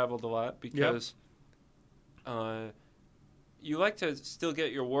haven't traveled a lot, because you like to still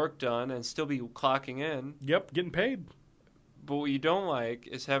get your work done and still be clocking in. Yep, getting paid. But what you don't like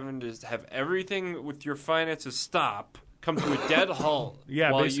is having to have everything with your finances stop, come to a dead halt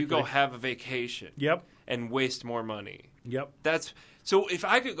while basically. You go have a vacation. Yep. And waste more money. Yep. So if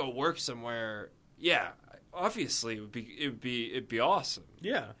I could go work somewhere, yeah, obviously it'd be awesome.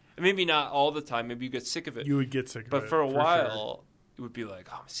 Yeah. And maybe not all the time. Maybe you get sick of it. You would get sick of it. But for a while, it would be like,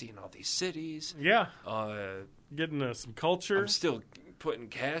 oh, I'm seeing all these cities. Yeah. Getting some culture. I'm still putting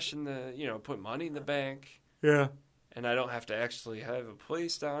cash putting money in the bank. Yeah. And I don't have to actually have a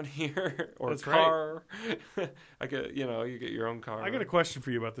place down here or That's a car. Right. You get your own car. I got a question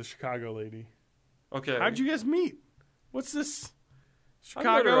for you about the Chicago lady. Okay. How'd you guys meet? What's this? Chicago?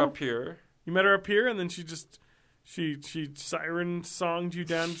 I met her up here. You met her up here, and then she siren songed you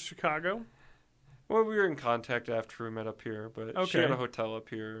down to Chicago? Well, we were in contact after we met up here, but she had a hotel up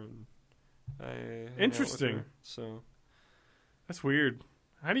here, and I Interesting. Her, so that's weird.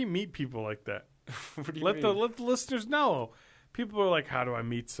 How do you meet people like that? What do you mean? Let the listeners know. People are like, how do I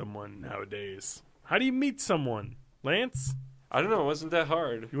meet someone nowadays? How do you meet someone, Lance? I don't know. It wasn't that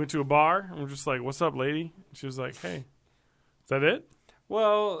hard. You went to a bar and we're just like, what's up, lady? And she was like, hey. Is that it?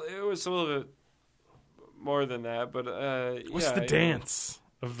 Well, it was a little bit more than that, but what's the dance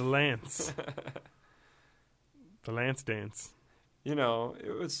of the Lance? The Lance dance. you know,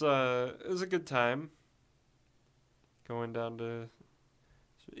 it was a good time going down to,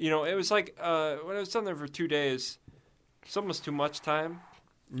 you know, it was like when I was down there for 2 days, it's almost too much time.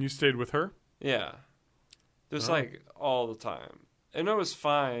 You stayed with her? Yeah. It was like all the time. And it was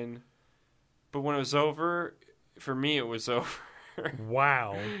fine, but when it was over, for me it was over.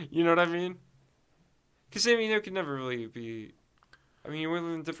 Wow. You know what I mean? Because, I mean, there could never really be... I mean, we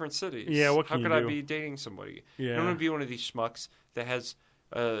live in different cities. Yeah, what How can you could I do? be dating somebody? Yeah. I'm going to be one of these schmucks that has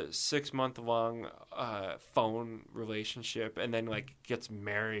a 6-month-long phone relationship and then, like, gets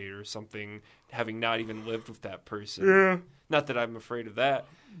married or something, having not even lived with that person. Yeah. Not that I'm afraid of that,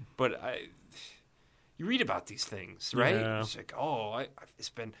 but you read about these things, right? Yeah. It's like, oh,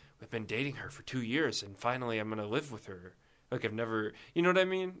 we've been dating her for 2 years, and finally I'm going to live with her. Like, I've never, you know what I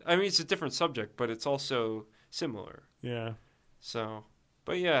mean? I mean, it's a different subject, but it's also similar. Yeah. So,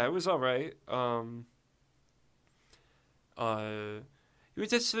 but yeah, it was all right. It was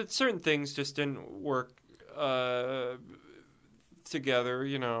just that certain things just didn't work together,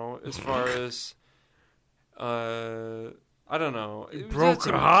 you know, as far as I don't know. It broke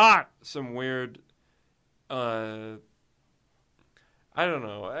her heart. Some weird I don't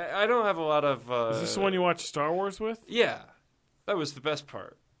know. I don't have a lot of Is this the one you watched Star Wars with? Yeah. That was the best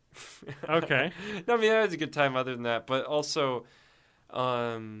part. Okay. No, I mean, that was a good time other than that, but also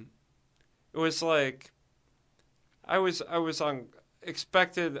it was like I was on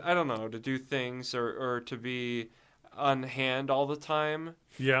expected, I don't know, to do things or to be on hand all the time.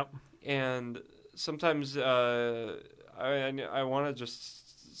 Yep. And sometimes I want to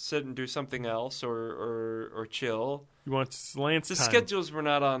just sit and do something else or chill. You want Lantz The time. schedules were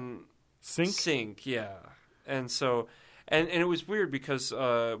not on sync, yeah. And so and it was weird because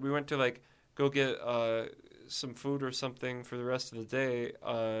we went to like go get some food or something for the rest of the day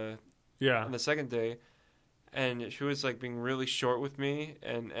yeah. on the second day, and she was like being really short with me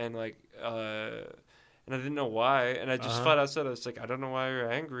and like and I didn't know why, and I just flat out said, I was like, I don't know why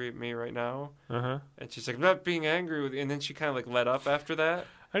you're angry at me right now. And she's like, I'm not being angry with you. And then she kind of like let up after that.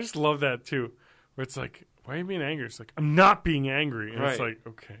 I just love that too, where it's like, why are you being angry? It's like, I'm not being angry. And right. It's like,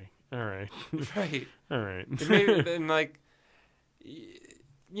 okay, all right. Right. All right. And like,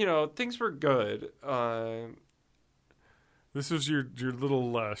 you know, things were good. This was your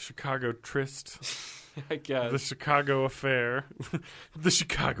little Chicago tryst. I guess. The Chicago affair. The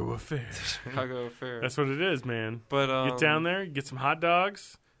Chicago affair. Chicago affair. That's what it is, man. But get down there, get some hot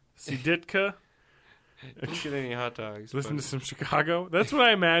dogs, see Ditka. Don't get any hot dogs. Listen to some Chicago. That's what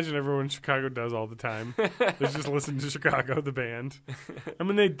I imagine everyone in Chicago does all the time. They just listen to Chicago, the band. I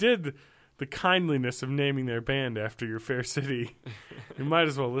mean, they did the kindliness of naming their band after your fair city. You might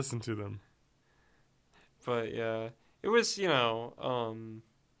as well listen to them. But yeah, it was, you know,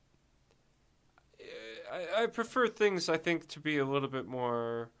 I prefer things, I think, to be a little bit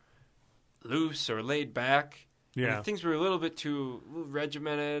more loose or laid back. Yeah. And things were a little bit too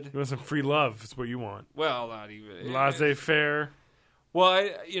regimented. You want some free love is what you want. Well, not even. Laissez-faire. Well,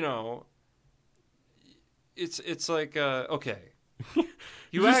 you know, it's like, okay.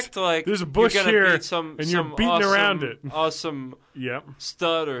 You act like there's a bush you're here, and you're beating around it. Awesome yep.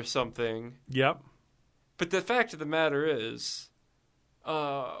 stud or something. Yep. But the fact of the matter is,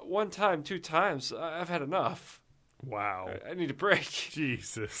 1 time, 2 times, I've had enough. Wow. I need a break.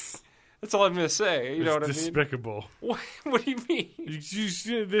 Jesus. That's all I'm going to say. You know what I mean? Despicable. What do you mean?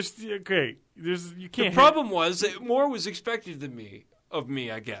 Okay. You can't. The problem was that more was expected of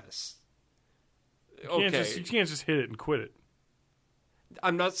me, I guess. You can't just hit it and quit it.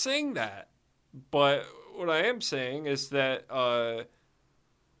 I'm not saying that. But what I am saying is that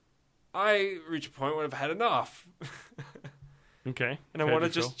I reach a point when I've had enough. Okay. And I want to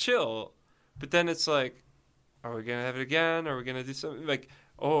just chill. But then it's like, are we going to have it again? Are we going to do something? Like,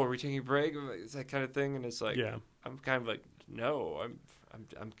 oh, are we taking a break? It's that kind of thing. And it's like, yeah. I'm kind of like, no,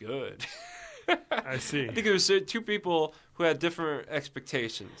 I'm good. I see. I think it was 2 people who had different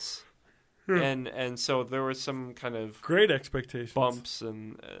expectations. And so there was some kind of great expectations, bumps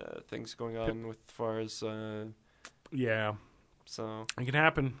and things going on with as far as yeah. So it can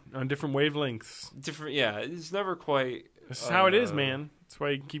happen on different wavelengths. Yeah. It's never quite. This is how it is, man. That's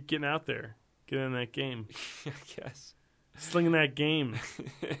why you can keep getting out there, get in that game. I guess slinging that game.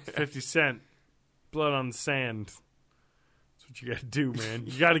 50 Cent, blood on the sand. That's what you got to do, man.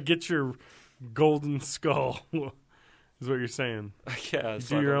 You got to get your golden skull. Is what you're saying. I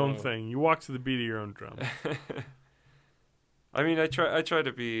guess. You do your own thing. You walk to the beat of your own drum. I mean, I try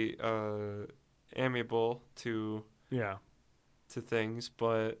to be amiable to things,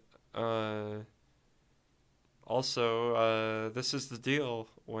 but also this is the deal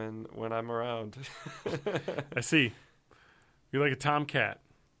when I'm around. I see. You're like a tomcat.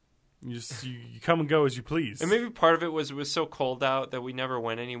 You come and go as you please. And maybe part of it was so cold out that we never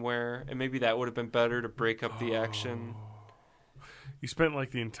went anywhere, and maybe that would have been better to break up the action. You spent like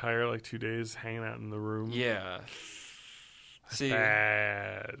the entire 2 days hanging out in the room. Yeah. That's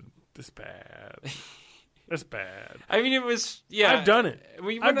bad. That's bad. That's bad. I mean, it was. Yeah, I've done it.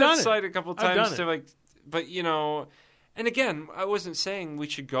 We went outside a couple times to but and again, I wasn't saying we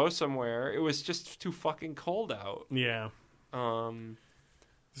should go somewhere. It was just too fucking cold out. Yeah.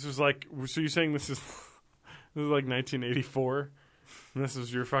 This was so you're saying this is 1984, and this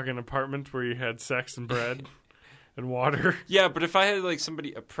was your fucking apartment where you had sex and bread and water. Yeah, but if I had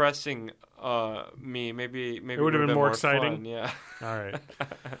somebody oppressing me, maybe it would have been more exciting. Fun, yeah. All right.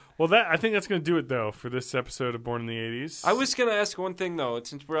 Well, I think that's going to do it though for this episode of Born in the 80s. I was going to ask one thing though,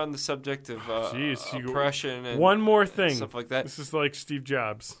 since we're on the subject of oppression and one more thing, stuff like that. This is like Steve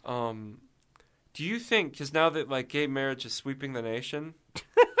Jobs. Do you think, because now that gay marriage is sweeping the nation?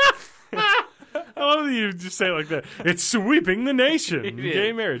 I love that you just say it like that. It's sweeping the nation.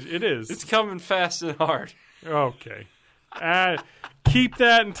 Gay marriage. It is. It's coming fast and hard. Okay. Keep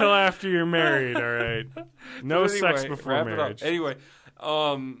that until after you're married, all right? No sex before marriage. Anyway,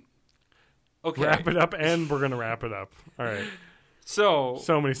 okay. Wrap it up, and we're going to wrap it up. All right. So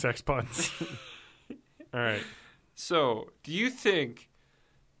many sex puns. All right. So, do you think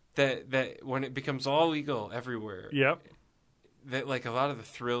that when it becomes all legal everywhere, yep, that a lot of the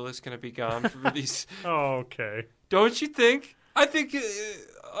thrill is going to be gone for these? Oh, okay. Don't you think? I think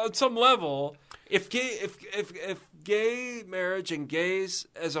on some level, if gay marriage and gays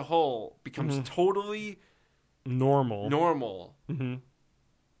as a whole becomes totally normal, mm-hmm.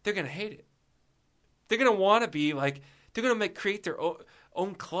 They're going to hate it. They're going to want to be they're going to create their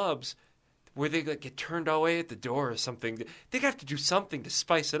own clubs where they get turned away at the door or something. They have to do something to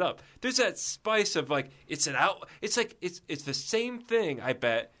spice it up. There's that spice of it's the same thing, I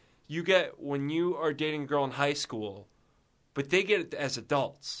bet, you get when you are dating a girl in high school, but they get it as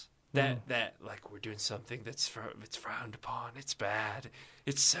adults. That we're doing something it's frowned upon. It's bad.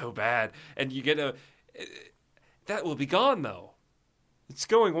 It's so bad. And you get that will be gone though. It's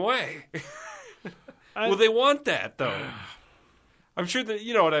going away. Will they want that though? I'm sure that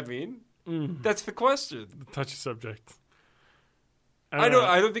you know what I mean. Mm. That's the question. The touchy subject. I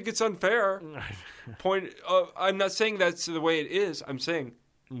don't think it's unfair. I'm not saying that's the way it is. I'm saying,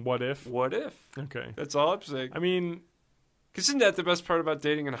 what if? What if? Okay. That's all I'm saying. I mean, because isn't that the best part about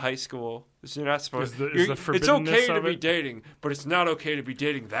dating in high school? Is you're not supposed. It's okay to be dating, but it's not okay to be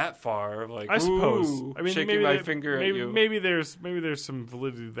dating that far. I suppose. I mean, shaking my finger at you. Maybe there's some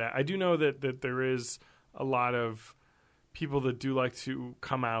validity to that. I do know that there is a lot of people that do like to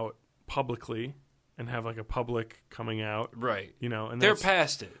come out publicly and have a public coming out, right? And they're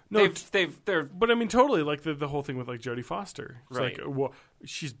past it. No, they're. But I mean, totally the whole thing with Jodie Foster. It's right.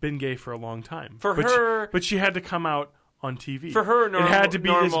 She's been gay for a long time. But she had to come out on TV. For her, it had to be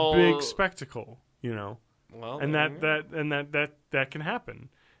this big spectacle, Well, and that can happen.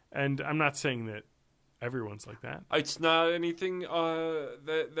 And I'm not saying that everyone's like that. It's not anything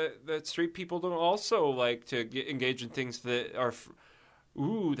that straight people don't also like to engage in things that are.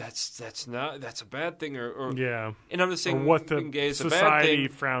 That's a bad thing, or yeah. And I'm just saying, what the gay is a society bad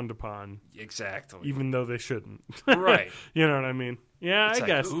thing. Frowned upon, exactly, even though they shouldn't, right? You know what I mean? Yeah, it's I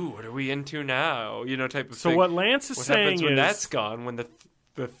guess. What are we into now? Type of so thing. What Lance is saying is when that's gone, when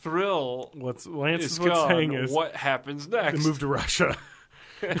the thrill. What Lance is gone, saying is what happens next? They move to Russia.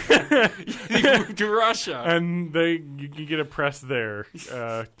 They move to Russia, and you can get a press there.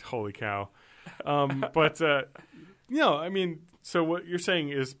 Holy cow! But I mean. So what you're saying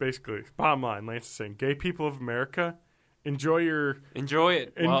is basically, bottom line, Lance is saying, gay people of America, enjoy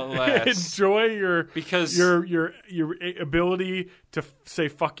it while it lasts. Enjoy your ability to say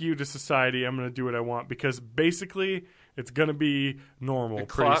fuck you to society. I'm going to do what I want, because basically it's going to be normal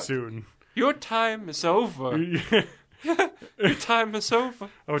pretty soon. Your time is over. Your time is over.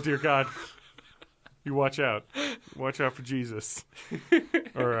 Oh dear God. You watch out. Watch out for Jesus.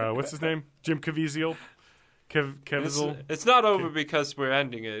 Or what's his name? Jim Caviezel. It's not over because we're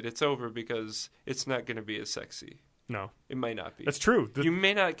ending it. It's over because it's not going to be as sexy. No, it might not be. That's true. You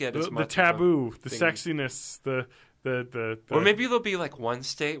may not get as much. The taboo, the sexiness, the. Or maybe there'll be one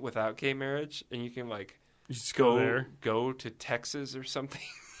state without gay marriage, and you can you just go there, go to Texas or something.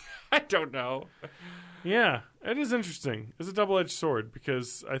 I don't know. Yeah, it is interesting. It's a double-edged sword,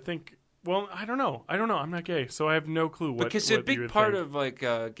 because I think. Well, I don't know. I'm not gay, so I have no clue what. Because a big part of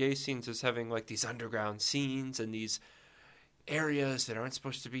gay scenes is having these underground scenes and these areas that aren't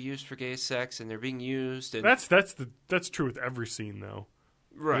supposed to be used for gay sex, and they're being used. And that's true with every scene, though.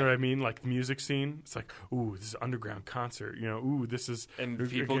 Right. You know what I mean? Like the music scene. It's like, ooh, this is an underground concert. You know, ooh, this is... And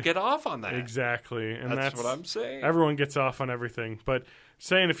people get off on that. Exactly. And that's what I'm saying. Everyone gets off on everything. But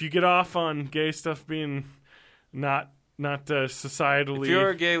saying if you get off on gay stuff being not societally... If you're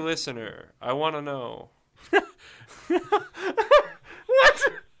a gay listener, I want to know. What?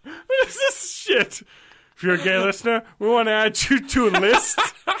 What is this shit? If you're a gay listener, we want to add you to a list.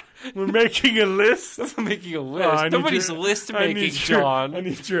 We're making a list. I'm making a list. Nobody's list making, John. I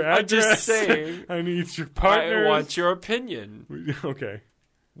need your address. I'm just saying. I need your partner. I want your opinion. Okay.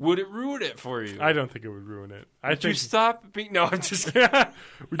 Would it ruin it for you? I don't think it would ruin it. Would you stop being... No, I'm just...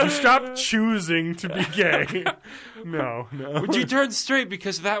 Would you stop choosing to be gay? No. Would you turn straight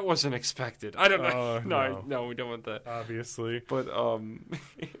because that wasn't expected? I don't know. No, we don't want that. Obviously. But, Oh,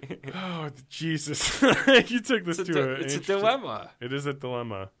 Jesus. You took this It's a dilemma. It is a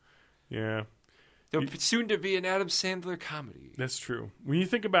dilemma. Yeah. There'll soon to be an Adam Sandler comedy. That's true. When you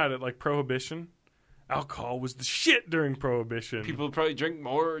think about it, like Prohibition, alcohol was the shit during Prohibition. People probably drink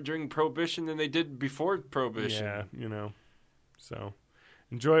more during Prohibition than they did before Prohibition. Yeah, you know. So,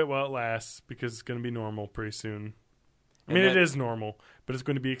 enjoy it while it lasts because it's going to be normal pretty soon. I mean, it is normal, but it's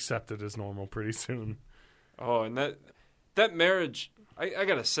going to be accepted as normal pretty soon. Oh, and that marriage, I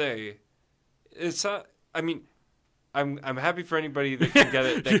got to say, it's not, I mean... I'm happy for anybody that can get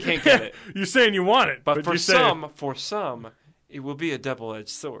it, that can't get it. You're saying you want it, but for some, it will be a double-edged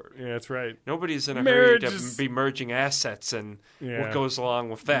sword. Yeah, that's right. Nobody's in a hurry to be merging assets and what goes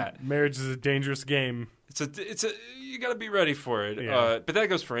along with that. Marriage is a dangerous game. It's a you got to be ready for it. Yeah. But that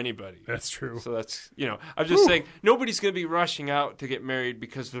goes for anybody. That's true. So that's I'm just saying nobody's going to be rushing out to get married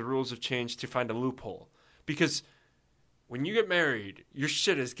because the rules have changed to find a loophole. Because when you get married, your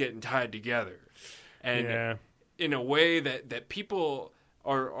shit is getting tied together, and in a way that people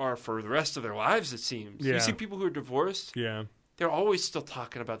are for the rest of their lives, it seems. Yeah. You see people who are divorced, they're always still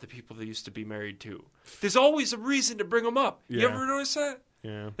talking about the people they used to be married to. There's always a reason to bring them up. Yeah. You ever notice that?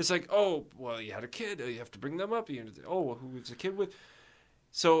 Yeah. It's like, oh, well, you had a kid. You have to bring them up. Oh, well, who was the kid with?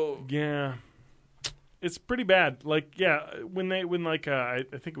 So... Yeah. It's pretty bad. Like, when I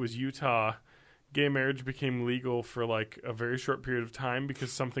think it was Utah... Gay marriage became legal for like a very short period of time because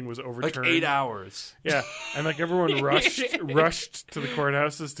something was overturned. Like 8 hours. Yeah, and like everyone rushed to the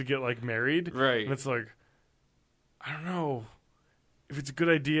courthouses to get like married. Right. And it's like, I don't know if it's a good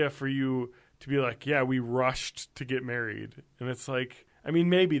idea for you to be like, yeah, we rushed to get married. And it's like, I mean,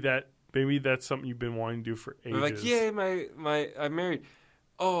 maybe that's something you've been wanting to do for ages. We're like, yay, I'm married.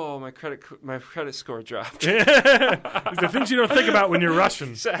 Oh, my credit score dropped. The things you don't think about when you're rushing.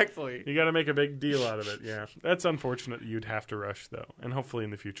 Exactly. You got to make a big deal out of it. Yeah, that's unfortunate that you'd have to rush though, and hopefully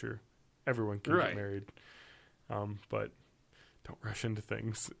in the future, everyone can get married. But don't rush into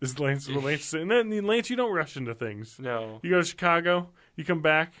things. Is Lance saying? And Lance, you don't rush into things. No. You go to Chicago, you come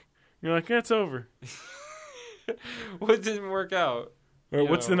back, you're like, it's over. What didn't work out?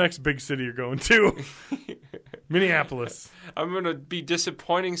 What's the next big city you're going to? Minneapolis. I'm going to be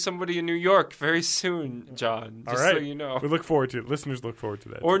disappointing somebody in New York very soon, John. Just so you know. We look forward to it. Listeners look forward to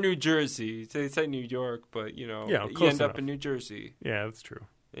that. Or New Jersey. They say New York, but, you end up in New Jersey. Yeah, that's true.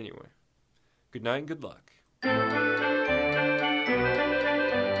 Anyway. Good night and good luck.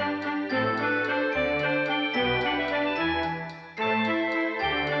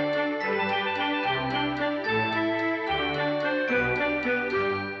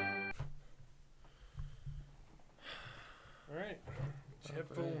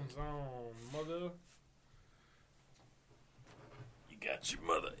 Headphones on, mother. You got your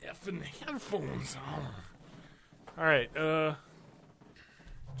mother effing headphones on. All right, oh,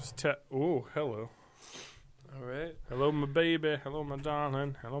 hello. All right. Hello, my baby. Hello, my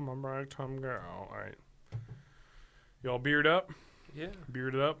darling. Hello, my ragtime girl. All right. Y'all beard up? Yeah.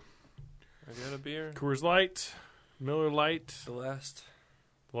 Bearded up? I got a beer. Coors Light. Miller Lite. The last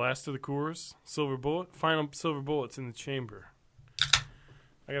of the Coors. Silver Bullet. Final Silver Bullets in the chamber.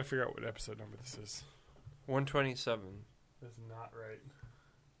 I gotta figure out what episode number this is. 127. That's not right.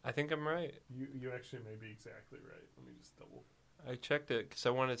 I think I'm right. You actually may be exactly right. Let me just double. I checked it because I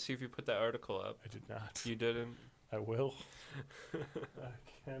wanted to see if you put that article up. I did not. You didn't? I will.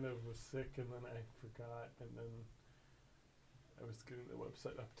 I kind of was sick and then I forgot and then I was getting the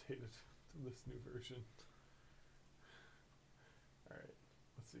website updated to this new version. Alright,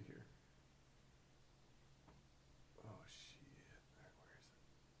 let's see here. Oh, shit. Alright,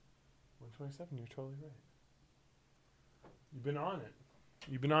 where is it? 127, you're totally right. You've been on it.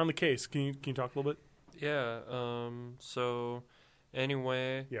 You've been on the case. Can you talk a little bit? Yeah, so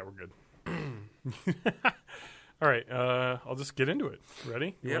anyway. Yeah, we're good. All right, I'll just get into it.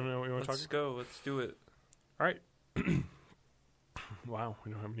 Ready? Yeah. Let's go. Let's do it. All right. Wow,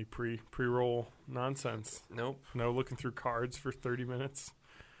 we don't have any pre-roll nonsense. Nope. No looking through cards for 30 minutes.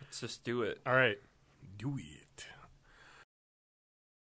 Let's just do it. All right. Do it.